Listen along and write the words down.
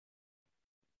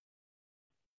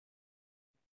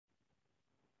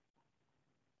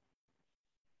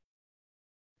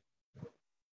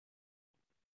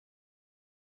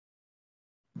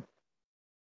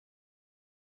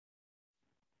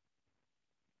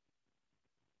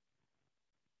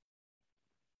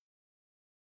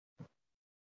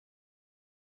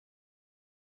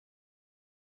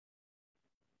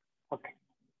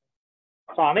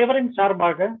அனைவரின்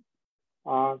சார்பாக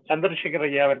சந்திரசேகர்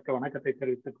ஐயாவிற்கு வணக்கத்தை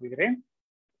தெரிவித்துக் கொள்கிறேன்.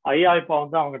 ஐயா இப்போ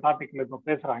அவங்க டாபிக்ல இப்போ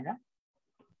பேசுறாங்க.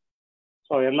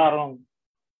 ஸோ எல்லாரும்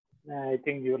I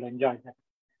think you will enjoy that.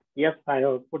 S, I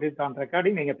have put it on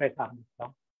recording. நீங்க பேச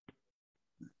ஆரம்பிக்கலாம்.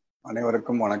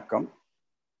 அனைவருக்கும் வணக்கம்.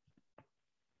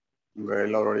 உங்க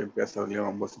எல்லாரோடையும் பேசுறதுலயும்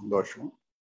ரொம்ப சந்தோஷம்.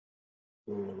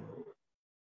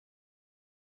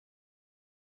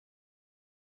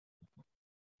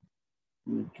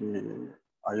 இன்னைக்கு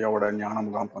ஐயாவோட ஞான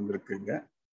முகாம் வந்திருக்குங்க.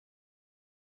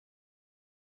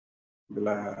 இதுல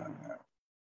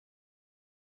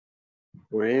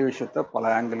ஒரே விஷயத்த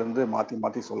பல ஆங்கிள் இருந்து மாத்தி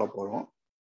மாத்தி சொல்ல போறோம்.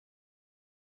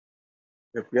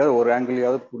 எப்பயாவது ஒரு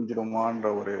ஆங்கிளையாவது புரிஞ்சிடுமான்ற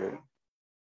ஒரு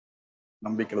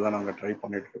நம்பிக்கையில தான் நாங்கள் ட்ரை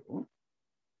பண்ணிட்டு இருக்கோம்.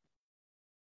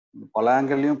 பல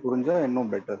ஆங்கிள்லையும் புரிஞ்சா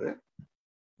இன்னும் பெட்டரு.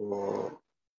 ஸோ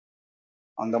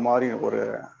அந்த மாதிரி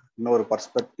இன்னொரு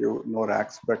பர்ஸ்பெக்டிவ், இன்னொரு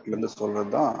ஆஸ்பெக்ட்ல இருந்து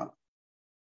சொல்றது தான்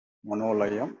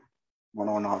மனோலயம்,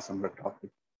 மனோநாசம்ன்ற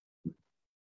டாபிக்.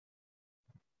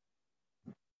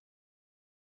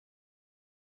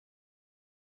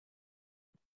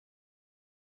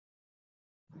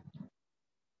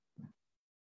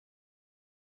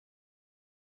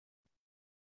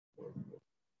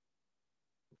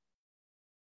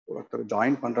 ஒருத்தர்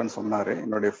ஜாயின் பண்றேன்னு சொன்னாரு,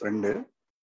 என்னுடைய ஃப்ரெண்டு.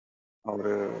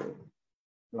 அவரு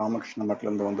ராமகிருஷ்ண மட்டில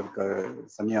இருந்து வந்திருக்காரு,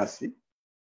 சன்னியாசி.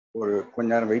 கொஞ்ச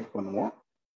நேரம் வெயிட் பண்ணுவோம்.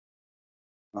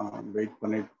 வெயிட்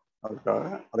பண்ணி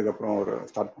அதுக்கப்புறம் ஒரு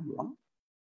ஸ்டார்ட் பண்ணலாம்.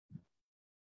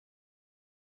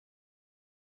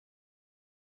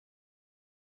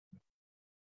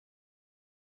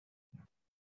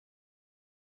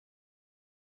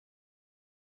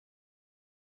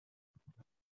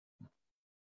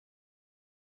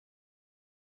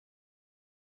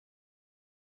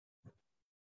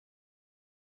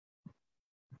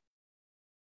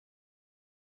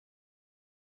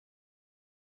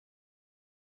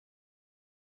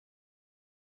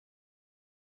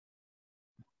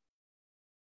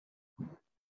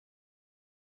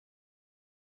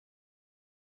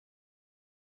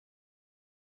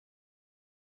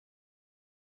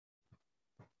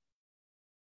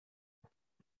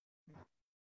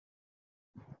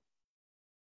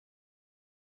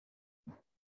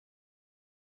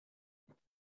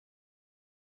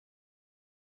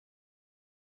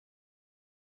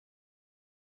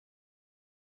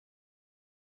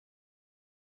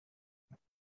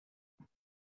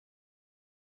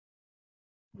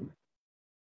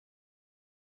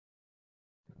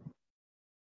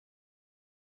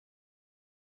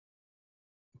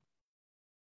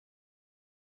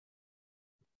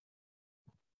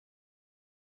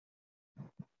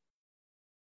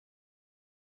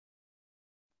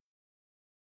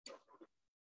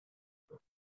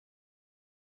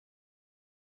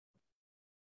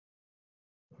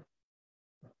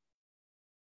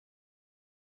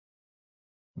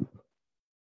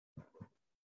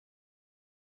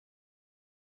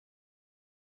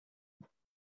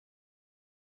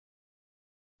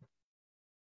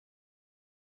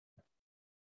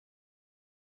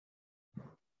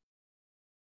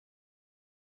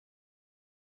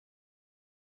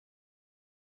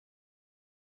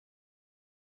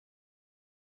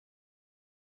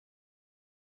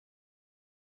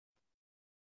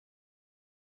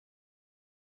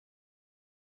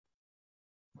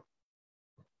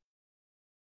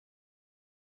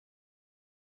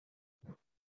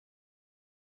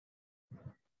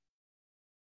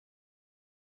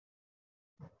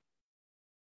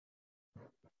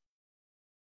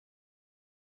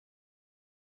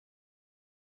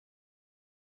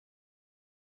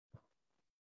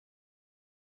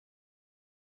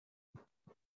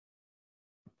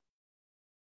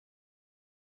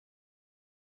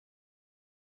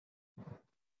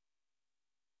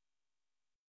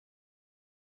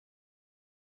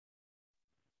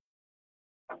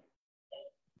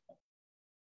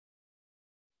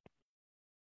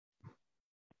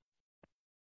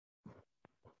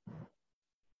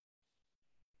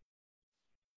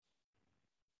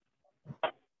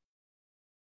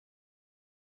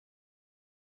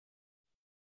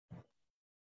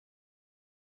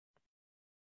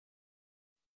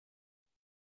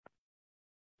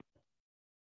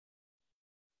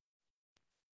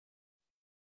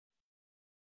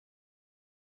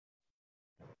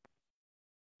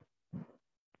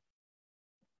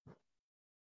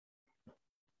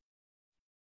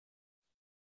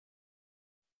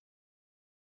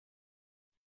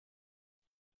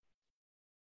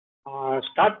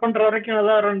 ஸ்டார்ட் பண்ற வரைக்கும்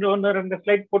ஏதாவது ரெண்டு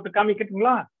ஸ்லைட் போட்டு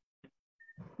காமிக்கட்டுங்களா?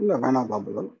 இல்ல வேணாம்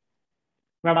பாபுலால்.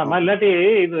 வேணாமா? இல்லாட்டி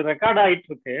இது ரெக்கார்ட் ஆயிட்டு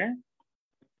இருக்கு.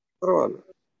 பரவாயில்ல.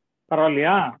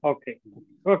 பரவாயில்லையா? Okay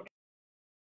okay.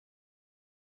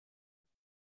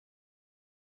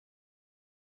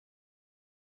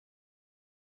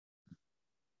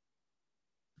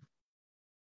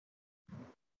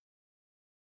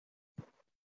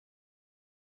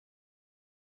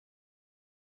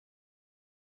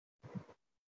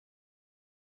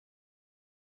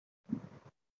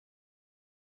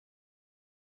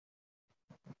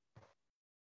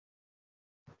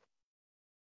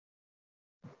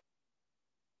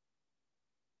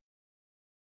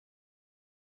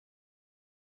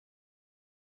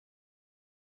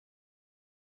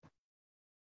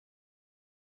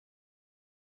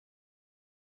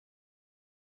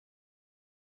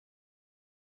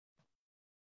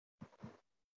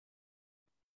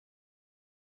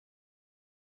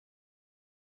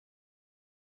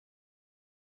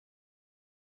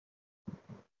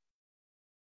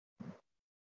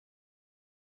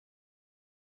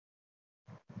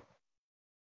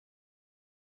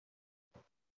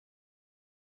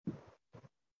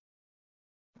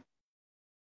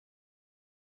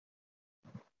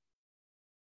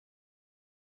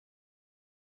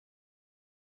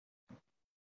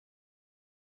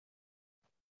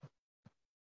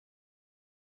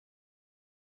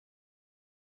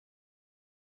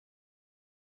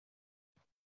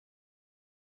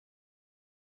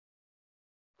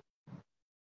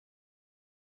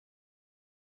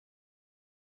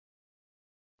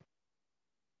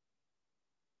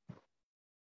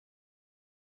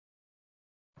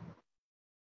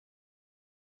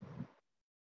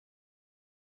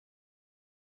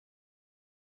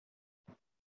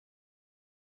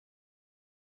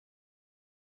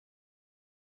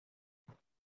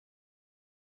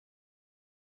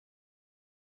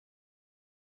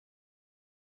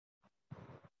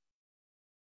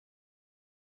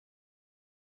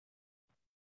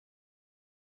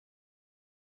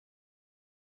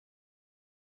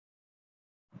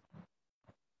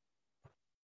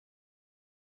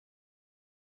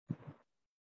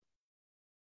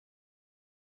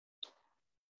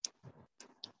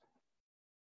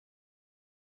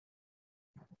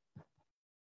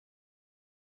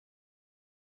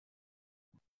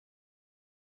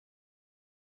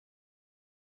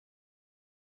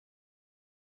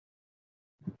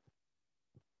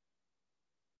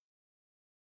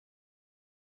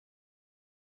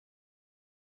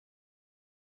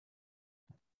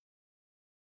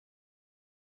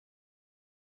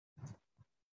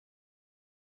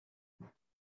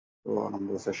 ஸோ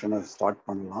நம்ம செஷனை ஸ்டார்ட்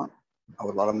பண்ணலாம்.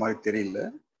 அவர் வர மாதிரி தெரியல,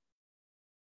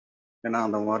 ஏன்னா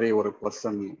அந்த மாதிரி ஒரு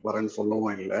பர்சன் வரேன்னு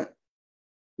சொல்லவும் இல்லை.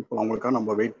 இப்போ அவங்களுக்காக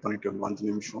நம்ம வெயிட் பண்ணிட்டு இருந்தோம் 5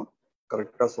 நிமிஷம்.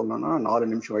 கரெக்டாக சொல்லணும்னா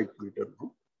 4 நிமிஷம் வெயிட் பண்ணிட்டு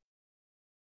இருந்தோம்.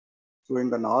 ஸோ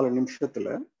இந்த 4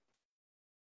 நிமிஷத்துல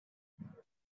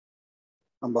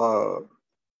நம்ம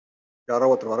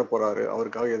யாரோ ஒருத்தர் வர போறாரு,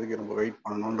 அவருக்காக எதுக்கு நம்ம வெயிட்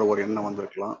பண்ணணுன்ற ஒரு எண்ணம்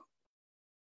வந்திருக்கலாம்.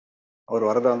 அவர்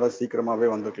வரதா இருந்தால் சீக்கிரமாவே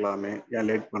வந்திருக்கலாமே, ஏன்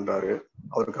லேட் பண்றாரு,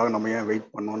 அவருக்காக நம்ம ஏன் வெயிட்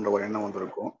பண்ணணுன்ற ஒரு எண்ணம்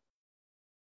வந்திருக்கும்.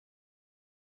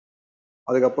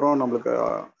 அதுக்கப்புறம் நம்மளுக்கு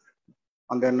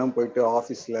அந்த எண்ணம் போயிட்டு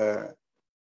ஆஃபீஸில்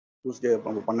டியூஸ்டே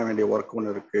நம்ம பண்ண வேண்டிய ஒர்க்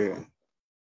ஒன்று இருக்கு,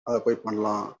 அதை போய்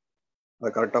பண்ணலாம்,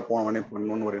 அதை கரெக்டாக போன உடனே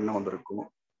பண்ணணும்னு ஒரு எண்ணம் வந்திருக்கும்.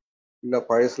 இல்லை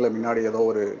பழசுல முன்னாடி ஏதோ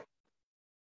ஒரு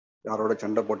யாரோட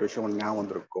சண்டை போட்ட விஷயம் ஒன்று ஞாபகம்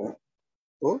வந்திருக்கும்.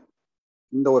 ஸோ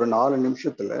இந்த ஒரு 4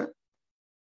 நிமிஷத்துல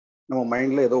நம்ம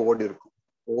மைண்ட்ல ஏதோ ஓடி இருக்கும்.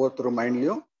 ஒவ்வொருத்தர்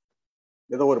மைண்ட்லயும்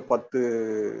ஏதோ ஒரு 10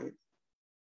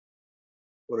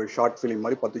 ஒரு ஷார்ட் ஃபிலிம்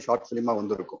மாதிரி 10 ஷார்ட் ஃபிலிமா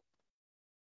வந்திருக்கும்.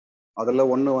 அதில்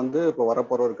ஒன்று வந்து இப்போ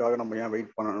வரப்போறவருக்காக நம்ம ஏன்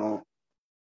வெயிட் பண்ணணும்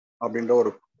அப்படின்ற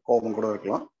ஒரு கோபம் கூட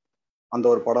இருக்கலாம். அந்த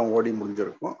ஒரு படம் ஓடி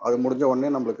முடிஞ்சிருக்கும். அது முடிஞ்ச உடனே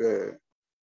நம்மளுக்கு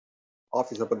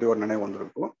ஆஃபீஸை பற்றி ஒரு நினைவு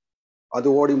வந்திருக்கும். அது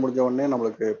ஓடி முடிஞ்ச உடனே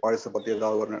நம்மளுக்கு பழசை பற்றி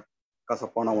ஏதாவது ஒரு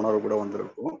கசப்பான உணர்வு கூட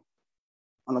வந்திருக்கும்.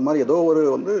 அந்த மாதிரி ஏதோ ஒரு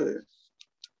வந்து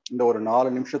இந்த ஒரு 4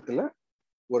 நிமிஷத்துல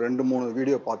ஒரு 2-3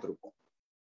 வீடியோ பார்த்துருப்போம்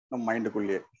நம்ம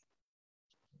மைண்டுக்குள்ளேயே.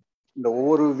 இந்த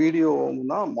ஒவ்வொரு வீடியோவும்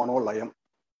தான் மனோலயம்.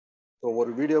 ஸோ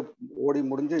ஒரு வீடியோ ஓடி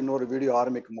முடிஞ்சு இன்னொரு வீடியோ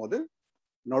ஆரம்பிக்கும் போது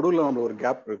நடுவில் நம்மளுக்கு ஒரு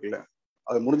கேப் இருக்குல்ல,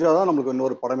 அது முடிஞ்சாதான் நம்மளுக்கு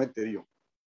இன்னொரு படமே தெரியும்.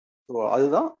 ஸோ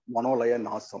அதுதான் மனோலய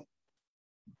நாசம்.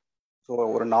 ஸோ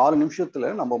ஒரு 4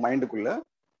 நிமிஷத்துல நம்ம மைண்டுக்குள்ள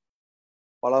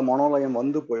பல மனோலயம்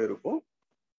வந்து போயிருக்கும்,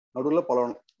 நடுவில் பல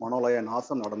மனோலய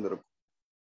நாசம் நடந்திருக்கும்.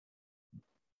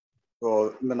 ஸோ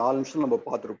இந்த 4 நிமிஷம் நம்ம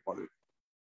பார்த்துருப்போம். அது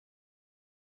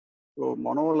ஸோ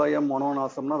மனோலயம்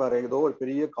மனோநாசம்னா வேற ஏதோ ஒரு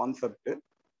பெரிய கான்செப்ட்.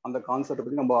 அந்த கான்செப்டை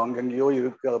பற்றி நம்ம அங்கங்கேயோ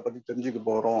இருக்கு, அதை பற்றி தெரிஞ்சுக்க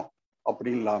போறோம்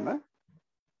அப்படி இல்லாம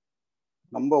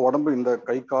நம்ம உடம்பு இந்த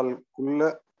கை கால்குள்ள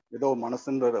ஏதோ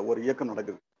மனசுன்ற ஒரு இயக்கம்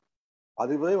நடக்குது.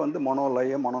 அதுவே வந்து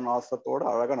மனோலய மனோநாசத்தோட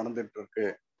அழகா நடந்துட்டு இருக்கு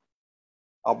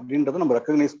அப்படின்றத நம்ம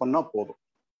ரெக்கக்னைஸ் பண்ணா போதும்.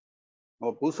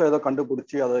 நம்ம புதுசாக ஏதோ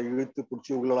கண்டுபிடிச்சி அதை இழுத்து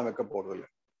பிடிச்சி உள்ளெல்லாம் வைக்க போறது இல்லை.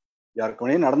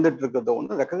 யாருக்குமே நடந்துட்டு இருக்கிறத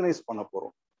ஒன்று ரெக்கக்னைஸ் பண்ண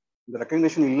போறோம். இந்த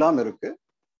ரெக்கக்னிஷன் இல்லாமல் இருக்கு.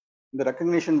 இந்த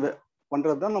ரெக்கக்னிஷன்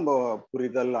பண்றது தான் நம்ம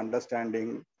புரிதல்,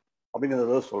 அண்டர்ஸ்டாண்டிங்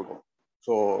அப்படிங்கிறத சொல்றோம்.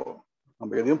 ஸோ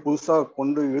நம்ம எதையும் புதுசா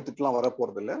கொண்டு இழுத்துட்டுலாம் வர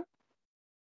போறது இல்லை.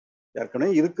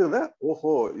 ஏற்கனவே இருக்கிறத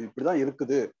ஓஹோ இப்படிதான்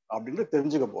இருக்குது அப்படின்னு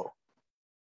தெரிஞ்சுக்க போறோம்.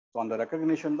 ஸோ அந்த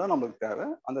ரெக்கக்னிஷன் தான் நம்மளுக்கு தேவை.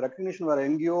 அந்த ரெக்கக்னிஷன் வேற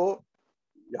எங்கேயோ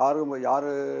யாரு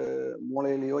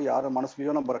மூளையிலயோ யாரு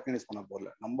மனசுலயோ நம்ம ரெக்கக்னைஸ் பண்ண போறல.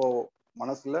 நம்ம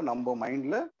மனசுல நம்ம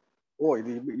மைண்ட்ல ஓ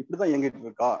இது இப்படிதான் இயங்கிட்டு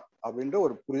இருக்கா அப்படின்ற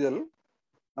ஒரு புரிதல்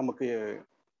நமக்கு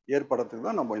ஏற்படுறதுக்கு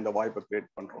தான் நம்ம இந்த வாய்ப்பை கிரியேட்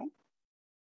பண்றோம்.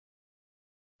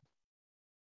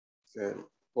 சரி,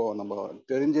 இப்போ நம்ம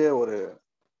தெரிஞ்ச ஒரு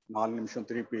 4 நிமிஷம்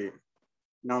திருப்பி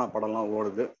என்னென்ன படம்லாம்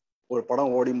ஓடுது. ஒரு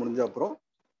படம் ஓடி முடிஞ்ச அப்புறம்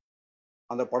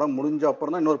அந்த படம் முடிஞ்ச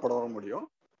அப்புறம் தான் இன்னொரு படம் வர முடியும்.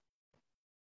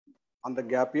 அந்த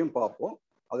கேப்பையும் பார்ப்போம்.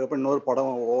 அதுக்கப்புறம் இன்னொரு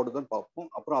படம் ஓடுதுன்னு பார்ப்போம்.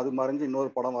 அப்புறம் அது மறைஞ்சு இன்னொரு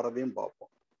படம் வரதையும்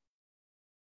பார்ப்போம்.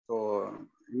 ஸோ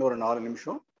இன்னொரு 4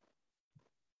 நிமிஷம்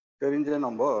தெரிஞ்ச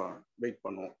நம்ம வெயிட்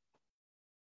பண்ணுவோம்.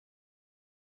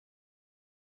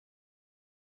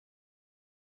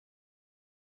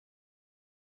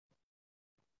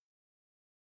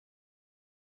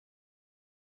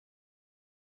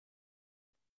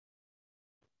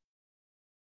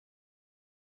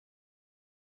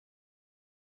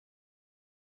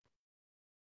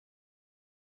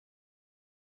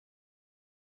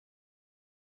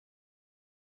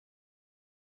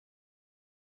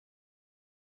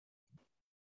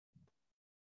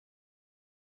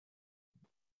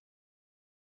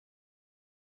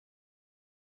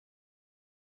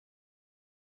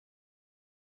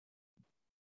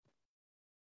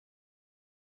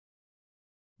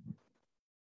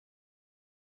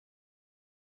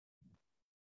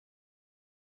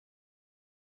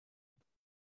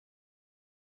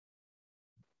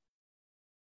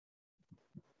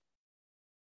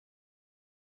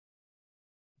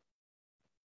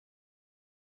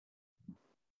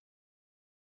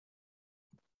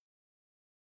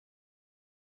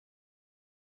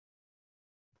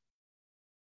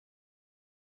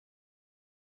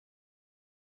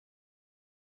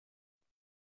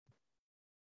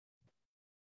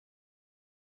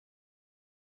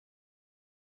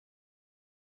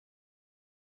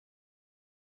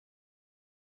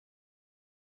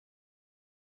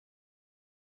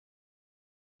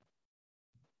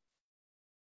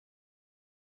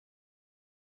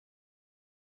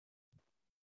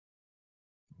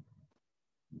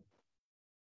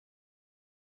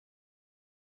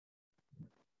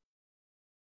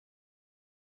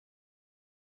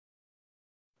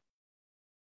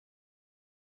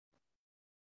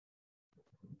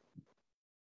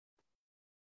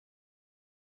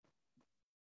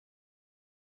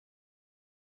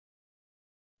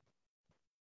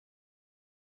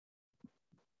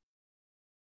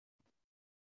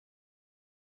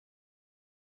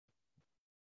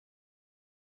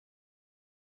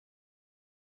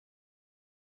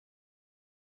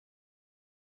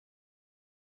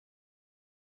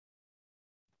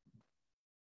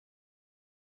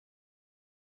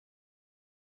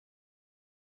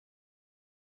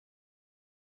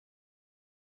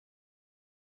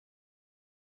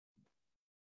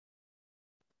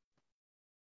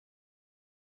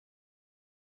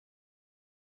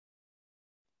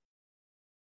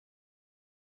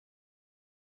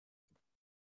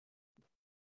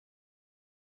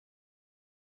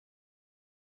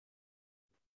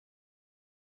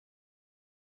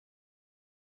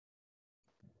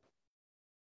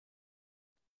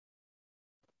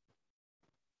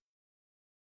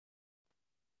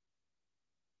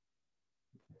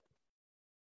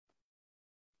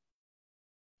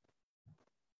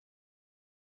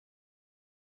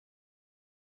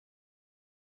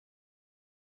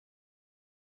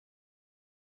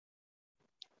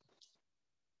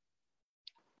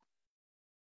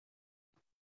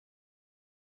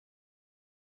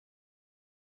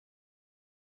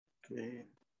 Okay,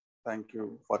 thank you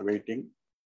for waiting.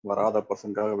 வராத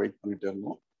பசங்காக வெயிட் பண்ணிட்டு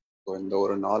இருந்தோம். ஸோ இந்த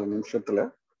ஒரு 4 நிமிஷத்துல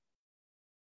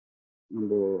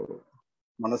நம்ம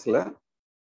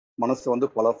மனசு வந்து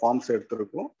பல ஃபார்ம்ஸ்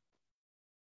எடுத்திருக்கும்.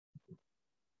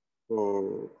 ஸோ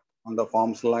அந்த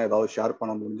ஃபார்ம்ஸ்லாம் ஏதாவது ஷேர்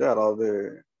பண்ண முடிஞ்சா யாராவது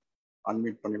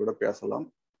அன்மியூட் பண்ணி கூட பேசலாம்.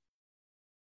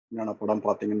 என்னென்ன படம்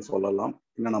பார்த்தீங்கன்னு சொல்லலாம்.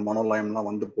 என்னென்ன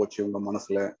மனோலயம்லாம் வந்து போச்சு உங்க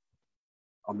மனசுல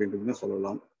அப்படின்றதையும்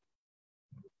சொல்லலாம்.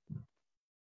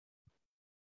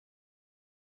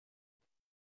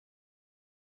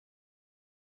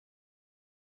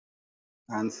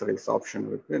 ஆன்சர் ரைஸ் ஆப்ஷன்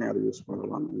இருக்கு, நீ அதை யூஸ்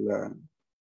பண்ணலாம். இல்லை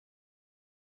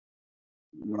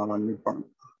நான் அன்மியூட் பண்ண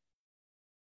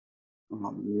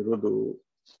மிருது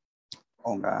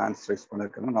அவங்க ஹேண்ட்ஸ் ரைஸ்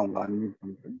பண்ணிருக்காங்க. நான் உங்களை அன்மியூட்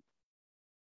பண்றேன்.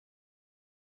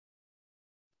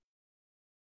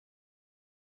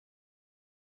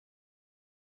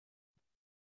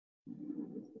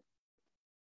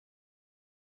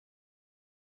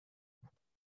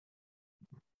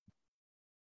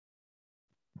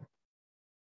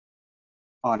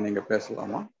 நீங்க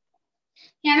பேசலாமா?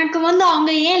 எனக்கு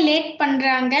அவங்க ஏன் லேட்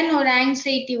பண்றாங்கன்னு ஒரு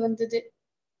ஆங்ஸைட்டி வந்தது.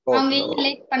 அவங்க ஏன்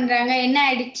லேட் பண்றாங்க, என்ன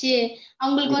ஆயிடுச்சு,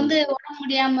 அவங்களுக்கு உடம்பு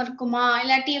முடியாம இருக்குமா,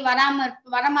 இல்லாட்டி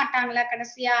வரமாட்டாங்களா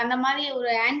கடைசியா, அந்த மாதிரி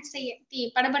ஒரு ஆங்ஸைட்டி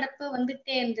படபடப்பு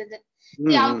வந்துட்டே இருந்தது.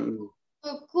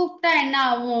 கூப்பிட்டா என்ன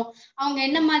ஆகும், அவங்க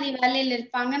என்ன மாதிரி வேலையில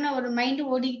இருப்பாங்கன்னு ஒரு மைண்ட்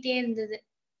ஓடிக்கிட்டே இருந்தது.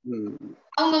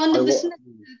 அவங்க பிசினஸ்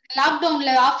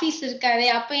லாக்டவுன்ல ஆபீஸ் இருக்காரு,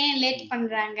 அப்ப ஏன் லேட்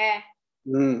பண்றாங்க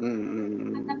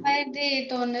அந்த மாதிரி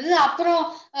தோணுது. அப்புறம்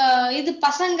இது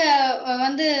பசங்க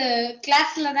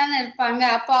கிளாஸ்ல தானே இருப்பாங்க,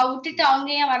 அப்ப விட்டுட்டு அவங்க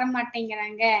ஏன் வர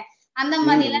மாட்டேங்கிறாங்க, அந்த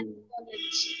மாதிரி எல்லாம்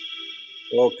தோணுச்சு.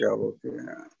 Okay okay.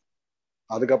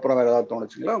 அதுக்கப்புறம் வேற ஏதாவது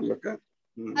தோணுச்சுங்களா உங்களுக்கு?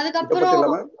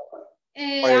 அதுக்கப்புறம்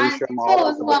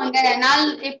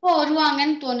எப்போ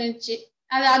வருவாங்கன்னு தோணுச்சு.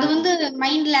 அது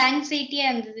மைண்ட்ல ஆங்ஸைட்டியா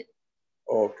இருந்தது.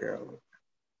 ஓகே,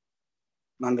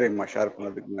 நன்றிம்மா, ஷேர்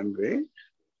பண்ணதுக்கு நன்றி.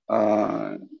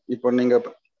 இப்போ நீங்க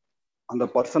அந்த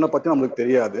பர்சனை பத்தி நம்மளுக்கு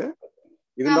தெரியாது,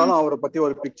 இருந்தாலும் அவரை பத்தி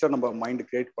ஒரு பிக்சர் நம்ம மைண்ட்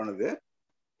கிரியேட் பண்ணுது.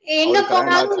 எங்க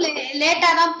போனாலும் லேட்டா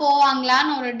தான்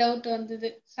போவாங்களான்னு ஒரு டவுட் வந்தது.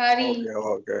 சாரி.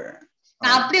 ஓகே.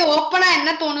 நான் அப்படியே ஓப்பனா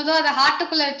என்ன தோணுதோ அதை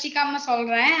ஹார்ட்டுக்குள்ள வச்சுக்காம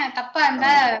சொல்றேன், தப்பா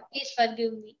இருந்தா ப்ளீஸ்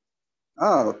ஃபர்கிவ் மீ.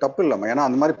 தப்பு இல்லம்மா, ஏன்னா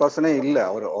அந்த மாதிரி பர்சனே இல்ல,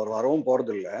 அவர் வரவும்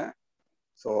போறது இல்ல.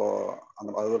 ஸோ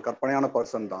அது ஒரு கற்பனையான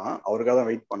பர்சன் தான், அவருக்காக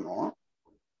தான் வெயிட் பண்ணோம்.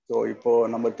 ஸோ இப்போ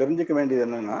நம்ம தெரிஞ்சுக்க வேண்டியது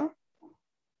என்னன்னா,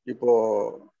 இப்போ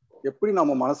எப்படி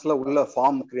நம்ம மனசுல உள்ள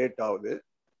ஃபார்ம் கிரியேட் ஆகுது,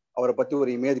 அவரை பத்தி ஒரு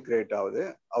இமேஜ் கிரியேட் ஆகுது,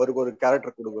 அவருக்கு ஒரு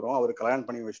கேரக்டர் கொடுக்குறோம், அவருக்கு கல்யாணம்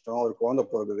பண்ணி வச்சிட்டோம், அவர் குழந்தை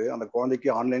பிறகுது, அந்த குழந்தைக்கு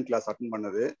ஆன்லைன் கிளாஸ் அட்டன்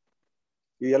பண்ணுது,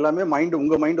 இது எல்லாமே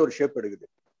உங்க மைண்ட் ஒரு ஷேப் எடுக்குது.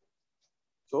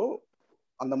 ஸோ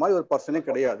அந்த மாதிரி ஒரு பர்சனே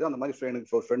கிடையாது, அந்த மாதிரி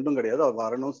ஃப்ரெண்டும் கிடையாது, அவர்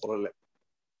வரணும்னு சொல்லலை.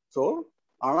 ஸோ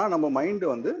ஆனா நம்ம மைண்டு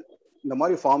இந்த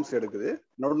மாதிரி ஃபார்ம்ஸ் எடுக்குது,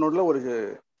 நடுநடுல ஒரு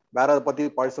வேற அதை பத்தி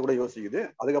பழச கூட யோசிக்குது,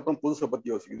 அதுக்கப்புறம் புதுசை பத்தி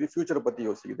யோசிக்குது, ஃபியூச்சரை பத்தி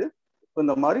யோசிக்குது.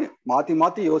 இந்த மாதிரி மாத்தி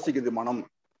மாத்தி யோசிக்குது மனம்,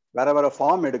 வேற வேற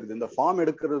ஃபார்ம் எடுக்குது. இந்த ஃபார்ம்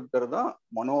எடுக்கிறது பேர் தான்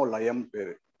மனோலயம்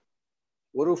பேரு.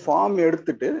 ஒரு ஃபார்ம்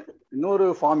எடுத்துட்டு இன்னொரு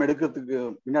ஃபார்ம் எடுக்கிறதுக்கு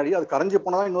முன்னாடி அது கரைஞ்சி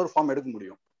போனாதான் இன்னொரு ஃபார்ம் எடுக்க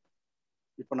முடியும்.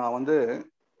 இப்போ நான்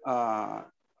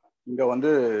இங்க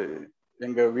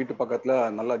எங்க வீட்டு பக்கத்துல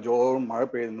நல்லா ஜோரும் மழை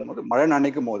பெய்யும் போது, மழை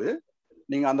நினைக்கும் போது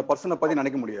நீங்க அந்த பர்சனை பத்தி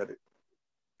நினைக்க முடியாது,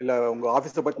 இல்ல உங்க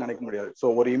ஆபீஸை பத்தி நினைக்க முடியாது. ஸோ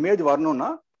ஒரு இமேஜ் வரணும்னா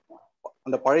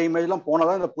அந்த பழைய இமேஜ் எல்லாம்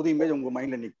போனாதான் இந்த புது இமேஜ் உங்க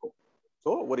மைண்ட்ல நிற்கும்.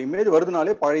 ஸோ ஒரு இமேஜ்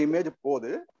வருதுனாலே பழைய இமேஜ்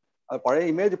போகுது, அது பழைய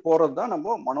இமேஜ் போறது தான்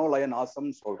நம்ம மனோலய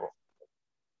நாசம்னு சொல்றோம்.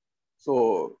 ஸோ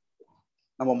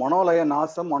நம்ம மனோலய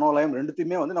நாசம் மனோலயம்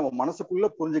ரெண்டுத்தையுமே நம்ம மனசுக்குள்ள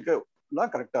புரிஞ்சுக்க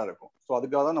தான் கரெக்டா இருக்கும். ஸோ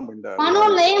அதுக்காக தான் நம்ம இந்த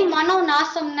மனோலயம் மனோ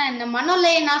நாசம்னா என்ன?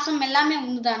 மனோலய நாசம் எல்லாமே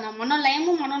ஒண்ணுதானா?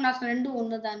 மனோலயமும் மனோ நாசம் ரெண்டும்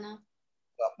ஒண்ணுதானா?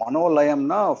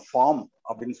 மனோலயம்னா ஃபார்ம்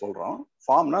அப்படின்னு சொல்றோம்.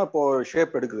 ஃபார்ம்னா இப்போ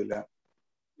ஷேப் எடுக்குது இல்ல,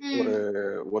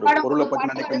 ஒரு பொருளை பத்தி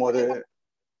நினைக்கும் போது,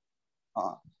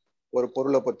 ஒரு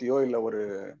பொருளை பத்தியோ இல்ல ஒரு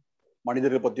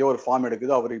மனிதரை பத்தியோ ஒரு ஃபார்ம்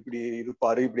எடுக்குது, அவர் இப்படி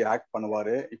இருப்பாரு, இப்படி ஆக்ட்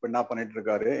பண்ணுவாரு, இப்ப என்ன பண்ணிட்டு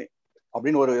இருக்காரு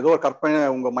அப்படின்னு ஏதோ ஒரு கற்பனை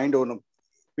உங்க மைண்ட் ஒண்ணு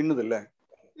பின்னுது இல்ல,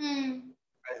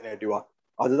 இமேஜினேட்டிவா,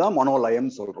 அதுதான்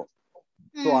மனோலயம் சொல்றோம்.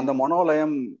 ஸோ அந்த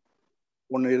மனோலயம்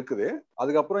ஒண்ணு இருக்குது.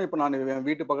 அதுக்கப்புறம் இப்ப நான் என்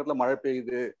வீட்டு பக்கத்துல மழை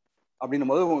பெய்யுது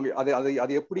அப்படின்னும் போது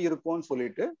அது எப்படி இருக்கும்னு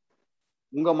சொல்லிட்டு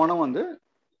உங்க மனம்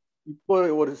இப்போ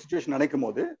ஒரு சிச்சுவேஷன் நினைக்கும்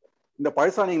போது இந்த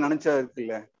பழசா நீங்க நினைச்ச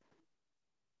இருக்குல்ல,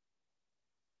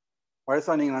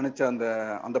 பழசா நீங்க நினைச்ச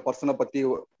அந்த பர்சனை பத்தி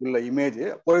உள்ள இமேஜ்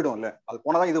போயிடும்ல, அது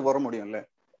போனாதான் இது வர முடியும்ல,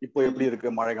 இப்போ எப்படி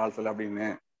இருக்கு மழை காலத்துல அப்படின்னு.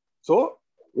 ஸோ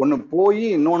ஒண்ணு போய்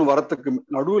இன்னொன்னு வரத்துக்கு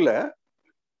நடுவுல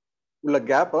உள்ள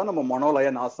கேப்ப நம்ம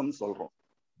மனோலய நாசம் சொல்றோம்.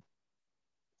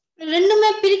 ரெண்டுமே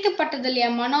பிரிக்கப்பட்டது இல்லையா,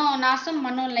 மனோ நாசம்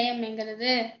மனோலயம்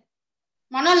என்கிறது?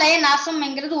 மனோலய நாசம்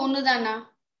என்கிறது ஒண்ணுதானா?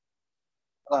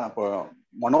 இப்போ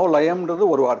மனோலயம்ன்றது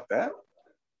ஒரு வார்த்தை,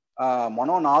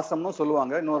 மனோ நாசம்னு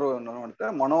சொல்லுவாங்க, இன்னொரு வார்த்தை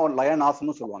மனோலய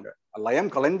நாசம்னு சொல்லுவாங்க.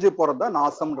 லயம் கலைஞ்சு போறதுதான்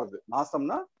நாசம்ன்றது.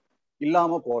 நாசம்னா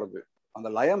இல்லாம போறது, அந்த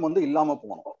லயம் இல்லாம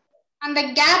போகணும். அந்த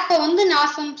கேப்ப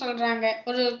நாசம் சொல்றாங்க.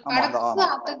 ஒரு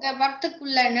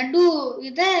படத்துக்குள்ள நடு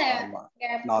இத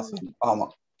நாசம். ஆமா,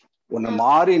 ஒண்ணு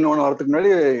மாறி இன்னொன்னு வரதுக்கு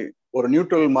முன்னாடி ஒரு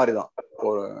நியூட்ரல் மாதிரி தான்.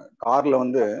 ஒரு கார்ல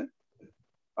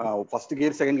ஃபர்ஸ்ட்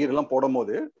கியர் செகண்ட் கியர் எல்லாம் போடும்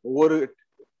போது ஒவ்வொரு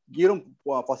கியரும்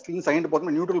ஃபர்ஸ்ட்ல செகண்ட்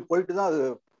போட்டோம்னா நியூட்ரல் போயிட்டு தான் அது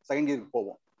செகண்ட் கியருக்கு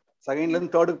போவோம். செகண்ட்ல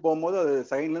இருந்து தேர்டுக்கு போகும்போது அது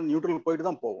செகண்ட்ல இருந்து நியூட்ரல் போயிட்டு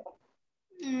தான் போவோம்.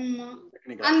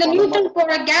 அந்த நியூட்ரல்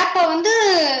போற கேப்ப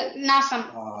நாசம்.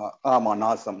 ஆமா,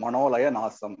 நாசம், மனோலய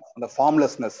நாசம். அந்த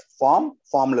ஃபார்ம்லெஸ்னஸ்,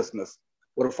 ஃபார்ம்லெஸ்னஸ்,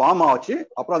 ஒரு ஃபார்ம் ஆச்சு,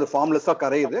 அப்புறம் அது ஃபார்ம்லெஸ்ஸா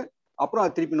கரையுது, அப்புறம்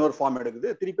அது திருப்பி இன்னொரு ஃபார்ம் எடுக்குது,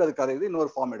 திருப்பி அது கரையுது,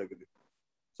 இன்னொரு ஃபார்ம் எடுக்குது.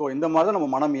 ஸோ இந்த மாதிரி தான் நம்ம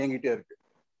மனம் இயங்கிட்டே இருக்கு.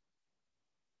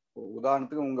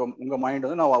 உதாரணத்துக்கு உங்க மைண்ட்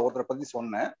வந்து நான் ஒருத்தரை பத்தி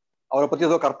சொன்னேன், அவரை பத்தி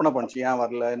ஏதோ கற்பனை பண்ணிச்சு, ஏன்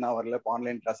வரல என்ன வரல,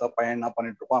 ஆன்லைன் கிளாஸா பையன் என்ன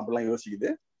பண்ணிட்டு இருப்பான் அப்படிலாம் யோசிக்குது.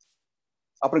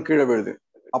 அப்புறம் கீழே விழுது,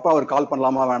 அப்புறம் அவர் கால்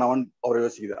பண்ணலாமா வேணாமான்னு அவர்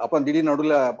யோசிக்குது. அப்புறம் திடீர்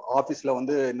நடுவில் ஆஃபீஸ்ல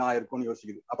வந்து என்ன இருக்கும்னு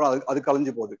யோசிக்குது. அப்புறம் அது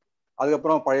கலைஞ்சு போகுது.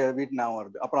 அதுக்கப்புறம் பழைய வீட்டு ஞாபகம்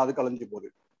வருது, அப்புறம் அது கலைஞ்சு போகுது.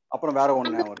 அப்புறம் வேற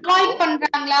ஒண்ணு ஞாபகம் வருது.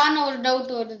 பண்றாங்களான்னு ஒரு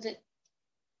டவுட் வருது.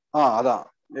 அதான்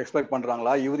எக்ஸ்பெக்ட்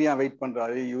பண்றாங்களா, இவர் ஏன் வெயிட்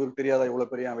பண்றாரு, இவருக்கு தெரியாத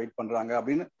இவ்வளவு பெரிய வெயிட் பண்றாங்க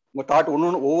அப்படின்னு உங்க தாட்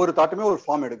ஒவ்வொரு தாட்டுமே ஒரு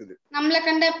ஃபார்ம் எடுக்குது. நம்மள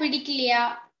கண்டா பிடிக்கலையா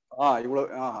இவ்வளவு.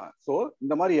 சோ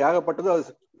இந்த மாதிரி ஏகப்பட்டது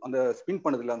அது அந்த ஸ்பின்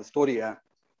பண்ணுது இல்ல அந்த ஸ்டோரிய,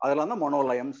 அதெல்லாம் தான்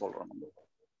மனோலயம் சொல்றோம் நம்ம.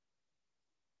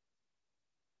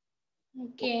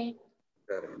 ஓகே,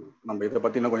 நம்ம இதை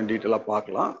பத்தி இன்னும் கொஞ்சம் டீட்டெயிலா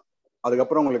பார்க்கலாம்.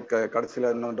 அதுக்கப்புறம் உங்களுக்கு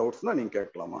கடைசியில இன்னும் டவுட்ஸ்னா நீங்க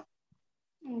கேட்கலாமா?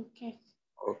 ஓகே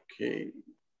ஓகே,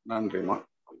 நன்றிமா.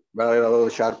 வேற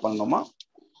ஏதாவது ஷேர் பண்ணணுமா?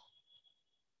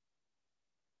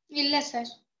 இல்ல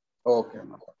சார். ஓகே.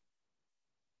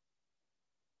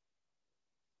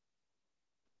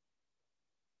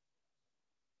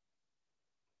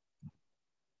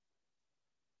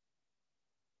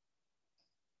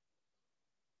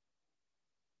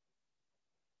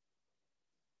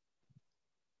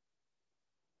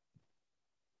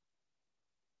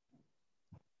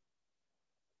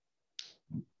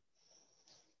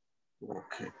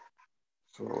 ஓகே,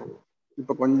 ஸோ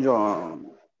இப்போ கொஞ்சம்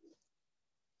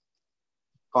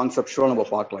கான்செப்சுவல் நம்ம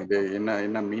பார்க்கலாம், இது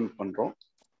என்ன மீன் பண்றோம்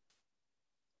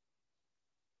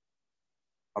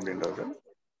அப்படின்றது.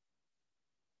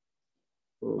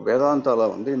 வேதாந்தால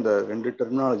வந்து இந்த 2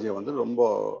 டெர்மினாலஜியை வந்து ரொம்ப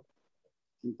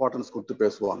இம்பார்ட்டன்ஸ் கொடுத்து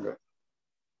பேசுவாங்க.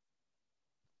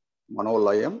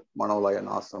 மனோலயம், மனோலய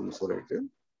நாசம் சொல்லிட்டு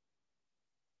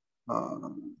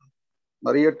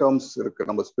நிறைய டேர்ம்ஸ் இருக்கு.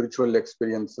 நம்ம ஸ்பிரிச்சுவல்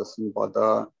எக்ஸ்பீரியன்சஸ்ன்னு பார்த்தா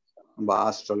நம்ம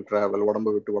ஆஸ்ட்ரல் டிராவல்,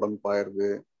 உடம்பு விட்டு உடம்பு பாயிருது,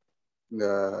 இந்த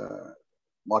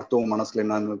மருத்துவம் மனசுல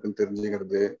என்னன்னு இருக்குன்னு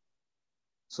தெரிஞ்சுக்கிறது,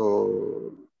 ஸோ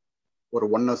ஒரு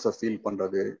ஒன்னஸை ஃபீல்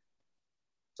பண்றது.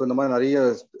 ஸோ இந்த மாதிரி நிறைய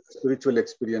ஸ்பிரிச்சுவல்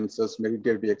எக்ஸ்பீரியன்சஸ்,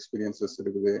 மெடிடேட்டிவ் எக்ஸ்பீரியன்சஸ்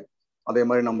இருக்குது. அதே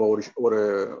மாதிரி நம்ம ஒரு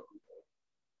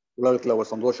உலகத்துல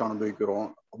ஒரு சந்தோஷம் அனுபவிக்கிறோம்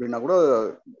அப்படின்னா கூட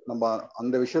நம்ம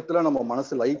அந்த விஷயத்துல நம்ம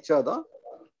மனசு லயிச்சாதான்,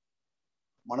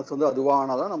 மனசு வந்து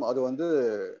அதுவானாதான் நம்ம அது வந்து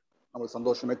நமக்கு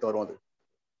சந்தோஷமே தரும் அது.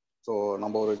 ஸோ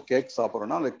நம்ம ஒரு கேக்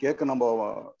சாப்பிட்றோம்னா அந்த கேக்கை நம்ம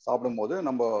சாப்பிடும் போது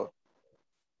நம்ம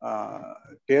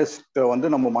டேஸ்ட்டை வந்து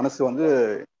நம்ம மனசு வந்து,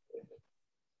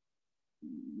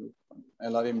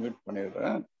 எல்லாரையும் மியூட்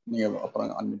பண்ணிடுறேன், நீங்க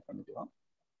அப்புறம் அன்மியூட் பண்ணிக்கலாம்.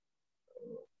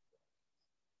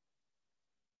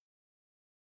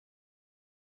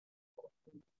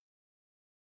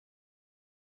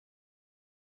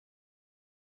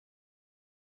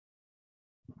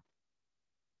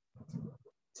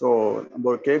 ஸோ நம்ம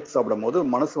ஒரு கேக் சாப்பிடும் போது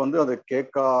மனசு வந்து அந்த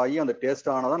கேக்காகி அந்த டேஸ்ட்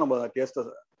ஆனாதான் நம்ம அந்த டேஸ்ட்டை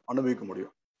அனுபவிக்க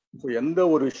முடியும். ஸோ எந்த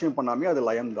ஒரு விஷயம் பண்ணாமே அது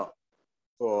லயம் தான்.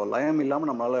 ஸோ லயம்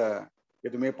இல்லாமல் நம்மளால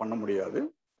எதுவுமே பண்ண முடியாது.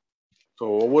 ஸோ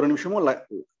ஒவ்வொரு நிமிஷமும்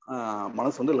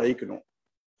மனசு வந்து லயிக்கணும்.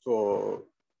 ஸோ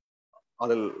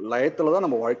அது லயத்துல தான்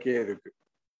நம்ம வாழ்க்கையே இருக்கு.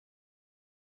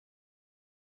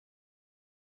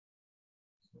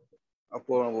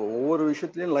 அப்போ ஒவ்வொரு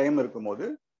விஷயத்துலயும் லயம் இருக்கும்போது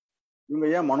இவங்க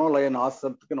ஏன் மனோலய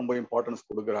நாசத்துக்கு நம்ம இம்பார்ட்டன்ஸ்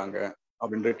கொடுக்குறாங்க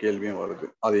அப்படின்ற கேள்வியும் வருது.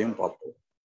 அதையும் பார்ப்போம்.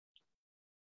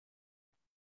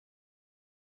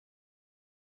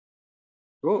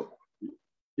 ஸோ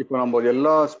இப்போ நம்ம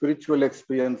எல்லா ஸ்பிரிச்சுவல்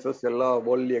எக்ஸ்பீரியன்சஸ், எல்லா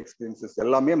வேர்ல்ட்லி எக்ஸ்பீரியன்சஸ்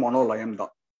எல்லாமே மனோலயம்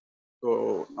தான். ஸோ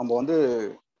நம்ம வந்து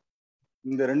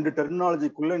இந்த 2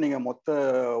 டெர்மினாலஜிக்குள்ள நீங்க மொத்த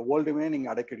வேர்ல்டுமே நீங்க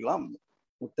அடக்கிடலாம்,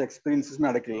 மொத்த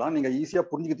எக்ஸ்பீரியன்ஸஸுமே அடக்கிடலாம். நீங்க ஈஸியா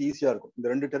புரிஞ்சுக்கிறது ஈஸியா இருக்கும். இந்த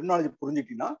 2 டெர்மினாலஜி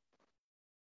புரிஞ்சுக்கிட்டீங்கன்னா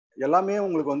எல்லாமே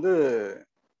உங்களுக்கு வந்து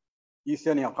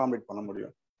ஈஸியா நீங்க அகாமடேட் பண்ண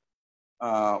முடியும்.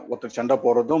 ஒருத்தர் சண்டை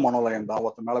போடுறதும் மனோலயம் தான்,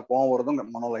 ஒருத்தர் மேல கோவம் வர்றதும்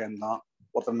மனோலயம் தான்,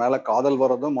 ஒருத்தர் மேல காதல்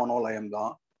வர்றதும் மனோலயம்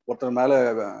தான், ஒருத்தர் மேல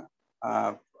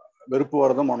வெறுப்பு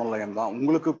வர்றதும் மனோலயம் தான்,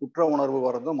 உங்களுக்கு குற்ற உணர்வு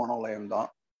வர்றதும் மனோலயம் தான்.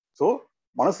 ஸோ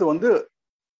மனசு வந்து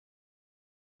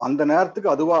அந்த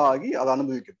நேரத்துக்கு அதுவா ஆகி அதை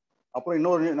அனுபவிக்குது, அப்புறம்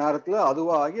இன்னொரு நேரத்துல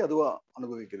அதுவா ஆகி அதுவா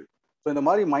அனுபவிக்குது. ஸோ இந்த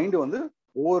மாதிரி மைண்டு வந்து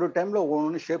ஒவ்வொரு டைம்ல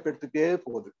ஒவ்வொன்று ஷேப் எடுத்துட்டே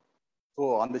போகுது. ஸோ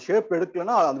அந்த ஷேப்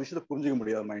எடுக்கலைன்னா அந்த விஷயத்தை புரிஞ்சுக்க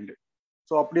முடியாது மைண்டு.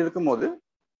 ஸோ அப்படி இருக்கும்போது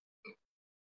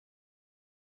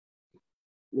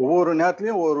ஒவ்வொரு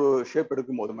நேரத்துலையும் ஒரு ஷேப்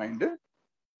எடுக்கும்போது மைண்டு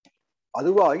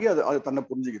அதுவாகி அது தன்னை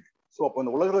புரிஞ்சுக்குது. ஸோ அப்போ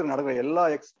இந்த உலகத்தில் நடக்கிற எல்லா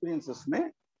எக்ஸ்பீரியன்சஸுமே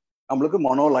நம்மளுக்கு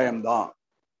மனோலயம் தான்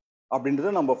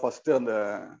அப்படின்றத நம்ம ஃபர்ஸ்ட்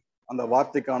அந்த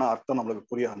வார்த்தைக்கான அர்த்தம் நம்மளுக்கு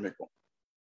புரிய ஆரம்பிக்கும்.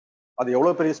 அது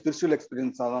எவ்வளவு பெரிய ஸ்பிரிச்சுவல்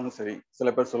எக்ஸ்பீரியன்ஸ் ஆனாலும் சரி. சில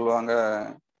பேர் சொல்லுவாங்க,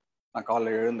 நான்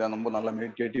காலைல எழுந்தேன், ரொம்ப நல்லா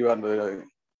மெடிடேட்டிவா இருந்தது,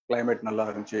 கிளைமேட் நல்லா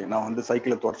இருந்துச்சு, நான் வந்து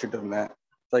சைக்கிளை துடைச்சிட்டு இருந்தேன்,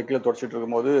 சைக்கிளை தொடச்சிட்டு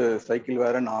இருக்கும்போது சைக்கிள்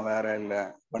வேற நான் வேற இல்லை,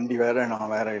 வண்டி வேற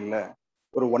நான் வேற இல்லை,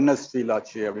 ஒரு ஒன்னஸ் ஃபீல்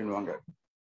ஆச்சு அப்படின்வாங்க.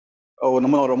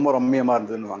 நம்ம ரொம்ப ரம்மியமா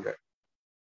இருந்ததுன்னுவாங்க.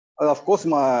 அது அஃப்கோர்ஸ்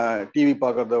டிவி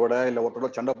பார்க்கறத விட இல்லை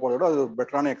ஒருத்தரோட சண்டை போடுறத விட அது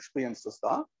பெட்டரான எக்ஸ்பீரியன்சஸ்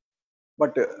தான்.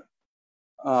 பட்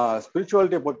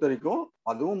ஸ்பிரிச்சுவாலிட்டியை பொறுத்த வரைக்கும்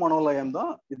அதுவும் மனோலயம்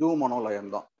தான், இதுவும்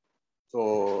மனோலயம் தான். ஸோ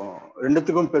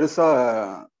ரெண்டுத்துக்கும் பெருசா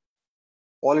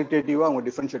குவாலிட்டேட்டிவா அவங்க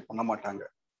டிஃபரன்ஷியேட் பண்ண மாட்டாங்க.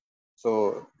 ஸோ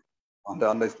அந்த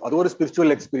அந்த அது ஒரு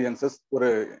ஸ்பிரிச்சுவல் எக்ஸ்பீரியன்சஸ். ஒரு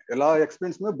எல்லா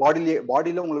எக்ஸ்பீரியன்ஸுமே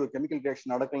பாடியில உங்களுக்கு கெமிக்கல்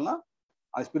ரியாக்ஷன் நடக்கலன்னா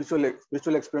அது ஸ்பிரிச்சுவல்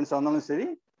எக்ஸ்பீரியன்ஸாக இருந்தாலும் சரி,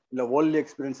 இல்லை வேர்ல்ட்லி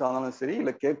எக்ஸ்பீரியன்ஸாக இருந்தாலும் சரி,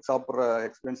 இல்லை கேக் சாப்பிட்ற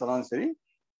எக்ஸ்பீரியன்ஸாக இருந்தாலும் சரி,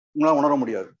 உங்களால் உணர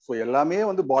முடியாது. ஸோ எல்லாமே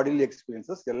பாடிலி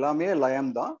எக்ஸ்பீரியன்சஸ், எல்லாமே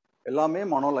லயம் தான், எல்லாமே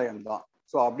மனோலயம் தான்.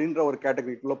 ஸோ அப்படின்ற ஒரு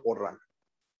கேட்டகரிக்குள்ள போடுறாங்க.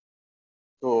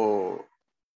 ஸோ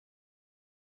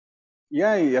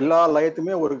ஏன் எல்லா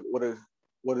லயத்துமே ஒரு ஒரு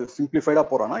ஒரு சிம்பிளிஃபைடா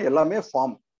போறான்னா, எல்லாமே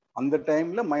ஃபார்ம். அந்த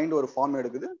டைம்ல மைண்ட் ஒரு ஃபார்ம்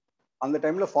எடுக்குது, அந்த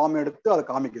டைம்ல ஃபார்ம் எடுத்து அதை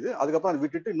காமிக்குது, அதுக்கப்புறம் அதை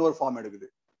விட்டுட்டு இன்னொரு ஃபார்ம் எடுக்குது.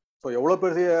 ஸோ எவ்வளவு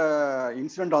பெரிய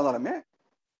இன்சிடென்ட் ஆனாலுமே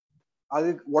அது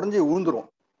உடஞ்சி உழுந்துரும்,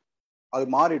 அது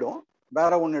மாறிடும்,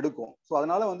 வேற ஒன்று எடுக்கும். ஸோ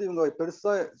அதனால இவங்க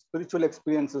பெருசா ஸ்பிரிச்சுவல்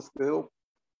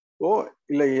எக்ஸ்பீரியன்சஸ்க்கோ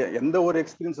இல்லை எந்த ஒரு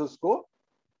எக்ஸ்பீரியன்சஸ்க்கோ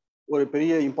ஒரு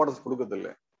பெரிய இம்பார்ட்டன்ஸ் கொடுக்கறது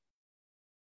இல்லை.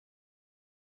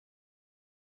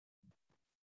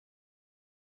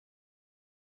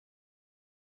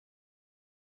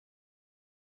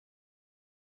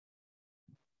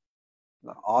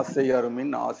 ஆசை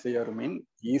அருமின் ஆசை அருமின்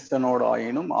ஈசனோட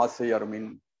ஆயினும் ஆசை அருமின்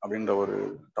அப்படின்ற ஒரு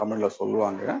தமிழ்ல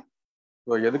சொல்லுவாங்க.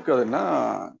 ஸோ எதுக்கு அதுன்னா,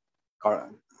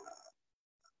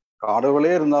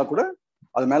 கடவுளே இருந்தா கூட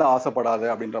அது மேல ஆசைப்படாது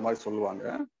அப்படின்ற மாதிரி சொல்லுவாங்க.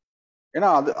 ஏன்னா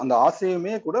அந்த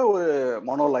ஆசையுமே கூட ஒரு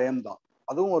மனோலயம் தான்,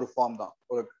 அதுவும் ஒரு ஃபார்ம் தான்.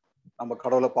 ஒரு நம்ம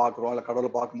கடவுளை பார்க்குறோம், இல்லை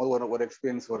கடவுளை பார்க்கும்போது ஒரு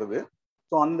எக்ஸ்பீரியன்ஸ் வருது.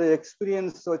 ஸோ அந்த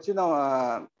எக்ஸ்பீரியன்ஸ் வச்சு நம்ம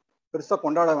பெருசா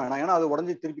கொண்டாட வேணாம், ஏன்னா அது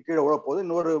உடஞ்சி திருப்பி கீழே விழ போகுது,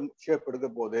 இன்னொரு ஷேப் எடுக்க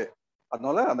போகுது.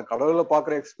 அதனால அந்த கடவுளை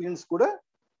பார்க்குற எக்ஸ்பீரியன்ஸ் கூட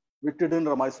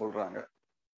விட்டுடுன்ற மாதிரி சொல்றாங்க.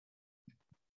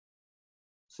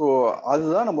 ஸோ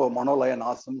அதுதான் நம்ம மனோலய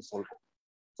நாசம்னு சொல்றோம்.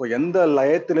 ஸோ எந்த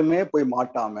லயத்திலுமே போய்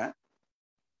மாட்டாம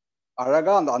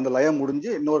அழகா அந்த லயம் முடிஞ்சு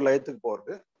இன்னொரு லயத்துக்கு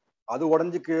போறது, அது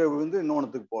உடஞ்சி கீழே விழுந்து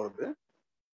இன்னொன்னுக்கு போறது.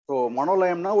 ஸோ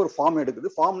மனோலயம்னா ஒரு ஃபார்ம் எடுக்குது,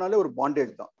 ஃபார்ம்னாலே ஒரு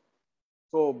பாண்டேஜ் தான்.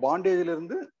 ஸோ பாண்டேஜ்ல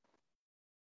இருந்து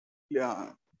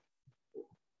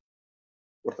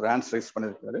ஒருத்தர் ஆன்சர் ரைஸ்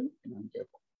பண்ணிருக்காரு, என்னன்னு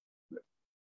கேட்போம்.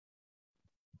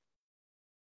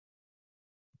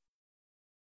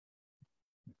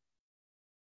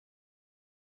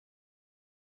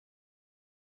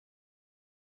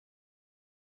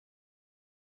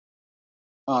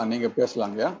 நீங்க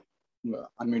பேசலாங்க,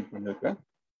 அன்மியூட் பண்ணிருக்கேன்.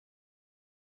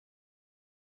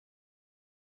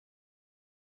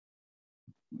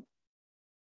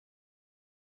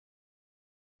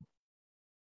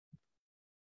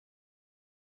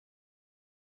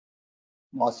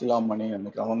 மாசிலாமணி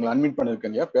நினைக்கிறேன், அவங்களை அன்மியூட்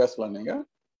பண்ணிருக்கீங்க, பேசலாம்.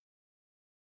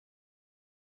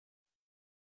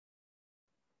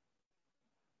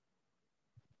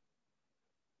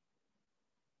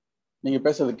 நீங்க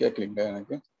பேசுறது கேட்கலீங்க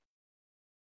எனக்கு.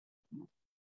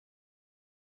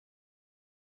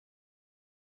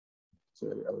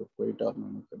 சரி, அவர் போயிட்டாருன்னு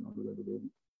நினைக்கிறேன்.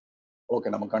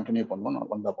 ஓகே, நம்ம கண்டினியூ பண்ணுவோம்,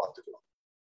 நான் வந்தா பார்த்துக்கலாம்.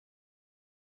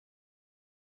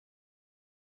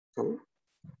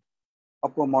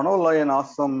 அப்போ மனோலய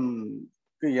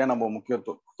நாசம்க்கு ஏன் நம்ம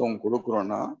முக்கியத்துவம்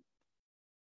கொடுக்குறோம்னா,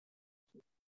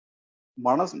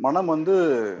 மனம்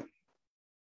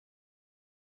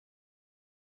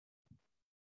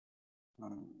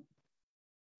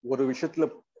ஒரு விஷயத்துல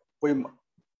போய்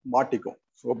மாட்டிக்கும்.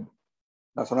 ஸோ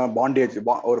நான் சொன்ன பாண்டேஜ்,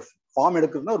 ஒரு ஃபார்ம்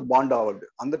எடுக்குதுன்னா ஒரு பாண்ட் ஆகுது.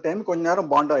 அந்த டைம் கொஞ்ச நேரம்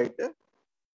பாண்ட் ஆகிட்டு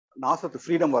நாசத்துக்கு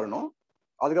ஃப்ரீடம் வரணும்,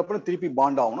 அதுக்கப்புறம் திருப்பி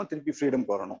பாண்ட் ஆகணும், திருப்பி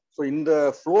ஃப்ரீடம்க்கு வரணும். ஸோ இந்த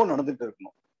ஃப்ளோ நடந்துட்டு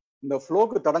இருக்கணும். இந்த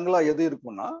ஃப்ளோக்கு தடங்களா எது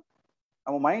இருக்கும்னா,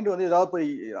 நம்ம மைண்ட் ஏதாவது போய்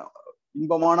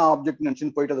இன்பமான ஆப்ஜெக்ட்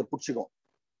நினைச்சுன்னு போயிட்டு அதை பிடிச்சிக்கும்,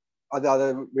 அதை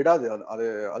விடாது,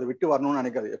 அது விட்டு வரணும்னு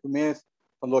நினைக்காது. எப்பவுமே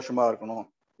சந்தோஷமா இருக்கணும்,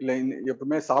 இல்லை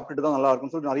எப்பவுமே சாப்பிட்டுட்டு தான் நல்லா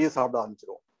இருக்கும்னு சொல்லி நிறைய சாப்பிட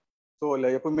ஆரம்பிச்சிடும். ஸோ இல்லை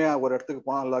எப்பவுமே ஒரு இடத்துக்கு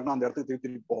போனால் நல்லா இருக்கணும், அந்த இடத்துக்கு திருப்பி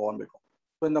திருப்பி போக ஆரம்பிக்கும்.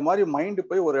 ஸோ இந்த மாதிரி மைண்டு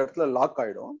போய் ஒரு இடத்துல லாக்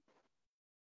ஆகிடும்.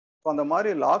 ஸோ அந்த மாதிரி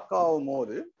லாக் ஆகும்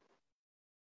போது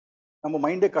நம்ம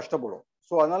மைண்டே கஷ்டப்படும்.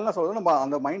 ஸோ அதனால நான் சொல்றேன், நம்ம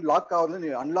அந்த மைண்ட் லாக் ஆகுறது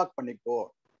நீ அன்லாக் பண்ணிக்கோ,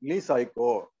 ரிலீஸ்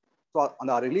ஆகிக்கோ. ஸோ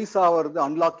அந்த ரிலீஸ் ஆகிறது,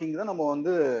 அன்லாக்கிங் தான் நம்ம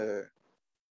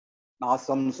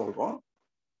நாசம்னு சொல்றோம்.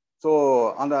 ஸோ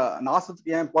அந்த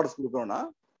நாசத்துக்கு ஏன் இம்பார்ட்டன்ஸ் கொடுக்குறோம்னா,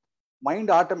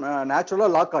 மைண்ட் நேச்சுரலா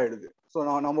லாக் ஆயிடுது. ஸோ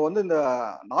நம்ம இந்த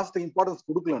நாசத்துக்கு இம்பார்ட்டன்ஸ்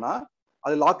கொடுக்கலன்னா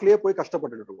அது லாக்லயே போய்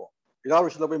கஷ்டப்பட்டுட்டு இருக்கோம், ஏதாவது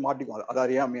விஷயத்துல போய் மாட்டிக்கும் அது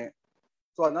அறியாமே.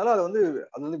 ஸோ அதனால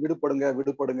அது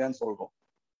விடுபடுங்கன்னு சொல்றோம்.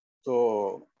 ஸோ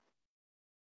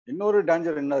இன்னொரு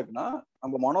டேஞ்சர் என்ன இருக்குன்னா,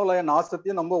 நம்ம மனோலய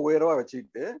நாசத்தையும் நம்ம உயர்வா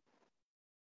வச்சுக்கிட்டு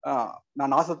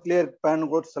நான் நாசத்திலே இருப்பேன்னு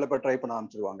கூட சில பேர் ட்ரை பண்ண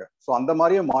ஆரம்பிச்சிருவாங்க. ஸோ அந்த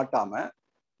மாதிரியும் மாட்டாம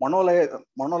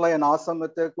மனோலய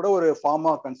நாசத்தை கூட ஒரு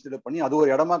ஃபார்மா கன்சிடர் பண்ணி அது ஒரு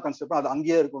இடமா கன்சிடர் பண்ணி அது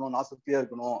அங்கேயே இருக்கணும், நாசத்திலே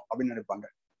இருக்கணும் அப்படின்னு நினைப்பாங்க.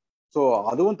 ஸோ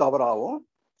அதுவும் தவறாகும்.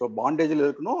 ஸோ பாண்டேஜில்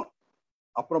இருக்கணும்,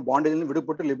 அப்புறம் பாண்டேஜ்ல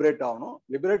விடுபட்டு லிபரேட் ஆகணும்.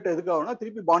 லிபரேட் எதுக்கு ஆகும்னா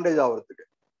திருப்பி பாண்டேஜ் ஆகிறதுக்கு,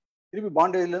 திருப்பி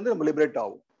பாண்டேஜ்ல இருந்து நம்ம லிபரேட்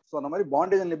ஆகும். ஸோ அந்த மாதிரி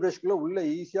பாண்டேஜ் அண்ட் லிபரேஷனுக்குள்ள உள்ள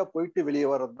ஈஸியா போயிட்டு வெளியே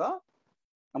வர்றது தான்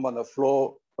நம்ம அந்த ஃப்ளோ,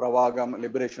 பிரவாகம்,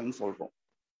 லிபரேஷன் சொல்றோம்.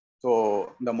 ஸோ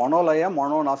இந்த மனோலயம்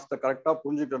மனோநாசத்தை கரெக்டா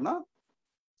புரிஞ்சுக்கிட்டோம்னா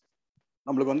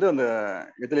நம்மளுக்கு வந்து அந்த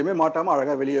எதுலையுமே மாட்டாம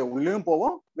அழகா வெளியே உள்ளேயும்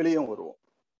போவோம், வெளியும் வருவோம்.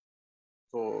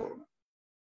 ஸோ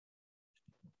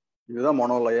இதுதான்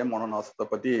மனோலயம் மனோநாசத்தை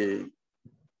பத்தி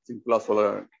சிம்பிளா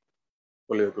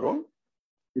சொல்லியிருக்கிறோம்.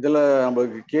 இதுல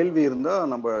நம்மளுக்கு கேள்வி இருந்தா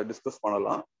நம்ம டிஸ்கஸ்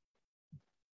பண்ணலாம்.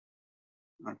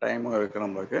 டைமும் இருக்கு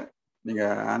நம்மளுக்கு. நீங்க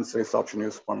ஆன்சர்ஸ் ஆப்ஷன்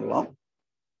யூஸ் பண்ணலாம்.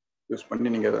 யூஸ் பண்ணி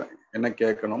நீங்க என்ன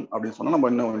கேட்கணும் அப்படின்னு சொன்னா நம்ம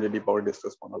இன்னும் கொஞ்சம் டீப்பாக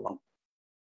டிஸ்கஸ் பண்ணலாம்.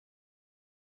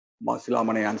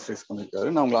 சிலாமணி ஆன்சர்ஸ் பண்ணிருக்காரு.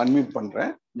 நான் உங்களை அன்மியூட்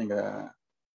பண்றேன், நீங்க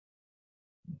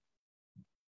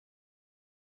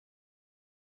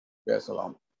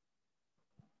பேசலாம்.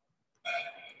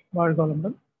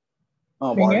 வாழ்கோளம்பன்.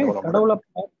 கடவுளை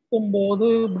பார்க்கும்போது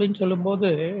அப்படின்னு சொல்லும்போது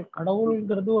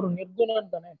கடவுள்ங்கிறது ஒரு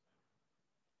நிர்குணம் தானே.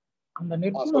 அந்த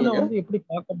நிர்குணனை வந்து எப்படி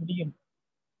பார்க்க முடியும்?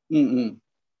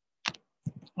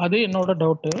 அது என்னோட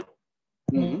டவுட்டு.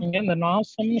 நீங்க இந்த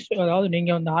நாசம், அதாவது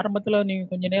நீங்க வந்து ஆரம்பத்துல நீங்க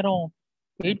கொஞ்ச நேரம்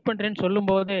வெயிட் பண்றேன்னு சொல்லும்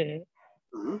போது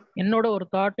என்னோட ஒரு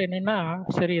தாட் என்னன்னா,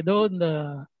 சரி ஏதோ இந்த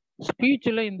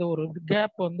ஸ்பீச்ல இந்த ஒரு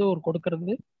கேப் வந்து ஒரு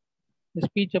கொடுக்கறது, இந்த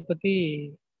ஸ்பீச்சை பத்தி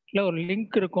ஒரு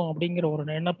லிங்க் இருக்கும் அப்படிங்கிற ஒரு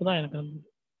எண்ணப்பு தான் எனக்கு இருந்தது.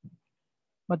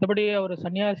 மற்றபடி அவர்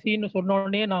சன்னியாசின்னு சொன்ன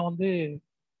உடனே நான் வந்து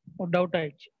ஒரு டவுட்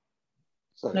ஆயிடுச்சு.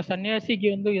 சன்னியாசிக்கு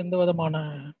வந்து எந்த விதமான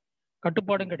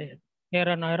கட்டுப்பாடும் கிடையாது,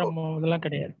 நேரம் இதெல்லாம்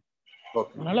கிடையாது.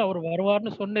 அதனால அவர்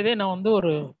வருவார்னு சொன்னதே நான் வந்து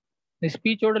ஒரு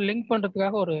ஸ்பீச்சோட லிங்க்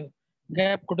பண்றதுக்காக ஒரு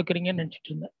கேப் கொடுக்குறீங்கன்னு நினைச்சிட்டு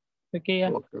இருந்தேன். ஓகேயா?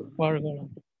 வாழ்கோளம்.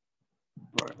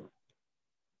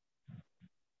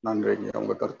 நன்றிங்க,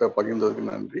 உங்க கருத்தை பகிர்ந்ததுக்கு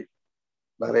நன்றி.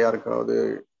 வேற யாருக்காவது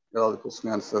ஏதாவது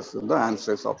கொஸ்டின் ஆன்சர்ஸ் இருந்தால்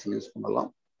ஆன்சர்ஸ் ஆப்ஷன் யூஸ் பண்ணலாம்.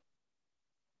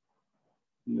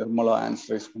 நிர்மலா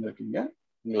ஆன்சரைஸ் பண்ணிருக்கீங்க,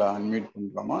 உங்களை அன்மியூட்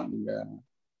பண்றோமா, நீங்க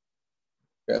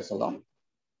பேசலாம்.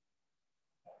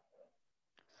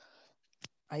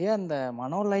 ஐயா, இந்த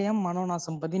மனோலயம்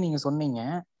மனோநாசம் பத்தி நீங்க சொன்னீங்க.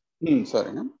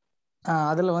 சரிங்க.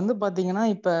 அதுல வந்து பாத்தீங்கன்னா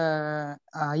இப்ப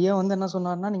ஐயா வந்து என்ன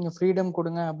சொன்னார்னா, நீங்க ஃப்ரீடம்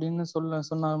கொடுங்க அப்படின்னு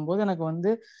சொன்னும் போது எனக்கு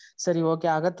வந்து சரி ஓகே,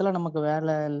 அகத்துல நமக்கு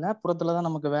வேலை இல்லை, புறத்துலதான்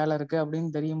நமக்கு வேலை இருக்கு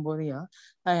அப்படின்னு தெரியும் போதுயா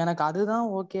எனக்கு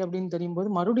அதுதான் ஓகே அப்படின்னு தெரியும் போது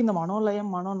மறுபடியும் இந்த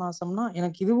மனோலயம் மனோநாசம்னா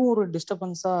எனக்கு இதுவும் ஒரு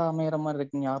டிஸ்டர்பன்ஸா அமையற மாதிரி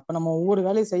இருக்குங்க. அப்ப நம்ம ஒவ்வொரு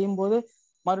வேலையை செய்யும் போது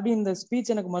மறுபடியும் இந்த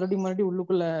ஸ்பீச் எனக்கு மறுபடியும்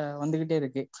உள்ளுக்குள்ள வந்துகிட்டே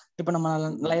இருக்கு. இப்ப நம்ம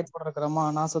லயத்தோட இருக்கிறோமா,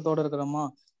 நாசத்தோட இருக்கிறோமா,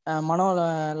 மனோ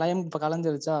லயம் இப்ப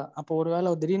கலைஞ்சிருச்சா, அப்போ ஒருவேளை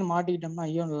திடீர்னு மாட்டிக்கிட்டோம்னா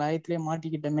ஐயோ லயத்திலேயே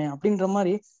மாட்டிக்கிட்டோமே அப்படின்ற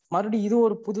மாதிரி மறுபடியும் இது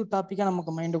ஒரு புது டாபிக்கா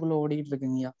நமக்கு மைண்டுக்குள்ள ஓடிக்கிட்டு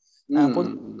இருக்குங்கய்யா. பொது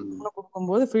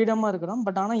கொடுக்கும்போது ஃப்ரீடமா இருக்கிறோம்,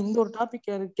 பட் ஆனா இந்த ஒரு டாபிக்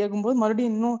கேட்கும்போது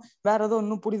மறுபடியும் இன்னும் வேற ஏதோ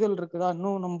இன்னும் புரிதல் இருக்குதா,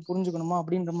 இன்னும் நம்ம புரிஞ்சுக்கணுமா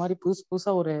அப்படின்ற மாதிரி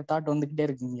புதுசா ஒரு தாட் வந்துகிட்டே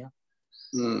இருக்குங்கய்யா.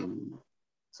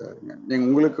 சரிங்க. நீங்க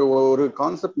உங்களுக்கு ஒரு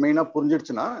கான்செப்ட் மெயினா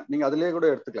புரிஞ்சிடுச்சுன்னா நீங்க அதுலயே கூட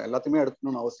எடுத்துக்கலாம், எல்லாத்தையுமே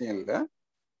எடுக்கணும்னு அவசியம் இல்லை.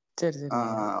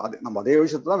 அது நம்ம அதே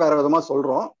விஷயத்தான் வேற விதமா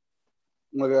சொல்றோம்.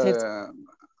 உங்களுக்கு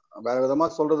வேற விதமா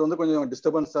சொல்றது வந்து கொஞ்சம்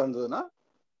டிஸ்டர்பன்ஸா இருந்ததுன்னா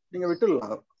நீங்க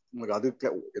விட்டுடலாம். உங்களுக்கு அது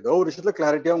ஏதோ ஒரு விஷயத்துல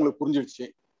கிளாரிட்டியா உங்களுக்கு புரிஞ்சிடுச்சு,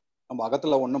 நம்ம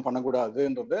அகத்துல ஒன்றும்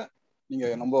பண்ணக்கூடாதுன்றத நீங்க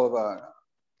நம்ம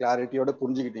கிளாரிட்டியோட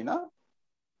புரிஞ்சுக்கிட்டீங்கன்னா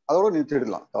அதோட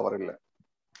நிறுத்திடலாம், தவறு இல்லை.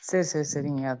 சரி சரி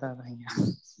சரிங்க. அதான்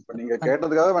இப்ப நீங்க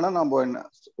கேட்டதுக்காக வேணா நம்ம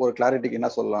ஒரு கிளாரிட்டிக்கு என்ன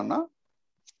சொல்லலாம்னா,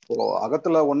 இப்போ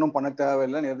அகத்துல ஒன்றும் பண்ண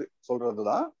தேவையில்லைன்னு எது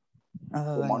சொல்றதுதான்.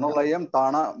 மனோலயம்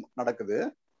தானா நடக்குது,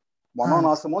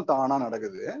 மனோநாசமும் தானா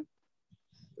நடக்குது.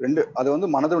 அது வந்து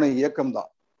மனதுடைய இயக்கம் தான்.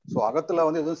 ஸோ அகத்துல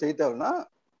வந்து எதுவும் செய்ய தேவைன்னா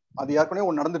அது ஏற்கனவே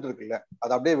ஒன்று நடந்துட்டு இருக்குல்ல,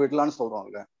 அது அப்படியே விடலான்னு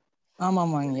சொல்றோம்ல.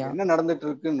 என்ன நடந்துட்டு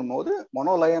இருக்குன்னும் போது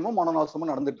மனோலயமும்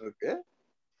மனோநாசமும் நடந்துட்டு இருக்கு,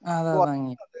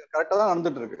 கரெக்டா தான்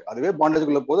நடந்துட்டு இருக்கு. அதுவே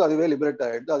பாண்டேஜ்குள்ள போது அதுவே லிபரேட்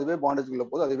ஆயிடுது, அதுவே பாண்டேஜ்குள்ள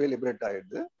போது அதுவே லிபரேட்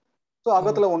ஆயிடுது. ஸோ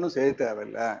அகத்துல ஒன்றும் செய்ய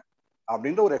தேவையில்லை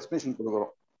அப்படின்ற ஒரு எக்ஸ்பிளேஷன்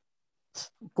கொடுக்குறோம்.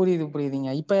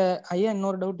 புரியுதுங்க. இப்ப ஐயா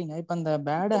இன்னொரு டவுட்டிங்க, இப்ப இந்த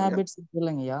பேட் ஹேபிட்ஸ் இருக்கு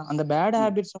இல்லைங்கய்யா, அந்த பேட்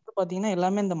ஹேபிட்ஸ் வந்து பாத்தீங்கன்னா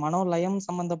எல்லாமே இந்த மனோலயம்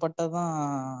சம்பந்தப்பட்டதான்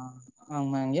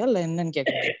ஆமாங்கய்யா, இல்ல என்னன்னு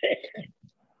கேக்குறேன்.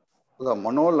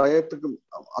 மனோலயத்துக்கு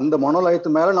அந்த மனோலயத்து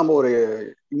மேல நம்ம ஒரு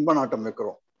இன்ப நாட்டம்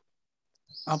வைக்கிறோம்.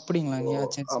 அப்படிங்களாங்கய்யா?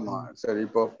 ஆமா சரி.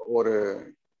 இப்போ ஒரு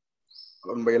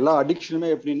நம்ம எல்லா அடிக்ஷனுமே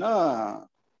எப்படின்னா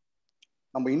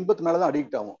நம்ம இன்பத்து மேலதான்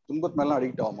அடிக்ட் ஆகும், துன்பத்து மேலாம்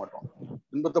அடிக்ட் ஆக மாட்டோம்.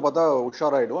 துன்பத்தை பார்த்தா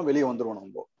உஷாராயிடுவோம், வெளியே வந்துருவோம்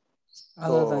நம்ம.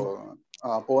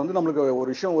 அப்போ வந்து நம்மளுக்கு ஒரு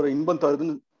விஷயம் ஒரு இன்பம்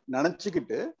தருதுன்னு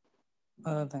நினைச்சுக்கிட்டு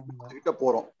கிட்ட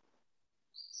போறோம்.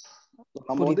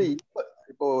 நம்ம வந்து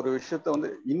இப்போ ஒரு விஷயத்த வந்து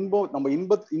நம்ம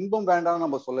இன்பம் வேண்டாம்னு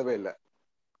நம்ம சொல்லவே இல்லை,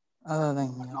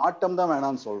 நாட்டம் தான்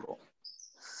வேணாம்னு சொல்றோம்.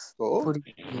 ஸோ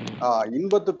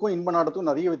இன்பத்துக்கும் இன்ப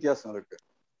நாட்டத்துக்கும் நிறைய வித்தியாசம் இருக்கு.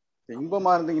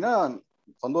 இன்பமா இருந்தீங்கன்னா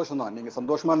சந்தோஷம் தான். நீங்க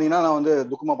சந்தோஷமா இருந்தீங்கன்னா நான் வந்து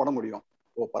துக்கமா பட முடியும்.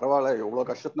 ஓ பரவாயில்ல, எவ்வளவு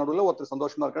கஷ்டத்து நடுவில் ஒருத்தர்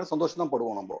சந்தோஷமா இருக்கான்னு சந்தோஷம் தான்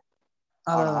படுவோம் நம்ம.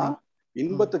 ஆனா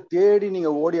இன்பத்தை தேடி நீங்க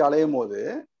ஓடி அலையும் போது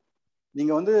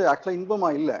நீங்க வந்து ஆக்சுவலா இன்பமா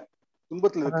இல்ல,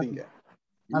 துன்பத்துல இருக்கீங்க.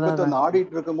 இன்பத்தை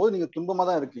நாடிட்டு இருக்கும் போது நீங்க துன்பமா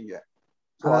தான் இருக்கீங்க.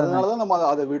 ஸோ அதனாலதான் நம்ம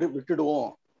அதை விட்டுடுவோம்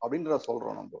அப்படின்ற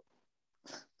சொல்றோம் நம்ம.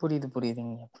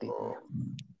 புரியுதுங்க.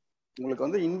 உங்களுக்கு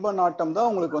வந்து இன்ப நாட்டம் தான்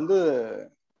உங்களுக்கு வந்து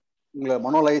உங்களை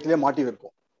மனோலயத்திலே மாட்டி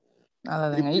வைக்கும்.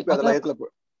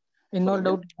 இன்னொரு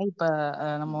டவுட், இப்ப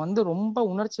நம்ம வந்து ரொம்ப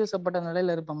உணர்ச்சி வசப்பட்ட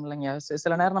நிலையில இருப்போம் இல்லைங்க.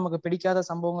 சில நேரம் நமக்கு பிடிக்காத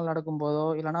சம்பவங்கள் நடக்கும் போதோ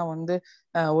இல்லைன்னா வந்து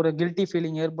ஒரு கில்ட்டி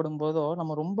ஃபீலிங் ஏற்படும் போதோ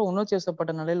நம்ம ரொம்ப உணர்ச்சி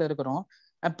வசப்பட்ட நிலையில இருக்கிறோம்.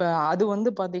 அப்ப அது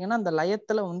வந்து பாத்தீங்கன்னா அந்த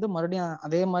லயத்துல வந்து மறுபடியும்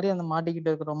அதே மாதிரி அந்த மாட்டிக்கிட்டு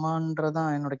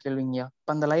இருக்கிறோமான்றதான் என்னோட கேள்விங்கய்யா.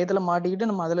 இப்ப அந்த லயத்துல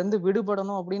மாட்டிக்கிட்டு நம்ம அதுல இருந்து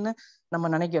விடுபடணும் அப்படின்னு நம்ம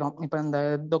நினைக்கிறோம். இப்ப இந்த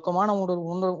துக்கமான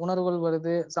உணர்வுகள்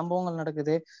வருது, சம்பவங்கள்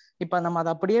நடக்குது. இப்ப நம்ம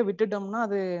அதை அப்படியே விட்டுட்டோம்னா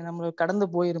அது நம்மளுக்கு கடந்து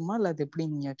போயிருமா இல்ல அது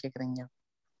எப்படிங்க கேக்குறீங்க?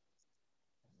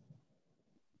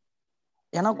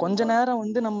 ஏன்னா கொஞ்ச நேரம்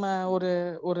வந்து நம்ம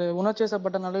ஒரு உணர்ச்சி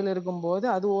வசப்பட்ட நிலையில இருக்கும்போது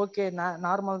அது ஓகே,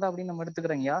 நார்மல் தான் அப்படின்னு நம்ம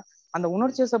எடுத்துக்கிறோங்கய்யா. அந்த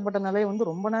உணர்ச்சி வசப்பட்ட நிலை வந்து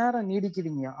ரொம்ப நேரம்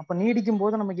நீடிக்குதுங்கய்யா. அப்ப நீடிக்கும்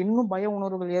போது நமக்கு இன்னும் பய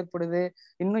உணர்வுகள் ஏற்படுது,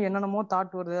 இன்னும் என்னென்னமோ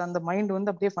தாட் வருது. அந்த மைண்ட்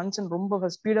வந்து அப்படியே ஃபங்க்ஷன் ரொம்ப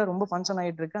ஸ்பீடா ரொம்ப ஃபங்க்ஷன்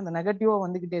ஆயிட்டு இருக்கு. அந்த நெகட்டிவா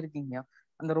வந்துகிட்டே இருக்குங்கய்யா.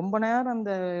 அந்த ரொம்ப நேரம்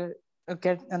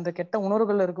அந்த கெட்ட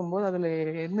உணர்வுகள் இருக்கும்போது அதுல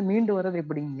இருந்து மீண்டு வர்றது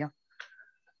எப்படிங்கய்யா?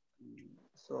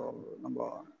 ஸோ நம்ம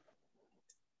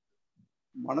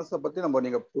மனசை பத்தி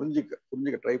நீங்க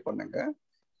புரிஞ்சுக்க ட்ரை பண்ணுங்க.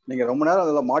 நீங்க ரொம்ப நேரம்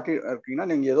அதில் மாட்டி இருக்கீங்கன்னா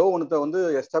நீங்க ஏதோ ஒன்றத்தை வந்து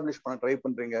எஸ்டாப்ளிஷ் பண்ண ட்ரை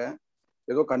பண்றீங்க,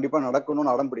 ஏதோ கண்டிப்பா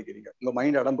நடக்கணும்னு அடம் பிடிக்கிறீங்க, உங்க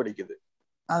மைண்ட் அடம் பிடிக்குது.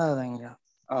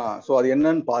 ஸோ அது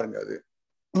என்னன்னு பாருங்க. அது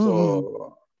ஸோ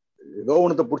ஏதோ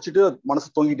ஒன்றத்தை பிடிச்சிட்டு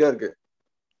மனசு தொங்கிட்டே இருக்கு,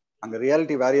 அங்க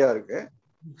ரியாலிட்டி வேறையா இருக்கு.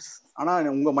 ஆனா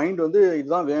உங்க மைண்ட் வந்து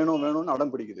இதுதான் வேணும்னு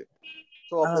அடம் பிடிக்குது.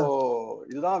 ஸோ அப்போ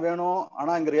இதுதான் வேணும்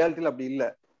ஆனா இங்க ரியாலிட்டியில அப்படி இல்லை.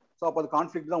 ஸோ அப்போ அது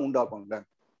கான்ஃபிளிக்ட் தான் உண்டாக்கும்ல.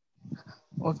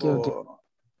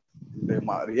 இந்த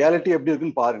ரியாலிட்டி எப்படி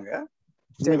இருக்குன்னு பாருங்க.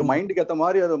 உங்களுக்கு மைண்டுக்கு ஏற்ற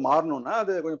மாதிரி அது மாறணும்னா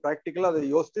அது கொஞ்சம் ப்ராக்டிக்கலா அதை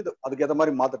யோசிச்சு அதுக்கு ஏற்ற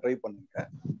மாதிரி மாத்த ட்ரை பண்ணுங்க.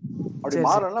 அப்படி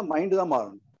மாறணும்னா மைண்டு தான்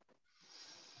மாறணும்.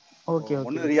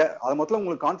 அது மொத்தம்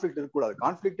உங்களுக்கு கான்ஃபிளிக்ட் இருக்கக்கூடாது.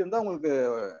 கான்ஃபிளிக்ட் இருந்தா உங்களுக்கு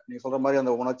நீங்க சொல்ற மாதிரி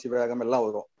அந்த உணர்ச்சி வேகம் எல்லாம்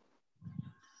வரும்.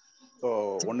 ஸோ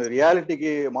ஒன்னு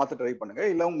ரியாலிட்டிக்கு மாத்த ட்ரை பண்ணுங்க,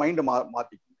 இல்ல உங்க மைண்டை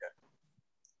மாத்திக்கோங்க.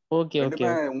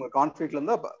 ரெண்டுமே உங்க கான்ஃபிளிக்ட்ல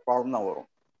இருந்தா ப்ராப்ளம் தான் வரும்.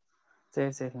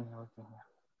 சரிங்க. ஓகேங்க,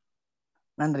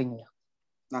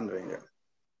 நன்றிங்க.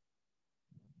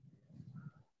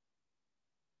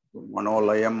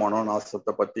 மனோலயம்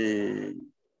மனோநாசத்தை பத்தி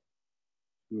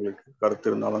உங்களுக்கு கருத்து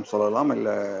இருந்தாலும் சொல்லலாம், இல்ல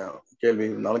கேள்வி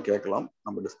இருந்தாலும் கேட்கலாம்,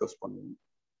 நம்ம டிஸ்கஸ் பண்ணுவோம்.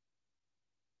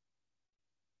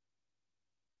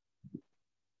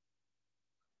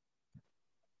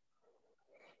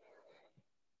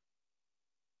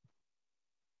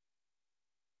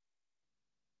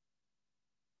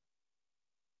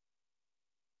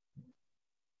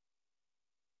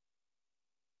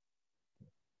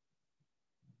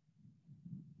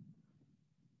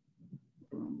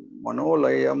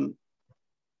 மனோலயம்,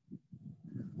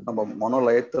 நம்ம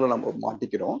மனோலயத்துல நம்ம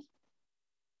மாட்டிக்கிறோம்.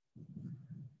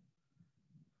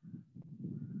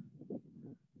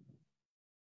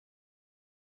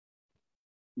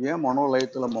 ஏன்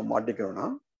மனோலயத்துல நம்ம மாட்டிக்கிறோம்னா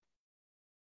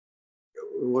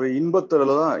ஒரு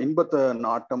இன்பத்துலதான் இன்பத்தை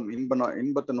நாட்டம்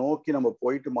இன்பத்தை நோக்கி நம்ம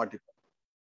போயிட்டு மாட்டிப்போம்.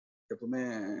 எப்பவுமே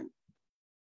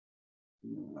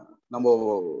நம்ம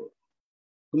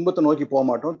துன்பத்தை நோக்கி போக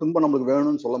மாட்டோம், துன்பம் நம்மளுக்கு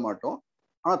வேணும்னு சொல்ல மாட்டோம்,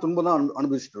 ஆனா துன்பம் தான்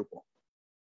அனுபவிச்சுட்டு இருப்போம்.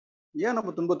 ஏன்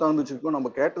நம்ம துன்பத்தை அனுபவிச்சிருக்கோம்? நம்ம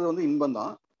கேட்டது வந்து இன்பம்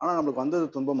தான், ஆனா நம்மளுக்கு வந்தது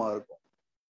துன்பமா இருக்கும்.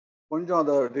 கொஞ்சம்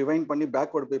அதை ரிவைண்ட் பண்ணி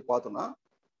பேக்வர்டு போய் பார்த்தோம்னா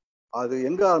அது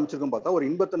எங்க ஆரம்பிச்சிருக்கும் பார்த்தா ஒரு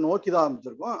இன்பத்தை நோக்கி தான்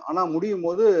ஆரம்பிச்சிருக்கும், ஆனா முடியும்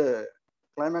போது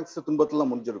கிளைமேக்ஸ் துன்பத்துல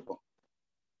முடிஞ்சிருக்கும்.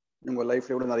 உங்க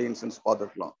லைஃப்ல கூட நிறைய இன்சிடென்ட்ஸ்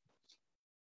பார்த்துருக்கலாம்.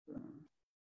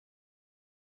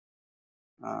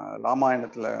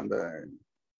 ராமாயணத்துல அந்த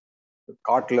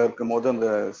காட்டுல இருக்கும் போது அந்த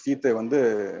சீத்தை வந்து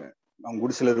அவங்க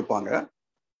குடிசையில இருப்பாங்க.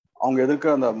 அவங்க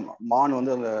எதிர்க்க அந்த மான்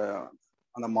வந்து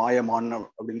அந்த மாய மான்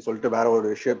அப்படின்னு சொல்லிட்டு வேற ஒரு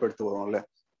ஷேப் எடுத்து வரும்ல.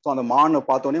 ஸோ அந்த மானை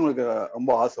பார்த்தோன்னே உங்களுக்கு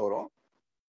ரொம்ப ஆசை வரும்.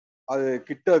 அது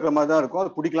கிட்ட இருக்கிற மாதிரி தான் இருக்கும்,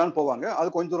 அது பிடிக்கலான்னு போவாங்க, அது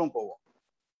கொஞ்சம் தூரம் போவோம்.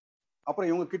 அப்புறம்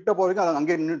இவங்க கிட்ட போறதுக்கு அது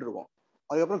அங்கேயே நின்றுட்டு இருக்கும்.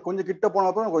 அதுக்கப்புறம் கொஞ்சம் கிட்ட போன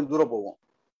அப்புறம் கொஞ்சம் தூரம் போவோம்.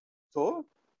 ஸோ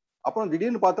அப்புறம்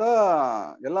திடீர்னு பார்த்தா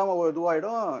எல்லாம்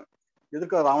இதுவாயிடும்,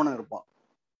 எதிர்க்க ராவணன் இருப்பான்.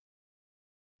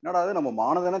 என்னடா அது, நம்ம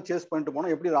மானதானே சேஸ் பண்ணிட்டு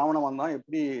போனோம், எப்படி ராவணன் வந்தான்,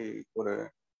 எப்படி ஒரு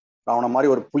ராவணன் மாதிரி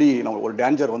ஒரு புலி நம்ம ஒரு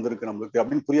டேஞ்சர் வந்திருக்கு நம்மளுக்கு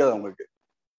அப்படின்னு புரியாது அவங்களுக்கு.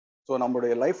 ஸோ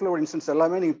நம்மளுடைய லைஃப்ல ஒரு இன்ஸ்டன்ஸ்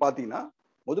எல்லாமே நீங்க பார்த்தீங்கன்னா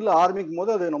முதல்ல ஆரம்பிக்கும்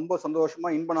போது அது ரொம்ப சந்தோஷமா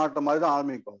இன்ப நாட்டம் மாதிரி தான்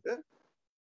ஆரம்பிக்கும்.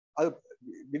 அது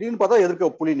திடீர்னு பார்த்தா எதிர்க்க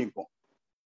புலி நிற்கும்.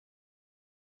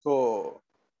 ஸோ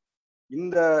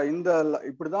இந்த இந்த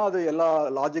இப்படிதான் அது எல்லா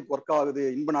லாஜிக் ஒர்க் ஆகுது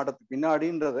இன்ப நாட்டத்துக்கு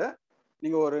பின்னாடின்றத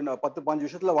நீங்க ஒரு 10-15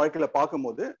 விஷயத்துல வாழ்க்கையில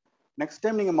பார்க்கும்போது நெக்ஸ்ட்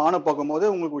டைம் நீங்க மான பார்க்கும்போது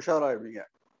உங்களுக்கு உஷாராயிடுவீங்க.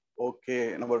 ஓகே,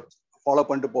 நம்ம ஃபாலோ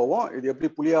பண்ணிட்டு போவோம், இது எப்படி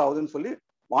புலி ஆகுதுன்னு சொல்லி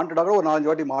வாண்டடாக ஒரு 4-5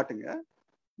 வாட்டி மாட்டுங்க.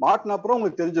 மாட்டின அப்புறம்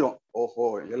உங்களுக்கு தெரிஞ்சிடும், ஓஹோ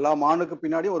எல்லா மானுக்கு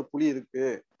பின்னாடியும் ஒரு புலி இருக்கு,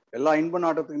 எல்லா இன்ப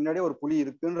நாட்டத்துக்கு முன்னாடியே ஒரு புலி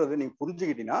இருக்குன்றது நீங்க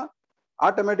புரிஞ்சுக்கிட்டீங்கன்னா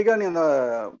ஆட்டோமேட்டிக்கா நீ அந்த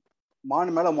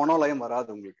மான் மேல மனோலயம் வராது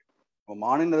உங்களுக்கு.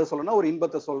 மானுன்னு எதை சொல்லணும்னா ஒரு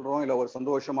இன்பத்தை சொல்றோம், இல்ல ஒரு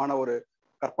சந்தோஷமான ஒரு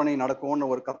கற்பனை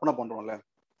நடக்கும்னு ஒரு கற்பனை பண்றோம்ல.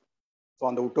 ஸோ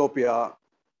அந்த உட்டோப்பியா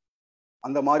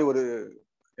அந்த மாதிரி ஒரு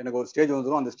எனக்கு ஒரு ஸ்டேஜ்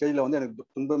வந்துடும். அந்த ஸ்டேஜ்ல வந்து எனக்கு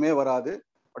துன்பமே வராது,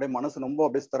 அப்படியே மனசு ரொம்ப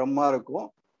அப்படியே ஸ்திரமா இருக்கும்.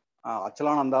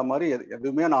 அச்சலான அந்த மாதிரி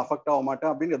எதுவுமே நான் அஃபெக்ட் ஆக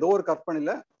மாட்டேன் அப்படின்னு ஏதோ ஒரு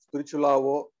கற்பனையில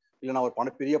ஸ்பிரிச்சுவலாவோ இல்லை நான்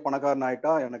ஒரு பெரிய பணக்காரன்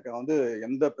ஆயிட்டா எனக்கு வந்து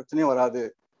எந்த பிரச்சனையும் வராது,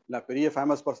 இல்லை பெரிய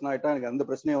ஃபேமஸ் பர்சன் ஆயிட்டா எனக்கு எந்த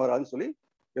பிரச்சனையும் வராதுன்னு சொல்லி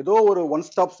ஏதோ ஒரு ஒன்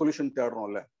ஸ்டாப் சொல்யூஷன்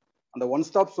தேடுறோம்ல. அந்த ஒன்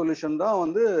ஸ்டாப் சொல்யூஷன் தான்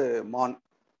வந்து மான்.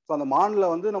 ஸோ அந்த மான்ல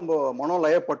வந்து நம்ம மனம்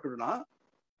லயப்பட்டுனா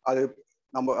அது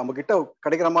நம்ம கிட்ட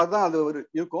கிடைக்கிற மாதிரி தான் அது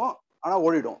இருக்கும், ஆனா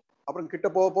ஓடிடும். அப்புறம் கிட்ட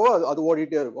போக போக அது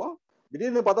ஓடிட்டே இருக்கும்.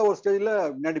 திடீர்னு பார்த்தா ஒரு ஸ்டேஜ்ல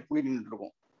முன்னாடி புலி நின்றுட்டு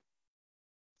இருக்கும்.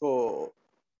 ஸோ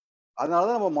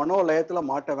அதனாலதான் நம்ம மனோலயத்துல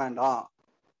மாட்ட வேண்டாம்,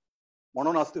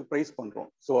 மனோநாசத்துக்கு பிரைஸ் பண்றோம்.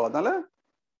 ஸோ அதனால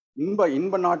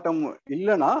இன்ப நாட்டம்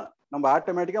இல்லைன்னா நம்ம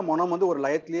ஆட்டோமேட்டிக்கா மனம் வந்து ஒரு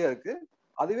லயத்திலேயே இருக்கு,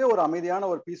 அதுவே ஒரு அமைதியான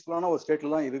ஒரு பீஸ்ஃபுல்லான ஒரு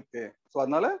ஸ்டேட்ல தான் இருக்கு. ஸோ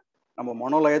அதனால நம்ம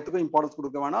மனோலயத்துக்கும் இம்பார்ட்டன்ஸ்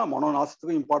கொடுக்க வேணாம்,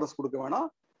 மனோநாசத்துக்கும் இம்பார்ட்டன்ஸ் கொடுக்க வேணாம்.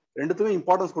 ரெண்டுத்துக்கும்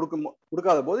இம்பார்ட்டன்ஸ்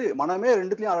கொடுக்காத போது மனமே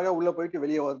ரெண்டுத்துலயும் அழகா உள்ள போயிட்டு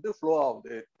வெளியே வந்து ஃப்ளோ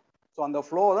ஆகுது. ஸோ அந்த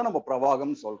ஃப்ளோ தான் நம்ம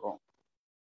பிரவாகம்னு சொல்றோம்.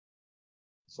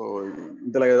 ஸோ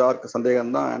இதுல ஏதாவது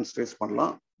சந்தேகம் தான் ஆன்சரைஸ்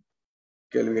பண்ணலாம்,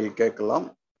 கேள்விகள் கேட்கலாம்.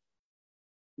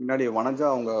 முன்னாடி வனஜா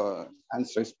அவங்க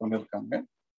ஆன்சரைஸ் பண்ணியிருக்காங்க,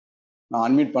 நான்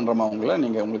அன்மியூட் பண்றேமா அவங்கள.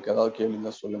 நீங்க உங்களுக்கு ஏதாவது கேள்வி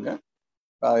இருந்தா சொல்லுங்க.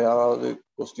 வேற யாராவது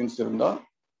கொஸ்டின்ஸ் இருந்தா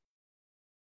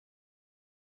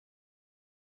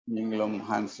நீங்களும்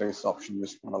ஹேண்ட்ஸ் ரைஸ் ஆப்ஷன்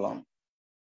யூஸ் பண்ணலாம்.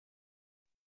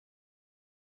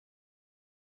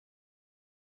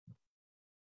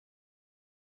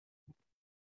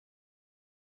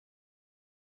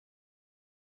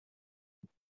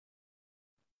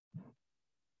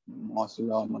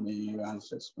 மாசிலாமணி ஹேண்ட்ஸ்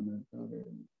ரைஸ் பண்ணிருக்காரு.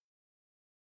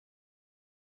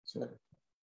 சரி,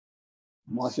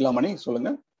 மாசிலாமணி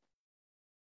சொல்லுங்க.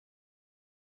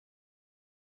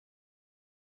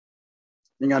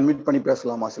 நீங்க அன்மியூட் பண்ணி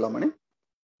பேசலாம் மாசிலாமணி.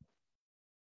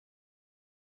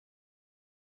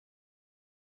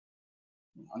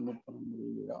 அன்மியூட் பண்ண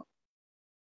முடியலையா?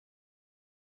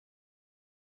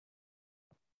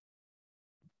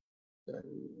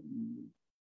 சரி,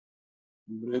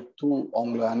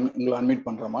 உங்களை அன்மியூட்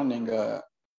பண்றோமா, நீங்க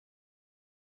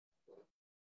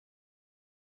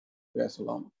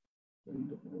பேசலாம்.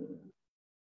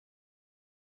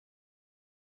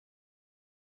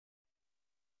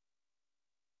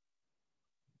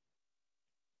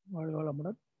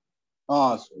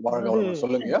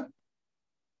 சொல்லுங்க.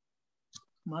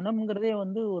 மனம்ங்கிறதே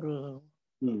வந்து ஒரு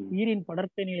உயிரின்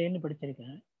படர்க்க நிலைன்னு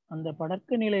படிச்சிருக்கேன். அந்த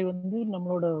படர்க்க நிலை வந்து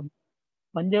நம்மளோட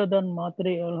பஞ்சவதன்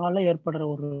மாத்திரைகளால ஏற்படுற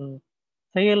ஒரு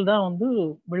செயல் தான் வந்து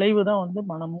விளைவு தான் வந்து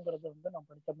மனம்ங்கிறது வந்து நான்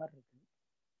படித்த மாதிரி இருக்கு.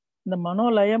 இந்த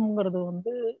மனோலயம்ங்கிறது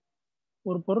வந்து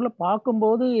ஒரு பொருளை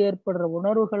பார்க்கும்போது ஏற்படுற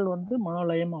உணர்வுகள் வந்து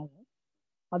மனோலயம் ஆகும்.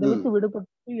 அதை விட்டு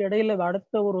விடுபட்டு இடையில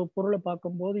அடுத்த ஒரு பொருளை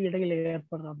பார்க்கும்போது இடையில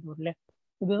ஏற்படுற அந்த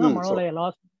இதுதான் மனோலய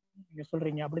லாஸ் நீங்க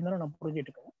சொல்றீங்க அப்படின்னு தானே நான் புரிஞ்சுட்டு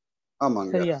இருக்கேன்.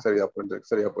 ஆமாங்க, சரியா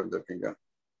புரிஞ்சிருக்கீங்க.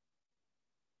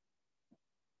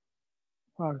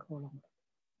 வாழ்க வளம்.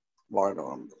 வாழ்க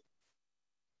வளம்.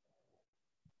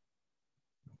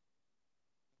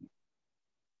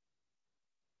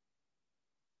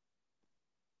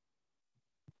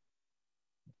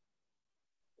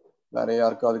 வேற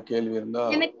யாருக்காவது கேள்வி இருந்தா?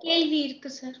 எனக்கு கேள்வி இருக்கு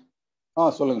சார்.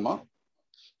 சொல்லுங்கம்மா.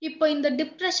 இப்போ இந்த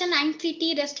டிப்ரெஷன், ஆங்ஸைட்டி,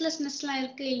 ரெஸ்ட்லெஸ்னஸ் எல்லாம்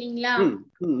இருக்கு இல்லைங்களா,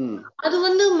 அது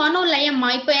வந்து மனோலயமா?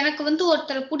 இப்போ எனக்கு வந்து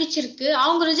ஒருத்தரை பிடிச்சிருக்கு,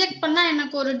 அவங்க ரிஜெக்ட் பண்ணா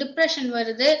எனக்கு ஒரு டிப்ரெஷன்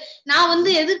வருது, நான்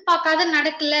வந்து எதிர்பார்க்காத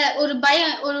நடக்கல, ஒரு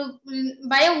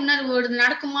பய உணர்வு வருது,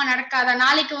 நடக்குமா நடக்காதா,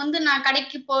 நாளைக்கு வந்து நான்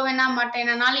கடைக்கு போவேனா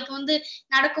மாட்டேனா, நாளைக்கு வந்து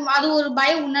நடக்கும், அது ஒரு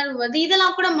பய உணர்வு வருது.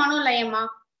 இதெல்லாம் கூட மனோலயமா?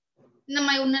 இந்த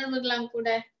மாதிரி உணர்வுகள்லாம் கூட?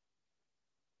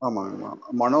 ஆமாங்கம்மா,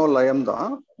 மனோலயம்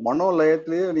தான்.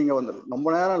 மனோலயத்திலேயே நீங்க வந்து ரொம்ப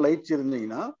நேரம் லயிச்சு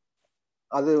இருந்தீங்கன்னா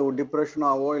அது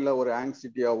டிப்ரெஷனாவோ இல்லை ஒரு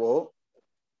ஆங்ஸைட்டியாவோ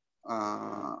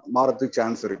மாறத்துக்கு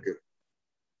சான்ஸ் இருக்கு.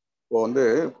 இப்போ வந்து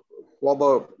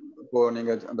இப்போ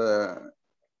நீங்க அந்த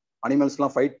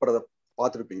அனிமல்ஸ்லாம் ஃபைட் பண்றத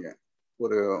பார்த்துருப்பீங்க.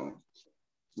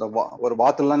 ஒரு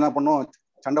வாத்துலாம் என்ன பண்ணும்,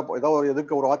 சண்டை ஏதாவது ஒரு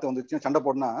எதிர்க்க ஒரு வாத்து வந்துச்சுன்னா சண்டை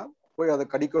போடனா போய் அதை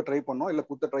கடிக்க ட்ரை பண்ணோம், இல்லை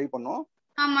குத்த ட்ரை பண்ணோம்.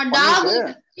 ஆமா டாக்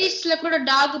ஸ்ட்ரீட்ஸ்ல கூட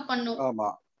டாக் பண்ணும். ஆமா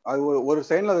அது ஒரு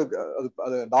சைன்ல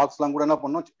அது டாக்ஸ் எல்லாம் கூட என்ன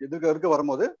பண்ணும், எதுக்கு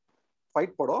வரும்போது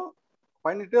ஃபைட் படும்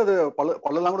பண்ணிட்டு அது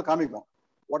பல்லெல்லாம் கூட காமிக்கும்.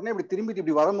 உடனே இப்படி திரும்பிட்டு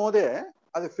இப்படி வரும்போதே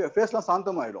அது ஃபேஸ்லாம்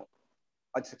சாந்தமாயிடும்.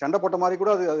 அது சண்டை போட்ட மாதிரி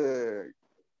கூட அது அது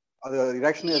அது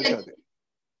ரியாக்ஷனே இருக்காது.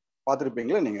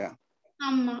 பார்த்துருப்பீங்களா நீங்க?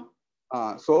 ஆமா.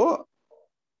 ஸோ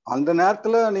அந்த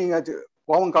நேரத்துல நீங்க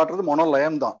கோபம் காட்டுறது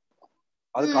மனோலயம் தான்,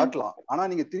 அது காட்டலாம். ஆனா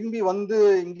நீங்க திரும்பி வந்து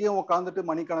இங்கேயும் உட்காந்துட்டு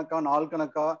மணிக்கணக்கா நாள்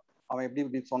கணக்கா அவன் எப்படி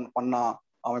இப்படி பண்ணான்,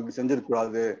 அவன் இப்படி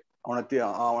செஞ்சிருக்கூடாது, அவனை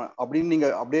அவன் அப்படின்னு நீங்க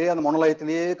அப்படியே அந்த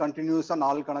மனோலயத்திலேயே கண்டினியூஸா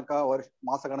நாள் கணக்கா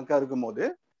மாச கணக்கா இருக்கும்போது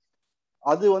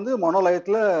அது வந்து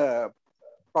மனோலயத்துல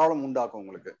ப்ராப்ளம் உண்டாக்கும்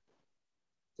உங்களுக்கு.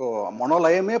 ஸோ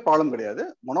மனோலயமே ப்ராப்ளம் கிடையாது,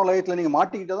 மனோலயத்துல நீங்க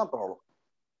மாட்டிக்கிட்டே தான் ப்ராப்ளம்.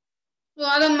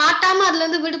 அத மாட்டாம அதுல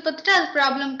இருந்து விடுபட்டுட்டு அது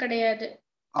ப்ராப்ளம் கிடையாது.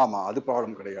 ஆமா அது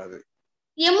ப்ராப்ளம் கிடையாது.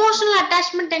 எமோஷனல்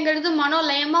அட்டாச்மெண்ட்ங்கிறது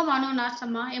மனோலயமா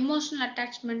மனோநாசமா? எமோஷனல்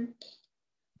அட்டாச்மெண்ட்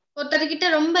ஒருத்தர்கிட்ட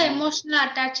ரொம்ப எமோஷனலா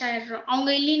அட்டாச் ஆயிடுறோம், அவங்க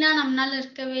இல்லைன்னா நம்மளால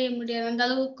இருக்கவே முடியாது, அந்த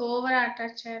அளவுக்கு ஓவரா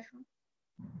அட்டாச் ஆயிடுறோம்.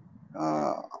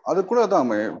 அது கூட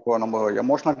தான் இப்போ நம்ம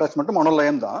எமோஷனல் அட்டாச்மெண்ட்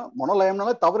மனோலயம் தான்.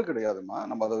 மனோலயம்னால தவறு கிடையாதுமா.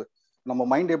 நம்ம அது நம்ம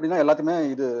மைண்ட் எப்படின்னா எல்லாத்தையுமே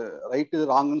இது ரைட்டு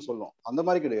ராங்குன்னு சொல்லும், அந்த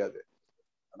மாதிரி கிடையாது.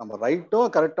 நம்ம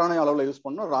ரைட்டும் கரெக்டான அளவில் யூஸ்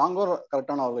பண்ணணும், ராங்கும்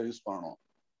கரெக்டான அளவில் யூஸ் பண்ணணும்.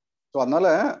 ஸோ அதனால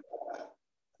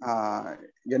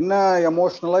என்ன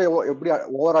எமோஷனலா எப்படி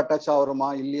ஓவர் அட்டாச் ஆகிறோமா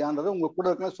இல்லையான்றது உங்க கூட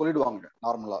இருக்க சொல்லிடுவாங்க.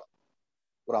 நார்மலா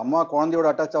ஒரு அம்மா குழந்தையோட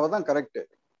அட்டாச் ஆகிறதான் கரெக்ட்,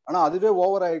 ஆனா அதுவே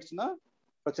ஓவர் ஆயிடுச்சுன்னா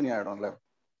பிரச்சனை ஆயிடும்ல.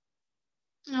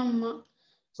 ஆமா.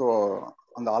 ஸோ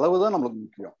அந்த அளவு தான் நம்மளுக்கு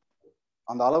முக்கியம்.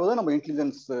 அந்த அளவு தான் நம்ம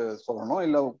இன்டெலிஜென்ஸ் சொல்லணும்,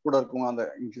 இல்ல கூட இருக்கவங்க அந்த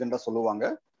இன்டெலிஜென்ட்டா சொல்லுவாங்க,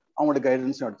 அவங்களோட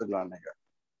கைடன்ஸும் எடுத்துக்கலாம் நீங்க.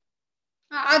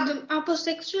 அது அப்போ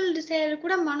செக்ஷுவல் டிசைர்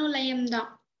கூட மனோலயம் தான்.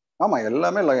 ஆமா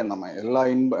எல்லாமே லயம் தான்.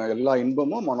 எல்லா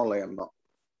இன்பமும் மனோலயம் தான்.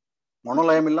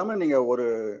 மனோலயம் இல்லாம நீங்க ஒரு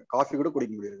காஃபி கூட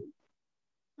குடிக்க முடியாது.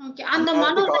 ஓகே. அந்த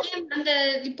மனோலயம் அந்த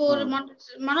இப்போ ஒரு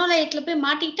மனோலயத்துல போய்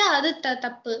மாட்டிக்கிட்டா அது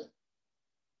தப்பு.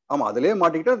 ஆமா அதுலயே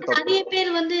மாட்டிக்கிட்டா தப்பு. நிறைய பேர்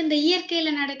வந்து இந்த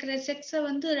இயற்கையில நடக்கிற செக்ஸ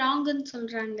வந்து ராங்குன்னு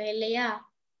சொல்றாங்க இல்லையா?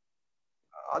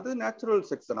 அது நேச்சுரல்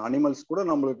செக்ஸ் தான், அனிமல்ஸ் கூட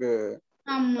நம்மளுக்கு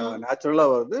நேச்சுரலா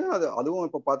வருது. அதுவும்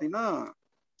இப்ப பாத்தீங்கன்னா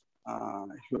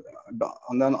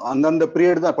அந்தந்த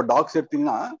பீரியட் தான். இப்ப டாக்ஸ்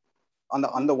எடுத்தீங்கன்னா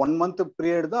அந்த 1 மந்த்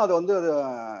பீரியட் தான் அது வந்து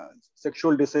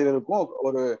செக்ஷுவல் டிசைர் இருக்கும்,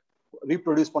 ஒரு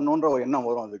ரீப்ரொடியூஸ் பண்ணுன்ற ஒரு எண்ணம்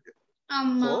வரும் அதுக்கு.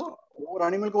 ஸோ ஒவ்வொரு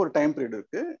அனிமலுக்கும் ஒரு டைம் பீரியட்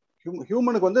இருக்கு.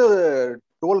 ஹியூமனுக்கு வந்து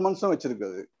 12 மந்த்ஸும் வச்சிருக்கு.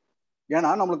 ஏன்னா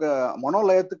நம்மளுக்கு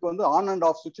மனோலயத்துக்கு வந்து ஆன் அண்ட்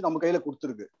ஆஃப் சுவிட்ச் நம்ம கையில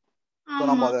கொடுத்துருக்கு. ஸோ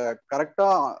நம்ம அதை கரெக்டா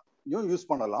யூஸ்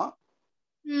பண்ணலாம்,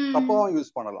 தப்பாவும்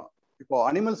யூஸ் பண்ணலாம். இப்போ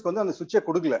அனிமல்ஸ்க்கு வந்து அந்த சுவிட்சை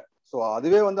கொடுக்கல, ஸோ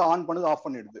அதுவே வந்து ஆன் பண்ணுது ஆஃப்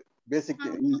பண்ணிடுது, பேசிக்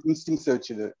இன்ஸ்டிங்ஸ்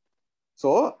வச்சுது. ஸோ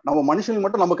நம்ம மனுஷனுக்கு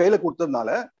மட்டும் நம்ம கையில கொடுத்ததுனால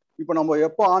இப்போ நம்ம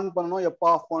எப்போ ஆன் பண்ணணும் எப்போ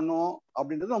ஆஃப் பண்ணணும்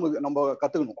அப்படின்றது நம்ம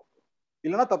கத்துக்கணும்,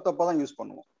 இல்லைன்னா தப்பா தான் யூஸ்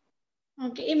பண்ணுவோம்.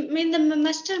 ஓகே. இந்த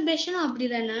மாஸ்டர்பேஷனும்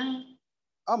அப்படிதானே?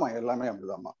 ஆமா எல்லாமே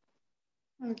அப்படிதான்மா.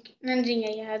 ஓகே நன்றிங்க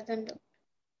ஐயா. அதுதான்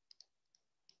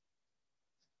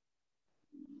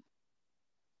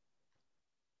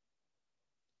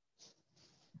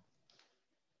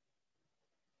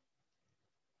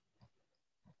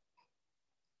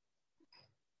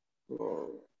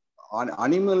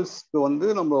அனிமல்ஸ்க்கு வந்து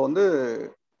நம்ம வந்து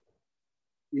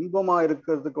இன்பமா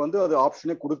இருக்கிறதுக்கு வந்து அது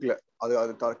ஆப்ஷனே கொடுக்கல,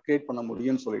 அது கிரியேட் பண்ண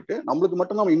முடியும்னு சொல்லிட்டு நம்மளுக்கு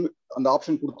மட்டும் நம்ம அந்த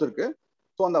ஆப்ஷன் கொடுத்துருக்கு.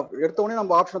 ஸோ அந்த எடுத்த உடனே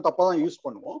நம்ம ஆப்ஷனை தப்பா தான் யூஸ்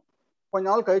பண்ணுவோம், கொஞ்ச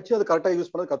நாள் கழிச்சு அது கரெக்டா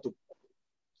யூஸ் பண்ணது கத்துப்போம்.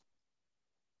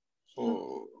 ஸோ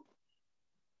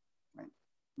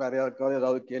வேற யாருக்காவது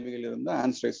ஏதாவது கேள்விகள் இருந்தால்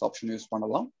ஆன்சரைஸ் ஆப்ஷன் யூஸ்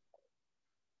பண்ணலாம்.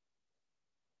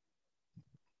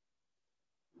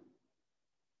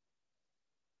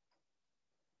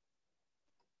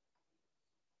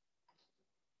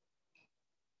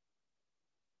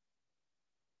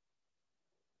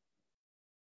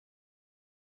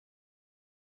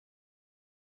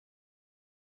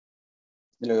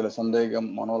 இல்லை இதில் சந்தேகம்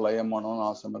மனோலயம்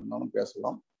மனோநாசம் இருந்தாலும்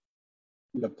பேசலாம்,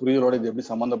 இல்லை புரியலோட இது எப்படி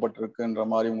சம்மந்தப்பட்டிருக்குன்ற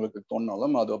மாதிரி உங்களுக்கு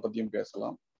தோணினாலும் அதை பற்றியும்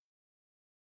பேசலாம்.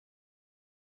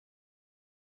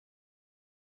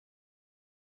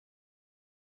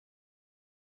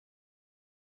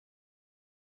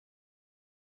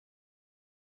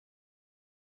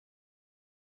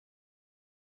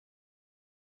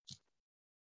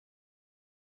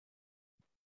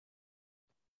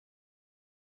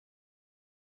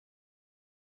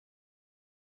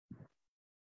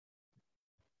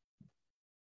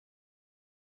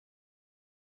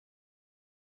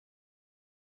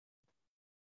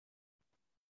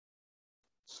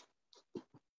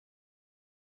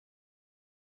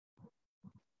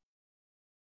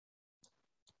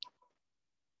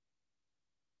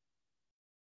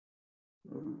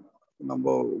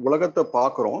 நம்ம உலகத்தை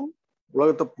பார்க்குறோம்,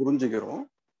 உலகத்தை புரிஞ்சுக்கிறோம்,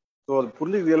 ஸோ அது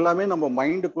புரிஞ்சுக்கிறது எல்லாமே நம்ம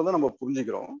மைண்டுக்குள்ள தான் நம்ம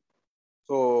புரிஞ்சுக்கிறோம்.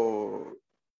 ஸோ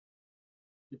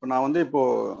இப்போ நான் வந்து இப்போ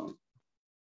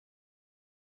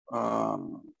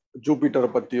ஜூபிட்டரை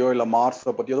பற்றியோ இல்லை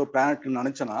மார்ஸை பற்றியோ ஏதோ பிளானட்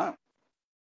நினச்சேன்னா,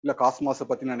 இல்லை காஸ்மாஸை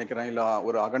பற்றி நினைக்கிறேன், இல்லை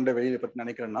ஒரு அகண்ட வெளியை பற்றி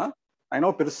நினைக்கிறேன்னா, நான்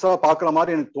இன்னும் பெருசாக பார்க்குற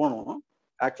மாதிரி எனக்கு தோணும்.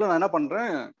 ஆக்சுவலாக நான் என்ன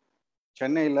பண்ணுறேன்,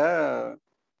 சென்னையில்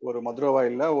ஒரு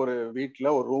மதுரவாயில் ஒரு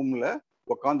வீட்டில் ஒரு ரூமில்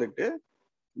உட்காந்துட்டு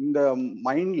இந்த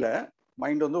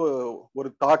மைண்ட் வந்து ஒரு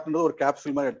தாட்ன்றது ஒரு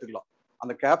கேப்சூல் மாதிரி எடுத்துக்கலாம்.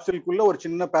 அந்த கேப்சூலுக்குள்ள ஒரு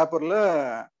சின்ன பேப்பரில்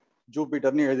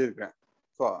ஜூபிட்டர்னு எழுதியிருக்கேன்.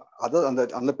 ஸோ அது அந்த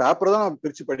அந்த பேப்பரை தான் நான்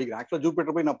பிரித்து படிக்கிறேன். ஆக்சுவலாக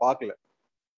ஜூபிட்டர் போய் நான் பார்க்கல.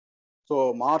 ஸோ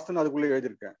மார்ஸ்ன்னு அதுக்குள்ளே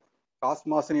எழுதியிருக்கேன்,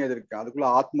 காஸ்மாஸ்ன்னு எழுதியிருக்கேன், அதுக்குள்ள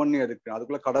ஆத்மன்னு எழுதியிருக்கேன்,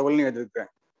 அதுக்குள்ள கடவுள்னு எழுதியிருக்கேன்.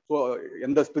 ஸோ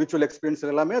எந்த ஸ்பிரிச்சுவல் எக்ஸ்பீரியன்ஸ்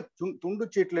எல்லாமே துண்டு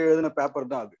சீட்டில் எழுதின பேப்பர்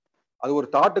தான் அது. அது ஒரு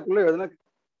தாட்டுக்குள்ள எழுதின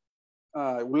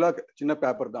உள்ள சின்ன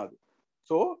பேப்பர் தான் அது.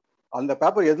 ஸோ அந்த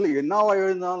பேப்பர் எதுல என்னவா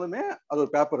எழுதினாலுமே அது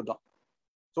ஒரு பேப்பர் தான்.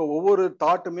 ஸோ ஒவ்வொரு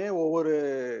தாட்டுமே ஒவ்வொரு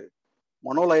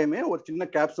மனோலயமே ஒரு சின்ன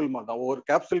கேப்சூல் மாதிரி தான். ஒவ்வொரு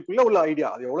கேப்சூலுக்குள்ள உள்ள ஐடியா,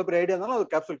 அது எவ்வளவு பெரிய ஐடியா இருந்தாலும்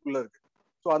அது கேப்சூலுக்குள்ள இருக்கு.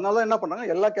 ஸோ அதனால என்ன பண்றாங்க,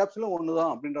 எல்லா கேப்சூலும்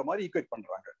ஒண்ணுதான் அப்படின்ற மாதிரி ஈக்குவேட்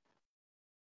பண்றாங்க.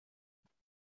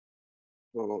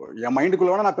 ஸோ என்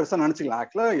மைண்டுக்குள்ள வேணா நான் பெருசா நினைச்சுக்கலாம்.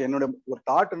 ஆக்சுவலா என்னோட ஒரு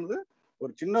தாட் இருந்து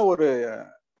ஒரு சின்ன ஒரு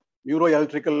நியூரோ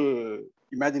எலக்ட்ரிக்கல்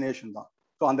இமேஜினேஷன் தான்.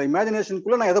 ஸோ அந்த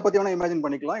இமேஜினேஷனுக்குள்ள நான் எதை பத்தி வேணா இமேஜின்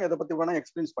பண்ணிக்கலாம், எதை பத்தி வேணா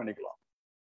எக்ஸ்பீரியன்ஸ் பண்ணிக்கலாம்.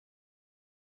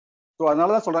 ஸோ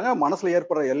அதனாலதான் சொல்றாங்க மனசுல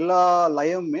ஏற்படுற எல்லா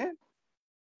லயமுமே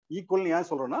ஈக்குவல்னு ஏன்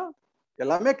சொல்றேன்னா,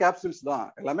 எல்லாமே கேப்சூல்ஸ் தான்.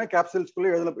 எல்லாமே கேப்சூல்ஸ்குள்ள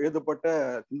எழுதப்பட்ட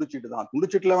துண்டுச்சீட்டு தான்.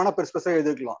 துண்டுச்சீட்டுல வேணா பெருசா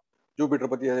எழுதிருக்கலாம்,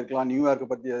 ஜூபிட்டர் பத்தி எழுதிருக்கலாம், நியூயார்க்கை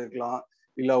பத்தி எழுதிருக்கலாம்,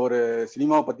 இல்ல ஒரு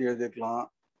சினிமாவை பத்தி எழுதிருக்கலாம்,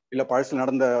 இல்ல பழசில்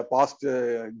நடந்த பாஸ்ட்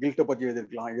கில்ட்டை பத்தி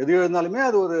எழுதிருக்கலாம். எது எழுதினாலுமே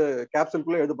அது ஒரு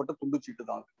கேப்சூலுக்குள்ள எழுதப்பட்ட துண்டுச்சீட்டு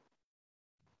தான்.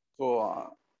 ஸோ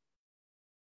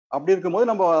அப்படி இருக்கும்போது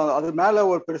நம்ம அது மேல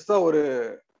ஒரு பெருசா ஒரு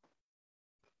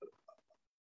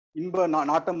இன்ப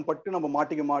நாட்டம் பட்டு நம்ம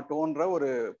மாட்டிக்க மாட்டோன்ற ஒரு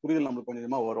புரிதல் நம்மளுக்கு கொஞ்சம்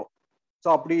கொஞ்சமா வரும். ஸோ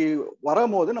அப்படி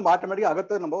வரும்போது நம்ம ஆட்டோமேட்டிக்கா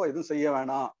அகத்தை நம்ம எதுவும் செய்ய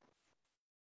வேணாம்,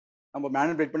 நம்ம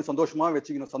மேனிபுலேட் பண்ணி சந்தோஷமா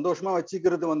வச்சுக்கணும். சந்தோஷமா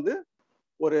வச்சுக்கிறது வந்து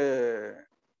ஒரு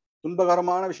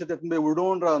துன்பகரமான விஷயத்தை எடுத்து போய்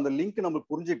விடுன்ற அந்த லிங்க்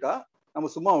நம்மளுக்கு புரிஞ்சுட்டா நம்ம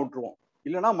சும்மா விட்டுருவோம்.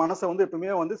 இல்லைன்னா மனசை வந்து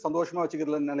எப்பவுமே வந்து சந்தோஷமா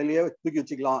வச்சுக்கிற நிலையிலேயே தூக்கி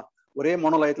வச்சுக்கலாம், ஒரே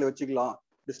மனோலயத்துல வச்சுக்கலாம்,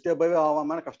 டிஸ்டர்பே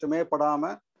ஆகாம கஷ்டமே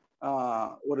படாம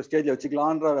ஒரு ஸ்டேஜ்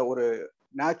வச்சுக்கலான்ற ஒரு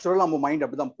நேச்சுரல் நம்ம மைண்ட்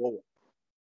அப்படிதான் போகும்.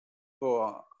 ஸோ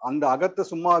அந்த அகத்தை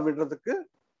சும்மா விடுறதுக்கு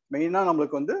மெயினா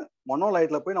நம்மளுக்கு வந்து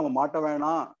மனோலயத்துல போய் நம்ம மாட்ட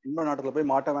வேணாம், இன்ப நாட்டத்துல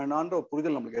போய் மாட்ட வேணான்ற ஒரு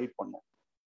புரிதல் நம்மளுக்கு ஹெல்ப் பண்ணும்.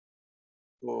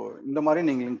 ஸோ இந்த மாதிரி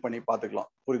நீங்க லிங்க் பண்ணி பார்த்துக்கலாம்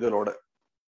புரிதலோட.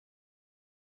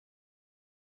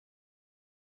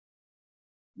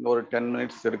 ஒரு 10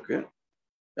 மினிட்ஸ் இருக்கு,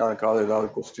 யாருக்காவது ஏதாவது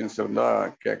கொஸ்டின்ஸ் இருந்தா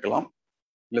கேட்கலாம்,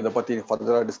 இல்லை இதை பத்தி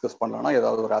ஃபர்தரா டிஸ்கஸ் பண்ணலாம்னா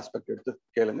ஏதாவது ஒரு ஆஸ்பெக்ட் எடுத்து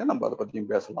கேளுங்க, நம்ம அதை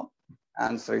பத்தியும் பேசலாம்.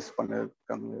 ஆன்சரைஸ்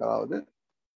பண்ணிருக்காங்க ஏதாவது?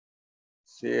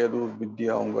 சேது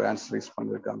வித்யா அவங்க ஆன்சரைஸ்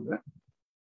பண்ணிருக்காங்க,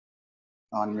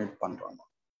 அன்மியூட் பண்றாங்க.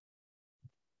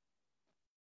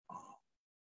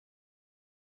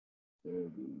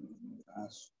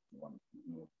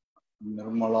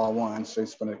 நிர்மலாவும்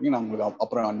ஆன்சரைஸ் பண்ணிருக்கீங்க, நான் உங்களுக்கு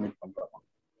அப்புறம் அன்மியூட் பண்றேன்.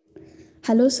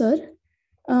 ஹலோ சார்,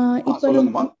 இப்போ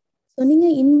சொன்னீங்க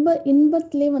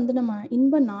இன்பத்திலே வந்து நம்ம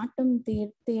இன்ப நாட்டம்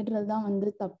தேடுறது தான் வந்து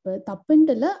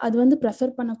தப்புன்ட்டு இல்லை, அது வந்து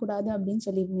ப்ரெஃபர் பண்ணக்கூடாது அப்படின்னு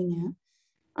சொல்லியிருந்தீங்க.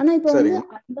 ஆனா இப்போ வந்து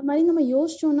அந்த மாதிரி நம்ம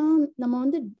யோசிச்சோம்னா நம்ம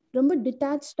வந்து ரொம்ப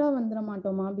டிட்டாச்சா வந்துட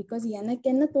மாட்டோமா? பிகாஸ் எனக்கு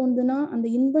என்ன தோணுதுன்னா, அந்த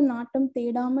இன்ப நாட்டம்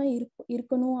தேடாம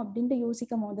இருக்கணும் அப்படின்ட்டு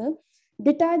யோசிக்கும் போது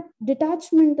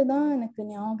டிட்டாச்மெண்ட் தான் எனக்கு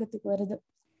ஞாபகத்துக்கு வருது.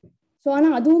 ஸோ ஆனா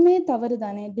அதுவுமே தவறு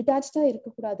தானே, டிட்டாச்சா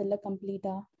இருக்கக்கூடாது இல்லை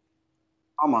கம்ப்ளீட்டா?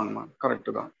 ஆமாங்கம்மா, கரெக்ட்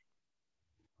தான்.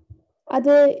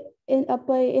 அது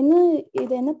அப்ப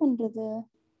இது என்ன பண்றது?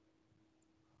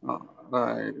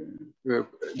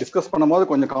 டிஸ்கஸ் பண்ணும்போது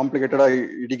கொஞ்சம் காம்ப்ளிகேட்டடா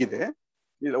இடிக்குது.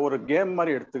 இதுல ஒரு கேம்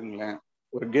மாதிரி எடுத்துக்கங்களேன்.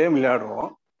 ஒரு கேம் விளையாடுறோம்,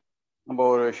 நம்ம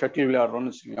ஒரு ஷட்டில்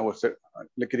விளையாடுறோம்னு வச்சுக்கோங்க, ஒரு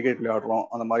இல்லை கிரிக்கெட் விளையாடுறோம்,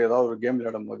 அந்த மாதிரி ஏதாவது ஒரு கேம்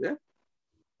விளையாடும் போது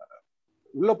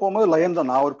உள்ள போகும்போது லயன்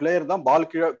தான், நான் ஒரு பிளேயர் தான்,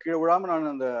 பால் கீழே விழாம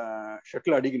நான் அந்த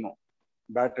ஷட்டில் அடிக்கணும்,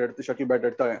 பேட் எடுத்து ஷட்டில் பேட்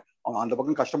எடுத்து அந்த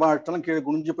பக்கம் கஷ்டமா எடுத்தாலும் கீழே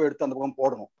குனிஞ்சு போய் எடுத்து அந்த பக்கம்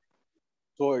போடணும்.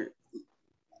 ஸோ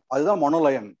அதுதான்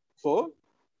மனோலயன். ஸோ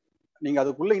நீங்க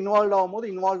அதுக்குள்ள இன்வால்வ் ஆகும் போது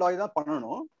இன்வால்வ் ஆகி தான்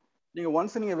பண்ணணும். நீங்க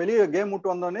ஒன்ஸ் நீங்க வெளியே கேம்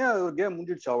விட்டு வந்தோடனே அது ஒரு கேம்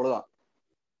முடிஞ்சிடுச்சு, அவ்வளவுதான்.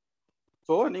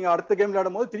 ஸோ நீங்க அடுத்த கேம்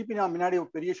விளையாடும் போது திருப்பி நான் முன்னாடி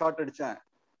பெரிய ஷாட் அடிச்சேன்,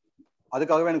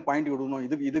 அதுக்காகவே எனக்கு பாயிண்ட் கொடுக்கணும்,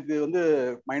 இதுக்கு வந்து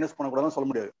மைனஸ் பண்ணக்கூடாதுன்னு சொல்ல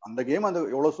முடியாது. அந்த கேம் அந்த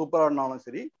எவ்வளவு சூப்பரா ஆடினாலும்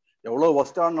சரி, எவ்வளவு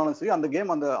ஒஸ்டா ஆடினாலும் சரி, அந்த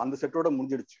கேம் அந்த செட்டோட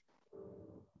முடிஞ்சிடுச்சு.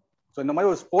 ஸோ இந்த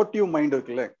மாதிரி ஒரு ஸ்போர்ட்டிவ் மைண்ட்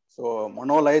இருக்குல்ல, ஸோ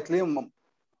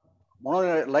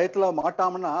மனோலயத்துல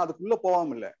மாட்டாமன்னா அதுக்குள்ள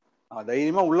போகாம இல்லை, நான்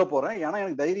தைரியமா உள்ள போறேன், ஏன்னா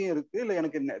எனக்கு தைரியம் இருக்கு, இல்லை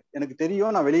எனக்கு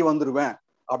தெரியும் நான் வெளியே வந்துருவேன்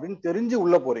அப்படின்னு தெரிஞ்சு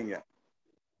உள்ள போறீங்க.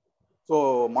 ஸோ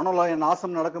மனோலய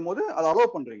நாசம் நடக்கும் போது அதை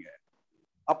அலோவ் பண்றீங்க.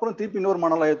 அப்புறம் திருப்பி இன்னொரு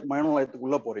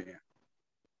மனோலயத்துக்குள்ள போறீங்க.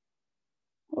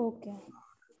 ஓகே.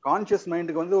 கான்சியஸ்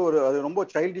மைண்டுக்கு வந்து அது ரொம்ப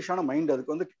சைல்டிஷான மைண்ட்.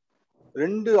 அதுக்கு வந்து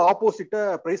 2 ஆப்போசிட்டை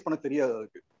ப்ரைஸ் பண்ண தெரியாது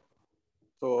அதுக்கு.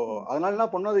 ஸோ அதனால என்ன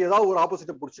பண்ணோம், அது ஏதாவது ஒரு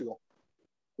ஆப்போசிட்டை பிடிச்சிக்கும்.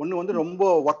 ஒன்று வந்து ரொம்ப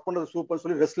ஒர்க் பண்ணுறது சூப்பர்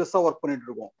சொல்லி ரெஸ்ட்லெஸ்ஸாக ஒர்க் பண்ணிட்டு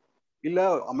இருக்கோம். இல்லை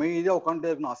அமைதியாக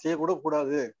உட்காந்துட்டே இருக்கணும், அசைய கூட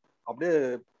கூடாது, அப்படியே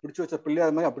பிடிச்சி வச்ச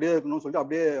பிள்ளையார் மாதிரி அப்படியே இருக்கணும்னு சொல்லிட்டு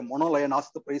அப்படியே மனோலய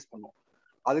நாசத்தை ப்ரைஸ் பண்ணும்.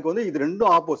 அதுக்கு வந்து இது 2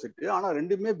 ஆப்போசிட், ஆனால்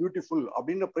 2மே பியூட்டிஃபுல்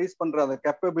அப்படின்ற ப்ரைஸ் பண்ற அந்த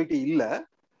கேப்பபிலிட்டி இல்லை.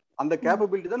 அந்த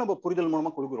கேப்பபிலிட்டி தான் நம்ம புரிதல்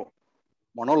மூலமா கொடுக்குறோம்.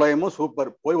 மனோலயமும் சூப்பர்,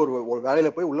 போய் ஒரு வேலையில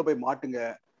போய் உள்ள போய் மாட்டுங்க,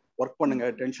 ஒர்க் பண்ணுங்க,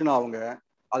 டென்ஷன் ஆகுங்க.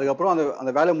 அதுக்கப்புறம்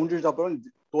அந்த வேலை முடிஞ்சிடுச்சு, அப்புறம்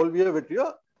தோல்வியோ வெற்றியோ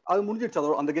அது முடிஞ்சிடுச்சு,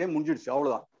 அதோட அந்த கேம் முடிஞ்சிடுச்சு,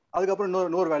 அவ்வளவுதான். அதுக்கப்புறம்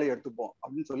இன்னொரு வேலையை எடுத்துப்போம்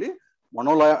அப்படின்னு சொல்லி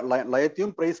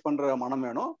மனோலயத்தையும் பிரைஸ் பண்ற மனம்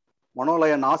வேணும்,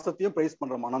 மனோலய நாசத்தையும் பிரைஸ்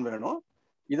பண்ற மனம் வேணும்.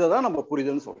 இதைதான் நம்ம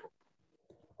புரிதல்னு சொல்றோம்.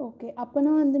 ஓகே.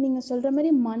 அப்பனா வந்து நீங்க சொல்ற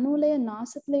மாதிரி மனோலய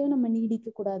நாசத்துலயும் நம்ம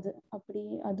நீடிக்க கூடாது, அப்படி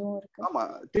அதுவும் இருக்கு. ஆமா,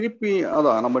 திருப்பி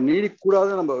அதான் நம்ம நீடிக்க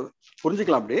கூடாது, நம்ம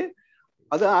புரிஞ்சுக்கலாம் அப்படி.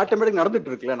 அது ஆட்டோமேட்டிக் நடந்துட்டு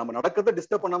இருக்குல்ல, நம்ம நடக்கிறத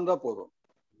டிஸ்டர்ப் பண்ணாம தான் போதும்.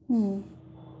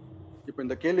 இப்ப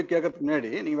இந்த கேள்வி கேட்கறதுக்கு முன்னாடி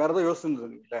நீங்க வேற ஏதோ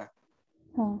யோசிச்சுருந்தீங்களே,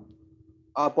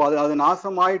 அப்போ அது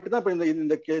நாசம் ஆயிட்டு தான் இப்ப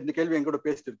இந்த கேள்வி எங்கூட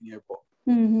பேசிட்டு இருக்கீங்க இப்போ.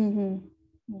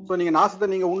 சோ நீங்க நாசத்தை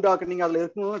நீங்க உண்டாக்குனீங்க, அதுல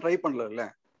இருக்கணும்னு ட்ரை பண்ணல.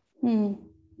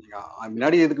 நீங்க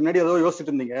இதுக்கு முன்னாடி ஏதோ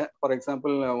யோசிச்சுட்டு இருந்தீங்க. ஃபார்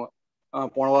எக்ஸாம்பிள்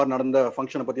போன வாரம் நடந்த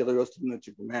ஃபங்க்ஷனை பத்தி ஏதோ யோசிச்சுட்டு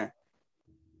வச்சுக்கோமே,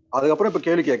 அதுக்கப்புறம் இப்ப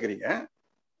கேள்வி கேட்கறீங்க.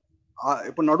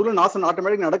 இப்ப நடுவில் நாசம்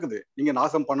ஆட்டோமேட்டிக் நடக்குது. நீங்க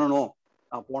நாசம் பண்ணணும்,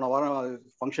 நான் போன வாரம்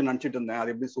ஃபங்க்ஷன் நினைச்சிட்டு இருந்தேன்,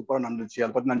 அது எப்படி சூப்பரா நடந்துச்சு,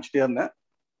 அதை பத்தி நினைச்சிட்டே இருந்தேன்,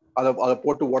 அதை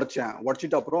போட்டு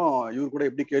உடைச்சிட்டு அப்புறம் இவரு கூட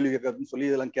எப்படி கேள்வி கேட்கறதுன்னு சொல்லி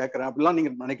இதெல்லாம் கேட்கறேன் அப்படிலாம்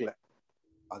நீங்க நினைக்கல.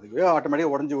 அதுவே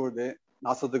ஆட்டோமேட்டிக்கா உடஞ்சி விடுது,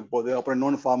 நாசத்துக்கு போகுது, அப்புறம்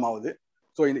இன்னொன்று ஃபார்ம் ஆகுது.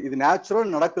 ஸோ இது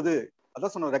நேச்சுரல் நடக்குது.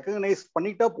 அதான் சொன்ன, ரெக்கக்னைஸ்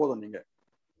பண்ணிட்டா போதும். நீங்க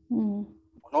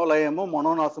மனோலயமும்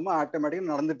மனோநாசமும்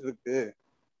ஆட்டோமேட்டிக்கா நடந்துட்டு இருக்கு.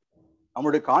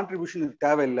 நம்மளுடைய கான்ட்ரிபியூஷன்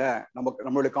தேவையில்லை,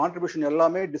 நம்மளுடைய கான்ட்ரிபியூஷன்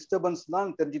எல்லாமே டிஸ்டர்பன்ஸ்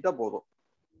தான் தெரிஞ்சுட்டா போதும்.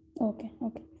 ஓகே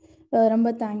ஓகே, ரொம்ப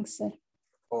தேங்க்ஸ் சார்.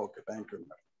 Okay, thank you.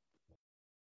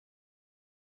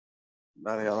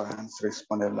 வேற யாராவது ஹேண்ட்ஸ் ரைஸ்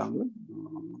பண்ணிடலாங்க?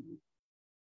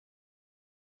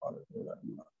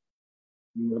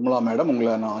 நிர்மலா மேடம்,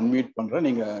 உங்களை நான் அன்மியூட் பண்றேன்,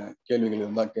 நீங்க கேள்விகள்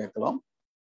இருந்தா கேட்கலாம்.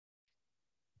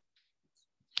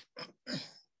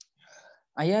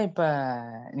 ஐயா, இப்ப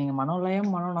நீங்க மனோலயம்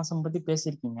மனோநாசம் பத்தி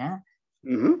பேசியிருக்கீங்க.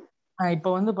 இப்ப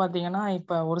வந்து பாத்தீங்கன்னா,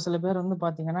 இப்ப ஒரு சில பேர் வந்து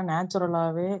பாத்தீங்கன்னா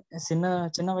நேச்சுரலாவே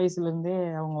சின்ன வயசுல இருந்தே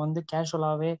அவங்க வந்து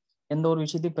கேஷுவலாவே எந்த ஒரு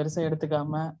விஷயத்தையும் பெருசா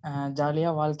எடுத்துக்காம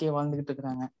ஜாலியா வாழ்க்கையை வாழ்ந்துகிட்டு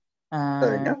இருக்கிறாங்க.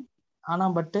 ஆனா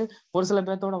பட்டு ஒரு சில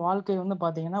பேர்த்தோட வாழ்க்கை வந்து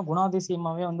பாத்தீங்கன்னா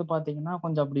குணாதிசயமாவே வந்து பாத்தீங்கன்னா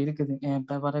கொஞ்சம் அப்படி இருக்குது.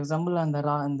 இப்ப ஃபார் எக்ஸாம்பிள்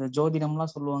அந்த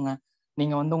ஜோதிடம்லாம் சொல்லுவாங்க,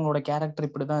 நீங்க வந்து உங்களோட கேரக்டர்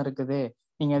இப்படிதான் இருக்குது,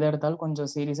 நீங்க எதை எடுத்தாலும் கொஞ்சம்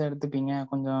சீரியஸா எடுத்துப்பீங்க,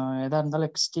 கொஞ்சம் எதா இருந்தாலும்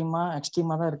எக்ஸ்ட்ரீமா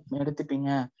தான் எடுத்துப்பீங்க,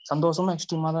 சந்தோஷமும்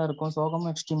எக்ஸ்ட்ரீமா தான் இருக்கும்,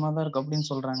 சோகமும் எக்ஸ்ட்ரீமா தான் இருக்கும் அப்படின்னு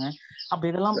சொல்றாங்க. அப்ப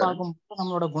இதெல்லாம் பார்க்கும்போது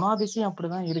நம்மளோட குணாதிசயம்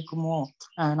அப்படிதான் இருக்குமோ,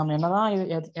 நம்ம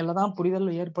என்னதான் புரிதல்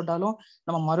ஏற்பட்டாலும்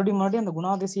நம்ம மறுபடியும் அந்த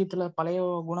குணாதிசயத்துல பழைய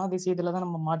குணாதிசயத்துலதான்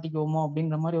நம்ம மாட்டிக்குவோமோ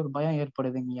அப்படின்ற மாதிரி ஒரு பயம்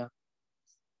ஏற்படுதுங்கய்யா.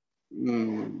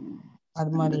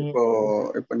 அது மாதிரி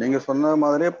இப்ப நீங்க சொன்ன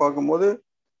மாதிரியே பார்க்கும்போது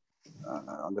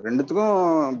அந்த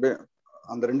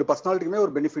அந்த 2 பர்சனாலிட்டிக்குமே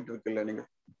ஒரு பெனிஃபிட் இருக்குல்ல. நீங்க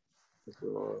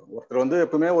ஒருத்தர் வந்து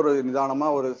எப்பவுமே ஒரு நிதானமா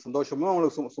ஒரு சந்தோஷமும்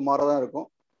அவங்களுக்கு சுமாரா தான் இருக்கும்,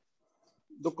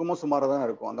 துக்கமும் சுமாரா தான்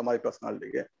இருக்கும். அந்த மாதிரி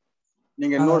பர்சனாலிட்டிக்கு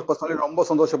நீங்க இன்னொரு பர்சனாலிட்டி ரொம்ப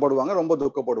சந்தோஷப்படுவாங்க, ரொம்ப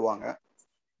துக்கப்படுவாங்க.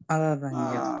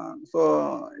 ஸோ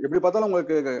எப்படி பார்த்தாலும்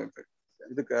உங்களுக்கு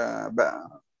இதுக்கு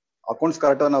அக்கௌண்ட்ஸ்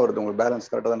கரெக்டா தானே வருது, உங்களுக்கு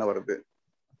பேலன்ஸ் கரெக்டா தானே வருது.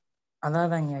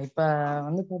 அதாதாங்க. இப்ப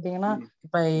வந்து பாத்தீங்கன்னா,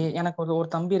 இப்ப எனக்கு ஒரு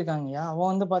தம்பி இருக்காங்கய்யா.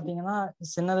 அவன் வந்து பாத்தீங்கன்னா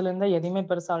சின்னதுல இருந்தே எதையுமே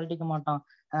பெருசா அழட்டிக்க மாட்டான்.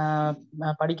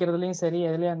 படிக்கிறதுலயும் சரி,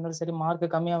 எதுலயா இருந்தாலும் சரி, மார்க்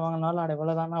கம்மியா வாங்கினாலும் அட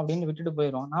இவ்வளவுதானா அப்படின்னு விட்டுட்டு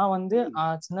போயிடும். நான் வந்து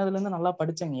சின்னதுல இருந்து நல்லா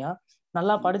படிச்சேங்கய்யா.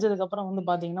 நல்லா படிச்சதுக்கு அப்புறம் வந்து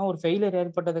பாத்தீங்கன்னா ஒரு ஃபெயிலியர்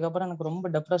ஏற்பட்டதுக்கு அப்புறம் எனக்கு ரொம்ப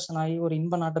டிப்ரெஷன் ஆகி ஒரு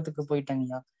இன்ப நாட்டத்துக்கு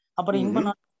போயிட்டேங்கய்யா. அப்புறம் இன்ப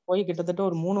நாட்டத்துக்கு போய் கிட்டத்தட்ட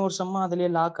ஒரு 3 வருஷமா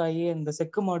அதுலயே லாக் ஆகி இந்த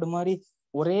செக்கு மாடு மாதிரி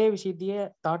ஒரே விஷயத்தையே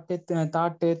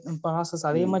தாட்டு ப்ராசஸ்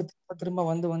அதே மாதிரி திரும்ப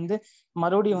வந்து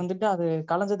மறுபடியும் வந்துட்டு அது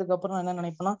கலைஞ்சதுக்கு அப்புறம் நான் என்ன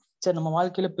நினைப்பேன்னா, சரி நம்ம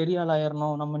வாழ்க்கையில பெரிய ஆள்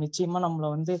ஆயிரணும், நம்ம நிச்சயமா நம்மள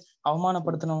வந்து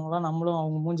அவமானப்படுத்தினவங்களாம் நம்மளும்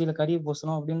அவங்க மூஞ்சியில கறியை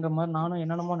பூசணும் அப்படின்ற மாதிரி நானும்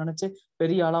என்னென்னமோ நினைச்சு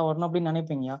பெரிய ஆளா வரணும் அப்படின்னு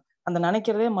நினைப்பீங்கயா. அந்த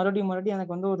நினைக்கிறதே மறுபடியும்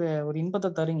எனக்கு வந்து ஒரு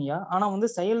இன்பத்தை தருங்கய்யா. ஆனா வந்து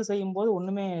செயல் செய்யும் போது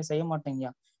ஒண்ணுமே செய்ய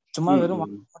மாட்டேங்கய்யா, சும்மா வெறும்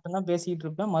மட்டும்தான் பேசிட்டு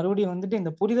இருப்பேன். மறுபடியும் வந்துட்டு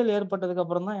இந்த புரிதல் ஏற்பட்டதுக்கு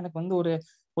அப்புறம் தான் எனக்கு வந்து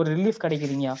ஒரு ரிலீஃப்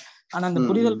கிடைக்குதுங்கய்யா. ஆனா அந்த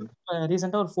புரிதல்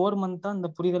ரீசெண்டா ஒரு 4 மந்த் தான் இந்த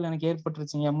புரிதல் எனக்கு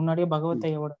ஏற்பட்டுருச்சுங்க. முன்னாடியே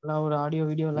பகவத்தையோட எல்லாம் ஒரு ஆடியோ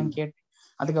வீடியோ எல்லாம் கேட்டு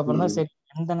அதுக்கப்புறம் தான் சரி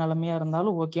எந்த நிலைமையா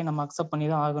இருந்தாலும் ஓகே நம்ம அக்செப்ட் பண்ணி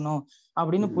தான் ஆகணும்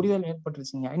அப்படின்னு புரிதல்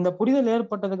ஏற்பட்டுருச்சுங்க. இந்த புரிதல்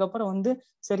ஏற்பட்டதுக்கு அப்புறம் வந்து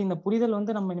சரி இந்த புரிதல்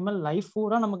வந்து நம்ம இனிமேல் லைஃப்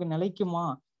பூரா நமக்கு நிலைக்குமா,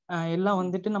 எல்லாம்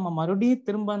வந்துட்டு நம்ம மறுபடியும்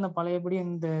திரும்ப அந்த பழையபடி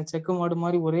இந்த செக்கு மாடு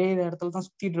மாதிரி ஒரே இடத்துல தான்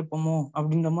சுத்திட்டு இருப்போமோ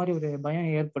அப்படின்ற மாதிரி ஒரு பயம்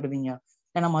ஏற்படுதுங்க.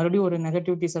 ஏன்னா மறுபடியும் ஒரு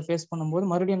நெகட்டிவிட்டிஸை ஃபேஸ் பண்ணும்போது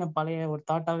மறுபடியும் என்ன பழைய ஒரு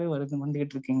தாட்டாவே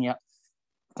வந்துகிட்டு இருக்கீங்க.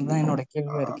 அதுதான் என்னோட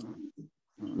கேள்வியா இருக்கு.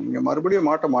 நீங்க மறுபடியும்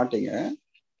மாட்ட மாட்டீங்க.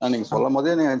 நீங்க சொல்லும்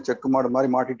போதே நீங்க செக்கு மாடு மாதிரி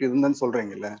மாட்டிட்டு இருந்தேன்னு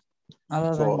சொல்றீங்கல்ல.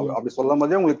 அப்படி சொல்லும்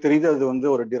போதே உங்களுக்கு தெரியுது அது வந்து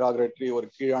ஒரு டிராகிரேட்டரி, ஒரு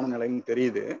கீழான நிலைன்னு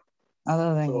தெரியுது.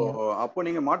 அப்போ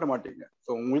நீங்க மாட்ட மாட்டீங்க. ஸோ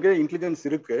உங்களுக்கே இன்டெலிஜென்ஸ்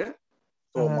இருக்கு.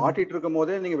 ஸோ மாட்டிட்டு இருக்கும்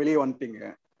போதே நீங்க வெளியே வந்துட்டீங்க.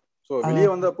 ஸோ வெளியே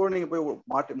வந்தப்போ நீங்க போய்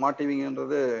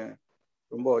மாட்டுவீங்கன்றது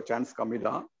ரொம்ப சான்ஸ் கம்மி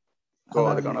தான். ஸோ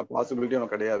அதுக்கான பாசிபிலிட்டி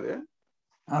ஒன்றும் கிடையாது.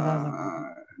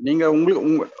 நீங்க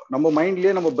உங்களுக்கு நம்ம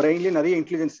மைண்ட்லயே நம்ம பிரெயின்லயே நிறைய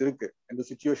இன்டெலிஜென்ஸ் இருக்கு. இந்த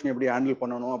சிச்சுவேஷன் எப்படி ஹேண்டில்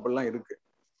பண்ணணும் அப்படிலாம் இருக்கு.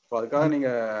 ஸோ அதுக்காக நீங்க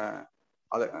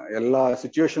அது எல்லா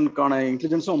சிச்சுவேஷனுக்கான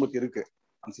இன்டெலிஜென்ஸும் உங்களுக்கு இருக்கு.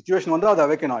 அந்த சிச்சுவேஷன் வந்து அது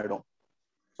அவேக்கன் ஆயிடும்.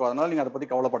 ஸோ அதனால நீங்க அதை பத்தி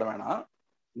கவலைப்பட வேணாம்.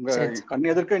 உங்க கண்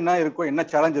எதிர்க்க என்ன இருக்கோ, என்ன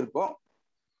சேலஞ்ச் இருக்கோ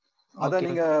அதை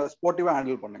நீங்க ஸ்போர்ட்டிவா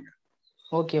ஹேண்டில் பண்ணுங்க.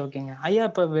 ஓகே ஓகேங்க ஐயா.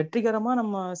 இப்ப வெற்றிகரமா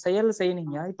நம்ம செயல்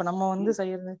செய்யணுங்க. இப்ப நம்ம வந்து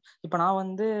செய்யறது, இப்ப நான்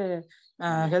வந்து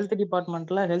ஹெல்த்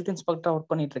டிபார்ட்மெண்ட்ல ஹெல்த் இன்ஸ்பெக்டரா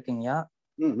ஒர்க் பண்ணிட்டு இருக்கீங்க.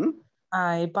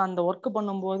 இப்ப அந்த ஒர்க்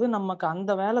பண்ணும்போது நமக்கு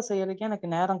அந்த வேலை செய்யறதுக்கே எனக்கு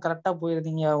நேரம் கரெக்டா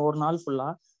போயிருதுங்க ஒரு நாள் ஃபுல்லா.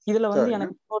 இதுல வந்து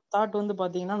எனக்கு ஒரு தாட் வந்து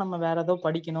பாத்தீங்கன்னா நம்ம வேற ஏதோ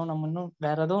படிக்கணும், நம்ம இன்னும்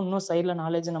வேற ஏதோ இன்னும் சைட்ல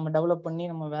நாலேஜ் நம்ம டெவலப் பண்ணி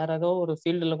நம்ம வேற ஏதோ ஒரு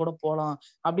ஃபீல்டுல கூட போகலாம்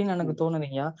அப்படின்னு எனக்கு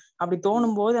தோணுதுங்க. அப்படி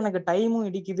தோணும் போது எனக்கு டைமும்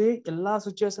இடிக்குது, எல்லா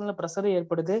சுச்சுவேஷன்ல ப்ரெஷரும்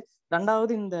ஏற்படுது.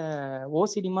 ரெண்டாவது இந்த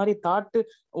ஓசிடி மாதிரி தாட்டு,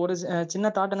 ஒரு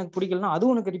சின்ன தாட் எனக்கு பிடிக்கலன்னா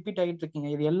அதுவும் எனக்கு ரிப்பீட் ஆகிட்டு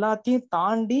இருக்குங்க. இது எல்லாத்தையும்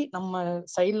தாண்டி நம்ம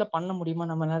சைட்ல பண்ண முடியுமா,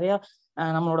 நம்ம நிறைய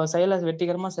நம்மளோட செயலை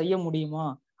வெற்றிகரமா செய்ய முடியுமா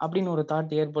அப்படின்னு ஒரு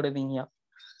தாட் ஏற்படுதுங்க.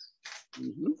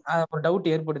 ஒரு டவுட்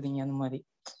ஏற்படுதுங்க அந்த மாதிரி.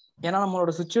 ஏன்னா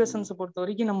நம்மளோட சுச்சுவேஷன்ஸை பொறுத்த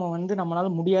வரைக்கும் நம்ம வந்து நம்மளால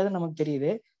முடியாதுன்னு நமக்கு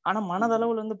தெரியுது. ஆனா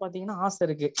மனதளவுல வந்து பாத்தீங்கன்னா ஆசை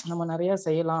இருக்கு, நம்ம நிறைய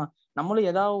செய்யலாம், நம்மளும்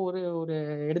ஏதாவது ஒரு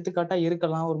எடுத்துக்காட்டா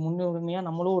இருக்கலாம், ஒரு முன்னுரிமையா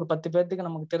நம்மளும் ஒரு 10 பேர்த்துக்கு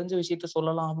நமக்கு தெரிஞ்ச விஷயத்த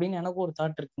சொல்லலாம் அப்படின்னு எனக்கு ஒரு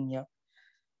தாட் இருக்குங்க.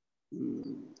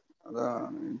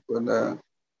 அதான் இப்போ இந்த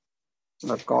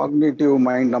காக்னிட்டிவ்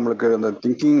மைண்ட், நம்மளுக்கு இந்த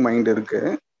திங்கிங் மைண்ட் இருக்கு,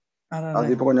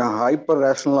 அது இப்போ கொஞ்சம் ஹைப்பர்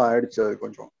ரேஷனலா ஆயிடுச்சு அது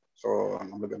கொஞ்சம். ஸோ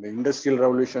நம்மளுக்கு இந்த இண்டஸ்ட்ரியல்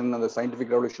ரெவல்யூஷன், அந்த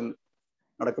சயின்டிபிக் ரெவல்யூஷன்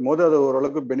நடக்கும்போது அது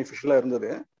ஓரளவுக்கு பெனிஃபிஷியலா இருந்தது.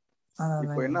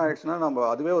 இப்போ என்ன ஆயிடுச்சுன்னா நம்ம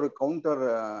அதுவே ஒரு கவுண்டர்,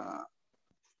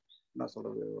 என்ன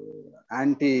சொல்றது,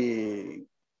 ஆன்டி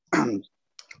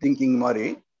திங்கிங் மாதிரி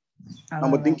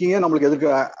நம்ம திங்கிங்கே நம்மளுக்கு எதுக்கு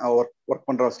ஒர்க்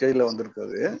பண்ற ஸ்டேஜ்ல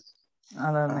வந்திருக்காது.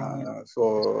 ஸோ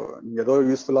நீங்க ஏதோ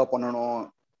யூஸ்ஃபுல்லா பண்ணணும்,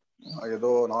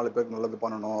 ஏதோ 4 பேருக்கு நல்லது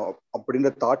பண்ணணும்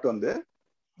அப்படின்ற தாட் வந்து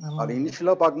அது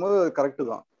இனிஷியலா பார்க்கும்போது கரெக்டு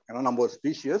தான். ஏன்னா நம்ம ஒரு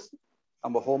ஸ்பீஷியஸ்,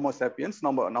 நம்ம ஹோமோசாப்பியன்ஸ்,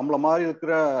 நம்மள மாதிரி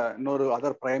இருக்கிற இன்னொரு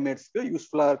அதர் பிரைமேட்ஸ்க்கு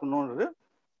யூஸ்ஃபுல்லா இருக்கணும்ன்றது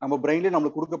நம்ம பிரெயின்லேயே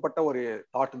நம்மளுக்கு கொடுக்கப்பட்ட ஒரு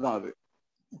தாட் தான் அது.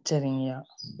 சரிங்கய்யா.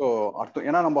 ஸோ அர்த்தம்,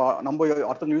 ஏன்னா நம்ம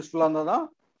அர்த்தம் யூஸ்ஃபுல்லா இருந்தா தான்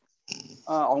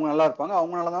அவங்க நல்லா இருப்பாங்க,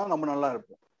 அவங்க நல்லா தான் நம்ம நல்லா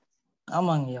இருப்போம்.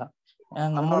 ஆமாங்கய்யா.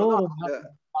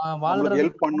 நம்மளுக்கு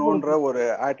ஹெல்ப் பண்ணுன்ற ஒரு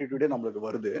ஆட்டிடியூடே நம்மளுக்கு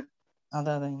வருது.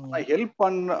 ஹெல்ப்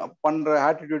பண்ற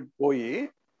ஆட்டிடியூட் போய்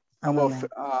நம்ம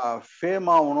ஃபேம்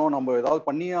ஆகணும், நம்ம ஏதாவது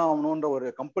பண்ணியே ஆகணும்ன்ற ஒரு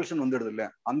கம்பல்ஷன் வந்துடுது இல்ல,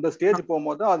 அந்த ஸ்டேஜ்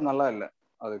போகும்போது அது நல்லா இல்ல,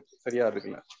 அது சரியா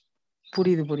இருக்குல்ல.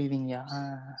 புரியுதுங்க.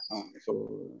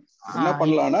 என்ன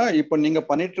பண்ணலாம்னா, இப்ப நீங்க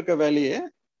பண்ணிட்டு இருக்க வேலையே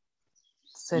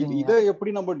இதை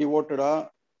எப்படி நம்ம டிவோட்டடா,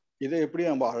 இதை எப்படி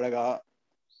நம்ம அழகா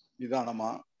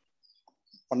நிதானமா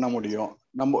பண்ண முடியும்,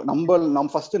 நம்ம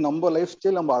ஃபர்ஸ்ட் நம்ம லைஃப்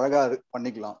ஸ்டைல் நம்ம அழகா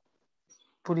பண்ணிக்கலாம்.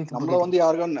 நம்மள வந்து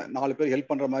யாருக்கும் 4 பேர்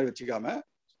ஹெல்ப் பண்ற மாதிரி வச்சுக்காம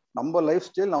நம்ம லைஃப்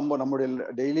ஸ்டைல், நம்மளுடைய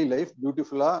டெய்லி லைஃப்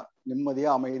பியூட்டிஃபுல்லா நிம்மதியா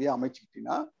அமைதியா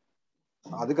அமைச்சுக்கிட்டீங்கன்னா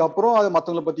அதுக்கப்புறம் அதை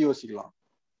மற்றவங்களை பத்தி யோசிக்கலாம்.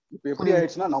 இப்ப எப்படி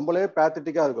ஆயிடுச்சுன்னா நம்மளே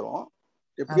பேத்தட்டிக்கா இருக்கிறோம்,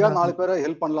 எப்படியா 4 பேரை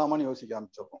ஹெல்ப் பண்ணலாமான்னு யோசிக்க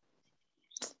ஆரம்பிச்சிடறோம்.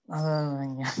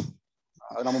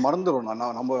 அது நம்ம மறந்துடுறோம்,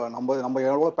 நம்ம நம்ம நம்ம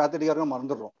எவ்வளவு பேத்தட்டிக்கா இருக்கோம்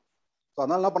மறந்துடுறோம்.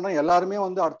 அதனால என்ன பண்ணா எல்லாருமே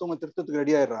வந்து அடுத்தவங்க திருத்தத்துக்கு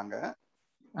ரெடி ஆயிடுறாங்க.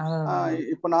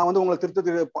 இப்ப நான் வந்து உங்களை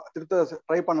திருத்த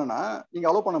ட்ரை பண்ணனா நீங்க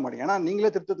அலோவ் பண்ண மாட்டீங்க, ஏன்னா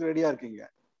நீங்களே திருத்தத்துக்கு ரெடியா இருக்கீங்க.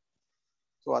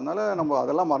 ஸோ அதனால நம்ம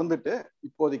அதெல்லாம் மறந்துட்டு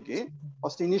இப்போதைக்கு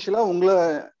ஃபர்ஸ்ட் இனிஷியலா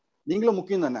நீங்களும்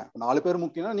முக்கியம் தானே, 4 பேர்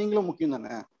முக்கியம்னா நீங்களும் முக்கியம்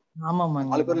தானே,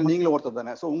 4 பேர்ல நீங்களும் ஒருத்தர்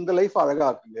தானே. ஸோ உங்க லைஃப் அழகா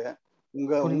ஆக்குங்க,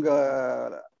 உங்க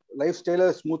லைஃப் ஸ்டைல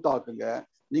ஸ்மூத்தா ஆக்குங்க,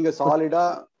 நீங்க சாலிடா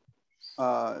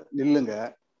நில்லுங்க.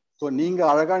 ஸோ நீங்க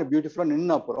அழகா பியூட்டிஃபுல்லா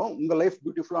நின்று அப்புறம் உங்க லைஃப்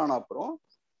பியூட்டிஃபுல்லா ஆன அப்புறம்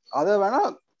அதை வேணா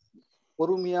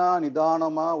பொறுமையா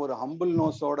நிதானமா ஒரு ஹம்பிள்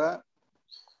நோஸோட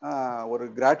ஒரு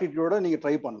கிராட்டிடியூடோட நீங்க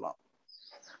ட்ரை பண்ணலாம்.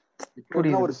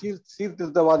 இப்போ ஒரு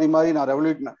சீர்திருத்தவாதி மாதிரி நான்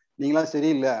ரெவல்யூட், நீங்களாம்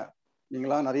சரியில்லை,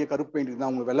 நீங்களாம் நிறைய கருப்பு பெயிண்ட் தான்,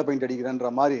 உங்களுக்கு வெள்ளை பெயிண்ட் அடிக்கிறேன்ற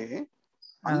மாதிரி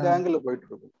அந்த ஆங்கிள் போயிட்டு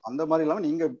இருக்கும். அந்த மாதிரி இல்லாம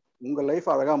நீங்க உங்க லைஃப்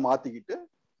அழகா மாத்திக்கிட்டு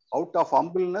அவுட் ஆஃப்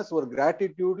ஹம்பிள்னஸ் ஒரு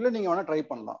கிராட்டிடியூட்ல நீங்க வேணா ட்ரை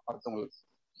பண்ணலாம் அடுத்தவங்களுக்கு.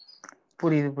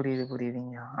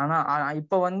 புரியுதுங்க. ஆனா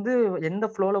இப்ப வந்து எந்த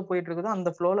ஃப்ளோல போயிட்டு இருக்குதோ அந்த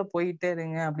ஃப்ளோல போயிட்டே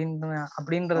இருங்க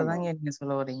அப்படின்றதாங்க நீங்க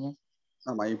சொல்ல வர்றீங்க.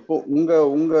 ஆமா, இப்போ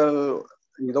உங்க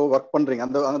ஏதோ ஒர்க் பண்றீங்க,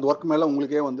 அந்த ஒர்க் மேல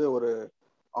உங்களுக்கே வந்து ஒரு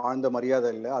ஆழ்ந்த மரியாதை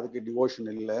இல்லை, அதுக்கு டிவோஷன்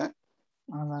இல்லை.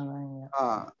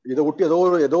 இதை விட்டு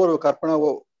ஏதோ ஒரு கற்பனை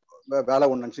வேலை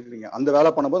ஒண்ணு நினைச்சுக்கிறீங்க, அந்த வேலை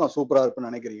பண்ணும்போது நான் சூப்பரா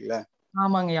இருப்பேன்னு நினைக்கிறீங்களே.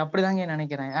 ஆமாங்க, அப்படிதாங்க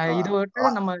நினைக்கிறேன். இது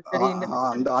விட்டு நம்ம சரி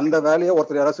அந்த வேலையை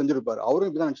ஒருத்தர் யாராவது செஞ்சிருப்பாரு, அவரும்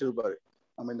இப்படிதான் நினைச்சிருப்பாரு,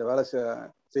 நம்ம இந்த வேலை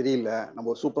சரியில்லை, நம்ம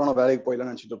ஒரு சூப்பரான வேலைக்கு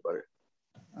போயிடலாம்னு நினைச்சிட்டு இருப்பாரு.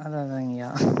 அதான்யா.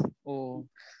 ஓ,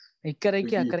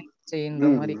 இக்கரைக்கு அக்கறை செய்யுன்ற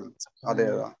மாதிரி.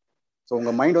 அதேதான். ஸோ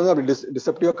உங்க மைண்ட் வந்து அப்படி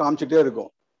டிசெப்டிவா காமிச்சிட்டே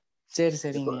இருக்கும்.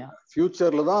 சரிங்க.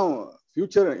 ஃபியூச்சர்ல தான்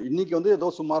இன்னைக்கு வந்து ஏதோ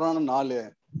சுமாரான நாள்,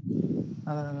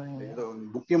 ஏதோ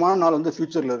முக்கியமான நாள் வந்து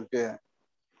ஃபியூச்சர்ல இருக்கு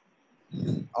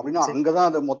அப்படின்னா அங்கதான்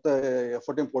அதை மொத்த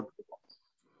எஃபர்ட்டையும் போட்டுருக்கோம்.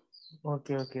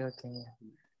 ஓகேங்க.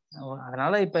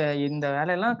 அதனால இப்ப இந்த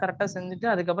வேலையெல்லாம் கரெக்டா செஞ்சுட்டு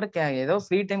அதுக்கப்புறம் ஏதோ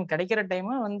ஃப்ரீ டைம் கிடைக்கிற டைம்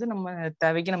வந்து நம்ம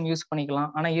தேவைக்கு நம்ம யூஸ் பண்ணிக்கலாம்.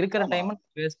 ஆனா இருக்கிற டைம்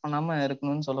வேஸ்ட் பண்ணாம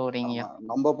இருக்கணும்னு சொல்ல வரீங்க.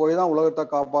 நம்ம போய் தான் உலகத்தை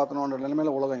காப்பாற்றணும்ன்ற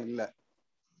நிலைமையில உலகம் இல்லை.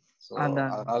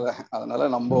 அதனால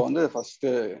நம்ம வந்து ஃபர்ஸ்ட்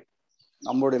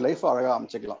நம்மளுடைய லைஃப் அழகா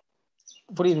அமைச்சுக்கலாம்.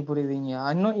 புரியுதுங்க.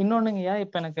 இன்னொன்னுங்கய்யா,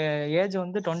 இப்ப எனக்கு ஏஜ்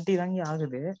வந்து 20 தாங்க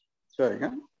ஆகுது. சரிங்க.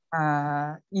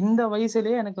 இந்த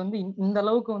வயசுலயே எனக்கு வந்து இந்த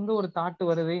அளவுக்கு வந்து ஒரு தாட்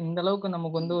வருது, இந்த அளவுக்கு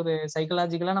நமக்கு வந்து ஒரு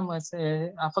சைக்கலாஜிக்கலா நம்ம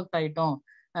அஃபெக்ட் ஆயிட்டோம்.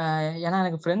 ஏன்னா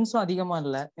எனக்கு ஃப்ரெண்ட்ஸும் அதிகமா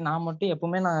இல்லை, நான் மட்டும்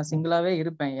எப்பவுமே நான் சிங்கிளாவே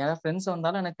இருப்பேன். யாராவது ஃப்ரெண்ட்ஸ்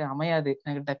வந்தாலும் எனக்கு அமையாது,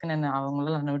 எனக்கு டக்குன்னு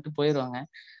அவங்களால என்னை விட்டு போயிடுவாங்க.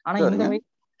 ஆனா இந்த வயசு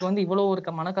வந்து இவ்வளவு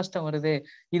ஒரு மன கஷ்டம் வருது,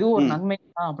 இதுவும் ஒரு நன்மை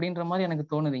தான் அப்படின்ற மாதிரி எனக்கு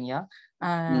தோணுதுங்க.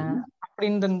 அப்படி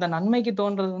இந்த நன்மைக்கு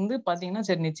தோன்றது வந்து பாத்தீங்கன்னா,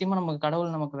 சரி நிச்சயமா நமக்கு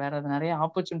கடவுள் நமக்கு வேற நிறைய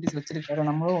ஆப்பர்ச்சுனிட்டிஸ் வச்சிருக்காரு,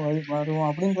 நம்மளும் வருவோம்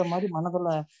அப்படின்ற மாதிரி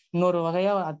மனதுல இன்னொரு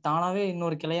வகையா தானாவே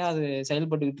இன்னொரு கிளையா அது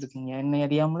செயல்பட்டுக்கிட்டு இருக்குங்க. என்னை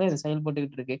அறியாமலே அது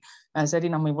செயல்பட்டுக்கிட்டு இருக்கு. சரி,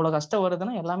 நம்ம இவ்வளவு கஷ்டம்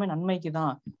வருதுன்னா எல்லாமே நன்மைக்கு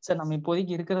தான், சரி நம்ம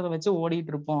இப்போதைக்கு இருக்கிறத வச்சு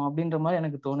ஓடிட்டு இருப்போம் அப்படின்ற மாதிரி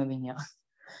எனக்கு தோணுதுங்க.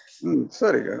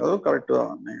 சரிங்க, அதுவும் கரெக்ட்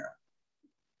தான்.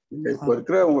 நீங்க இப்ப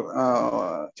இருக்கிற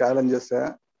சேலஞ்சஸ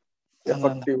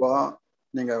எஃபெக்டிவா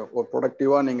நீங்க ஒரு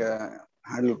ப்ரொடக்டிவா நீங்க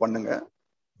ஹேண்டில் பண்ணுங்க.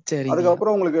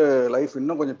 அதுக்கப்புறம் உங்களுக்கு லைஃப்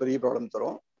இன்னும் கொஞ்சம் பெரிய ப்ராப்ளம்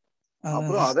தரும்.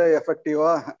 அப்புறம் அதை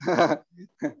எஃபெக்டிவா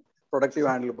ப்ரொடக்டிவா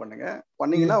ஹேண்டில்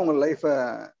பண்ணீங்கன்னா உங்க லைஃப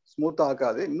ஸ்மூத்தா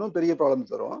ஆக்காது, இன்னும் பெரிய ப்ராப்ளம்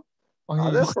தரும்.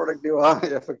 அதை ப்ரொடக்டிவா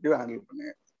எஃபெக்டிவா ஹேண்டில்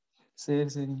பண்ணுங்க.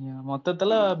 சரிங்க.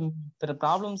 மொத்தத்துல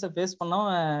ப்ராப்ளம்ஸை ஃபேஸ் பண்ணாம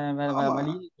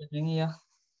வழி இல்லைங்கய்யா.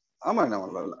 ஆமா,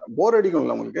 போர்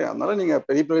அடிக்கும்ல உங்களுக்கு, அதனால நீங்க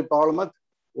பெரிய பெரிய ப்ராப்ளமா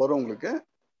வரும் உங்களுக்கு.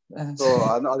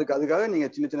 அதுக்காக நீங்க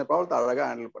சின்ன சின்ன ப்ராப்ளத்தை அழகா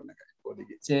ஹேண்டில் பண்ணுங்க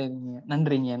இப்போதைக்கு. சரிங்க,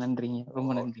 நன்றிங்க,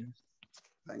 ரொம்ப நன்றிங்க.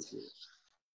 தேங்க்யூ.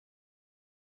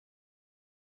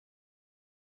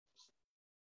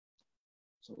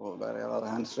 ஸோ வேற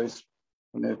யாராவது ஹேண்ட்ஸ் ரைஸ்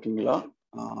பண்ணிருக்கீங்களா?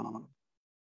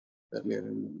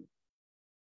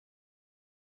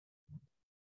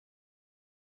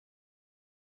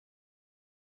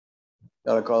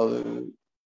 யாருக்காவது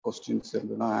கொஸ்டின்ஸ்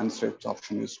இருந்ததுன்னா ஹேண்ட்ஸ் ரைஸ்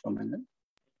ஆப்ஷன் யூஸ் பண்ணுங்க.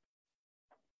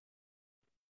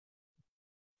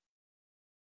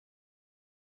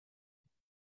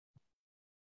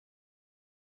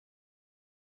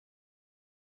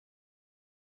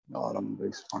 யாரும்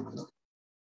ரைஸ் பண்ணல.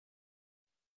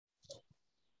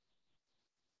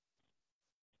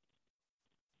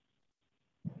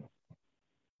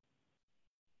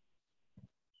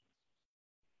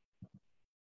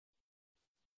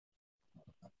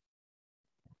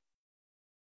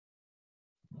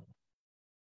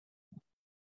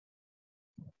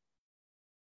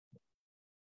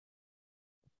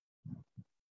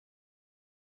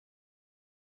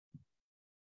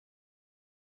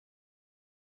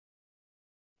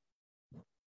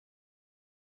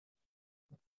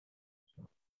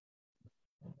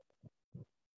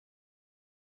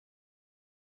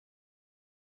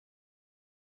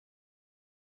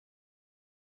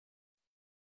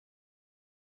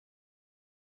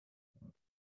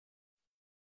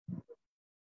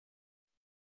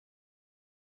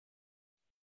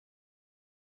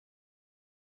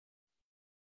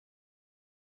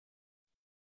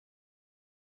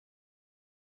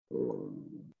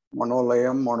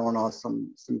 மனோலயம், மனோநாசம்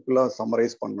சிம்பிளா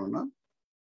சம்மரைஸ் பண்ணோம்னா,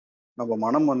 நம்ம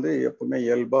மனம் வந்து எப்பவுமே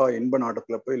இயல்பா இன்ப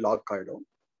நாட்டத்துல போய் லாக் ஆயிடும்.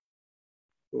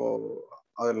 ஸோ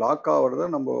அது லாக் ஆகுறத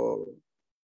நம்ம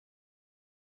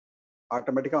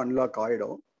ஆட்டோமேட்டிக்கா அன்லாக்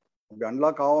ஆயிடும். அப்படி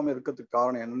அன்லாக் ஆகாம இருக்கிறதுக்கு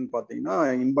காரணம் என்னன்னு பார்த்தீங்கன்னா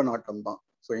இன்ப நாட்டம் தான்.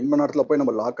 ஸோ இன்ப நாட்டத்துல போய்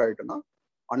நம்ம லாக் ஆயிட்டோம்னா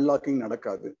அன்லாக்கிங்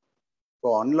நடக்காது. ஸோ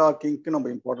அன்லாக்கிங்க்கு நம்ம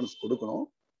இம்பார்ட்டன்ஸ் கொடுக்கணும்.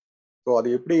 ஸோ அது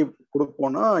எப்படி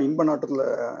கொடுப்போம்னா, இன்ப நாட்டத்துல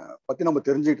பத்தி நம்ம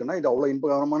தெரிஞ்சுக்கிட்டோம்னா இது அவ்வளோ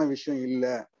இன்பகரமான விஷயம்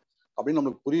இல்லை அப்படின்னு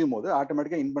நம்மளுக்கு புரியும் போது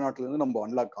ஆட்டோமேட்டிக்கா இன்ப நாட்டுல இருந்து நம்ம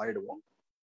அன்லாக் ஆயிடுவோம்.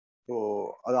 ஸோ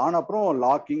அது ஆன அப்புறம்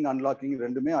லாக்கிங் அன்லாக்கிங்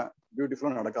ரெண்டுமே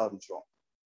பியூட்டிஃபுல்லா நடக்க ஆரம்பிச்சிடும்.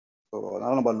 ஸோ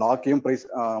அதனால நம்ம லாக்கையும் ப்ரைஸ்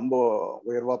ரொம்ப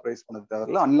உயர்வாக ப்ரைஸ் பண்ண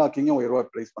தேவையில்லை, அன்லாக்கிங்கும் உயர்வாக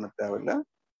ப்ரைஸ் பண்ண தேவையில்லை.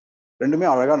 ரெண்டுமே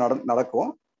அழகாக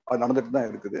நடக்கும். அது நடந்துட்டு தான்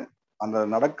இருக்குது. அந்த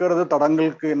நடக்கிறது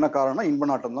தடங்களுக்கு என்ன காரணம்? இன்ப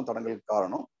நாட்டம் தான் தடங்களுக்கு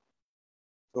காரணம்.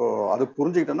 ஸோ அது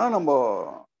புரிஞ்சுக்கிட்டோன்னா நம்ம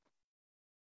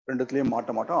ரெண்டுத்துலேயும்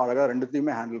மாட்ட மாட்டோம், அழகாக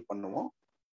ரெண்டுத்தையுமே ஹேண்டில் பண்ணுவோம்.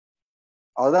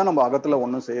 அதுதான் நம்ம அகத்தில்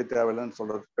ஒன்றும் செய்ய தேவையில்லைன்னு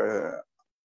சொல்றதுக்கு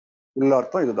உள்ள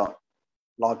அர்த்தம் இதுதான்.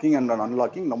 லாக்கிங் அண்ட்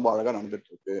அன்லாக்கிங் ரொம்ப அழகாக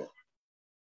நடந்துட்டு இருக்கு,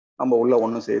 நம்ம உள்ள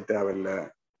ஒன்றும் செய்ய தேவையில்லை.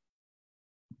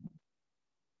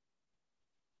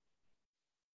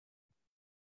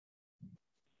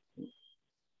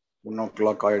 ஒன் ஓ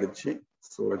கிளாக் ஆயிடுச்சு.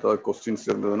 ஸோ ஏதாவது கொஸ்டின்ஸ்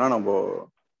இருந்ததுன்னா நம்ம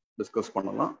டிஸ்கஸ்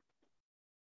பண்ணலாம்,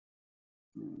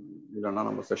 இல்லைன்னா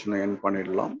நம்ம செஷனை எண்ட்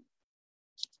பண்ணிடலாம்.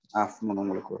 ஆஃப்டர்நூன்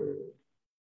உங்களுக்கு ஒரு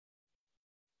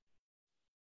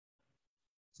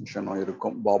செஷனும்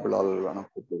இருக்கும். பாபுலால் வேணா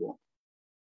கூப்பிடுவோம்.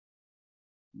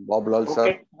 பாபுலால்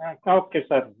சார். ஓகே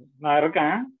சார், நான்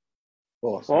இருக்கேன்.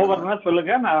 ஓவர்னா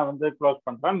சொல்லுங்க, நான் வந்து க்ளோஸ்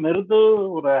பண்றேன். மிருது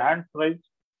ஒரு ஹேண்ட் ரைஸ்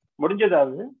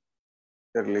முடிஞ்சதாவது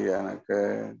தெரியலையா எனக்கு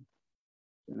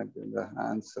இந்த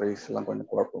ஹேண்ட்ஸ் ரைஸ் எல்லாம் கொஞ்சம்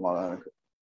குழப்பமா தான் இருக்கு.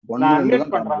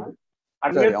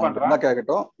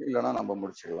 கேட்கட்டும், இல்லைன்னா நம்ம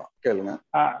முடிச்சுக்கலாம். கேளுங்க.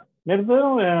 மிருது,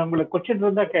 உங்களுக்கு கொஸ்டின்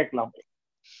இருந்தா கேட்கலாம்.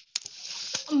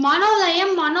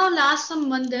 மனோலயம் மனோலாசம்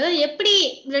வந்து எப்படி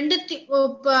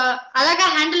அழகா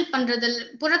ஹேண்டில் பண்றது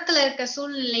புறத்துல இருக்க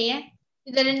சூழ்நிலைய,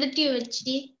 இத ரெண்டுத்தையும்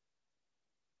வச்சு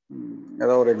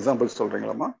ஏதாவது ஒரு எக்ஸாம்பிள்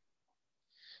சொல்றீங்களாமா?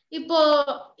 இப்போ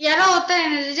யாரோ ஒருத்தர்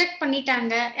என்ன ரிஜெக்ட்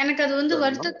பண்ணிட்டாங்க, எனக்கு அது வந்து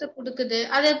வருத்தத்தை கொடுக்குது,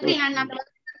 அதை எப்படி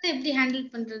எப்படி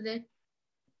ஹேண்டில் பண்றது?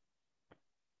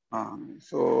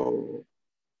 சோ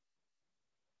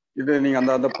இது நீங்க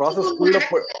அந்த ப்ராசஸ்க்குள்ள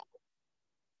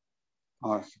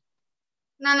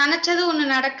நான் நினைச்சது ஒண்ணு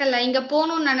நடக்கல, இங்க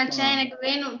போகணும்னு நினைச்சேன், எனக்கு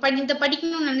வேணும், இந்த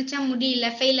படிக்கணும்னு நினைச்சேன், முடியல,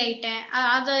 ஃபெயில் ஆயிட்டேன்,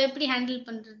 அதை எப்படி ஹேண்டில்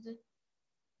பண்றது?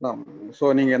 சோ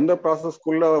நீங்க எந்த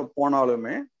ப்ராசஸ்க்குள்ள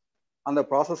போனாலுமே அந்த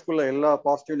ப்ராசஸ்க்குள்ள எல்லா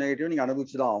பாசிட்டிவ் நெகட்டிவ் நீங்க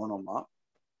அனுபவிச்சுதான் ஆகணுமா.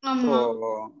 ஸோ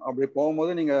அப்படி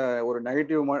போகும்போது நீங்க ஒரு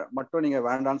நெகட்டிவ் மட்டும் நீங்க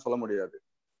வேண்டான்னு சொல்ல முடியாது.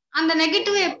 அந்த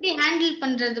நெகட்டிவ் எப்படி ஹேண்டில்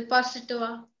பண்றது பாசிட்டிவா?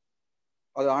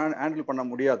 அது ஹேண்டில் பண்ண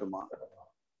முடியாதுமா.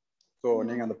 ஸோ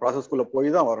நீங்க அந்த ப்ராசஸ்க்குள்ள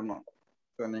போய் தான் வரணும்.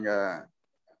 ஸோ நீங்க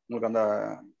உங்களுக்கு அந்த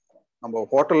நம்ம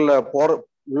ஹோட்டல்ல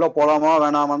உள்ள போலாமா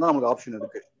வேணாமா தான் நமக்கு ஆப்ஷன்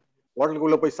இருக்கு.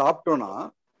 ஹோட்டலுக்குள்ள போய் சாப்பிட்டோம்னா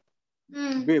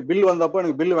பில் வந்தப்போ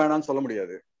எனக்கு பில் வேணான்னு சொல்ல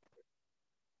முடியாது.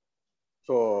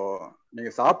 ஸோ நீங்க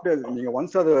சாப்பிட்டு நீங்க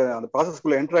ஒன்ஸ் அந்த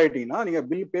ப்ராசஸ்க்குள்ள என்டர் ஆயிட்டீங்கன்னா நீங்க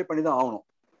பில் பே பண்ணி தான் ஆகணும்.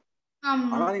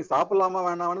 ஆனா நீங்க சாப்பிடலாமா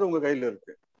வேணாமான்னு உங்க கையில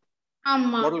இருக்கு.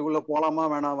 ஹோட்டலுக்குள்ள போலாமா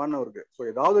வேணாமான்னு இருக்கு. ஸோ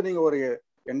ஏதாவது நீங்க ஒரு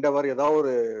எண்டவர் ஏதாவது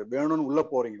ஒரு வேணும்னு உள்ள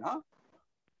போறீங்கன்னா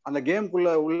அந்த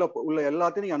கேம்குள்ள உள்ள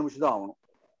எல்லாத்தையும் நீங்க அனுபவிச்சுதான் ஆகணும்.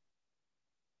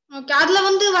 அதுல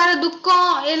வந்து வர துக்கம்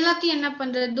எல்லாத்தையும் என்ன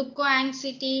பண்றது? துக்கம்,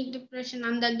 ஆங்ஸைட்டி, டிப்ரெஷன்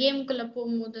அந்த கேம்குள்ள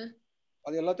போகும்போது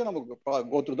அது எல்லாத்தையும் நமக்கு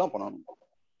கோத்ரூ தான் பண்ணணும்.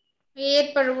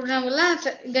 ஏற்படுறவங்கலாம்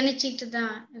கணிச்சிட்டு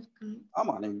தான் இருக்கணும்.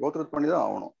 ஆமா, நீங்க கோத்ரூ பண்ணி தான்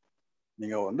ஆகணும்.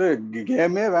 நீங்க வந்து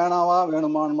கேமே வேணாவா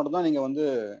வேணுமான்னு மட்டும் தான் நீங்க வந்து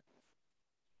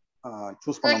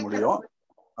சூஸ் பண்ண முடியும்.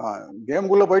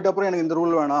 கேமுக்குள்ள போயிட்ட அப்புறம் எனக்கு இந்த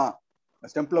ரூல் வேணாம்,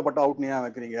 ஸ்டெம்ப்ல பட்ட அவுட் நீ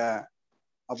வைக்கிறீங்க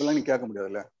அப்படிலாம் நீங்க கேட்க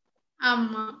முடியாதுல்ல.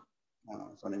 ஆமா.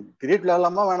 ஸோ நீங்க கிரிக்கெட்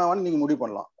விளையாடலாமா வேணாமான்னு நீங்க முடிவு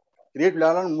பண்ணலாம். கிரிக்கெட்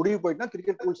விளையாடலாம்னு முடிவு போயிட்டுனா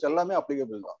கிரிக்கெட் ரூல்ஸ் எல்லாமே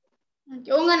அப்ளிகபிள் தான்.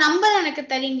 உங்க நம்பர் எனக்கு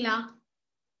தரீங்களா?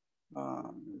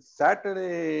 சாட்டர்டே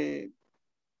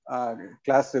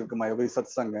கிளாஸ் இருக்குமா எவ்ரி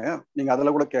சத்சங்க, நீங்க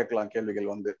அதில் கூட கேட்கலாம்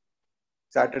கேள்விகள். வந்து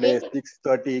சாட்டர்டே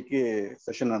 6:30க்கு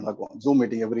செஷன் நடக்கும், zoom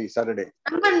meeting every Saturday.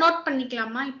 Number note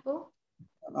பண்ணிக்கலாமா இப்போ?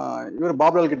 இவர்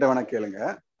பாபுலால் கிட்ட வேணா கேளுங்க,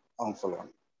 அவங்க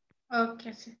சொல்லுவாங்க.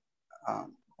 Okay sir.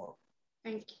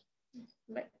 Thank you.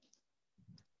 By.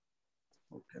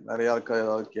 Okay, நிறைய யாருக்கு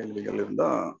ஏதாவது கேள்விகள் இருந்தா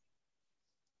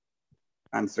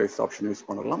ஆன்சரைஸ் ஆப்ஷன் யூஸ்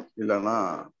பண்ணலாம், இல்லைன்னா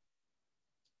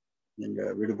நீங்க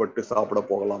விடுபட்டு சாப்பிட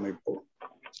போகலாம். இப்போ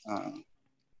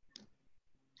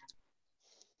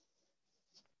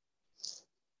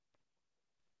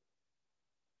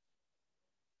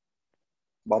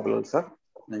பாபுலால் சார்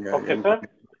நீங்க. ஓகே சார்,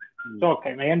 ஓகே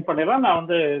நான் ஏன் பண்ணிடுறேன். நான்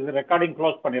வந்து ரெக்கார்டிங்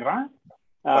க்ளோஸ் பண்ணிடுறேன்.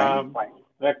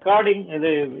 ரெக்கார்டிங்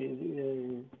இது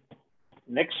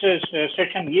நெக்ஸ்ட்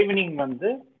செஷன் ஈவினிங் வந்து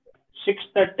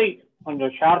 6:30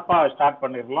 கொஞ்சம் ஷார்ப்பாக ஸ்டார்ட்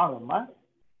பண்ணிடலாம். நம்ம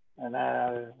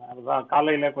அதுதான்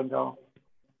காலையில் கொஞ்சம்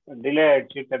டிலே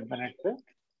ஆயிடுச்சு 10 minutes,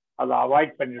 அதை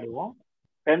அவாய்ட் பண்ணிடுவோம்.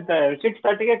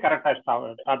 6:30க்கே கரெக்டாக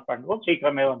ஸ்டார்ட் பண்ணுவோம்.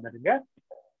 சீக்கிரமே வந்துடுங்க.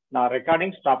 நான்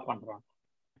ரெக்கார்டிங் ஸ்டாப் பண்ணுறேன்.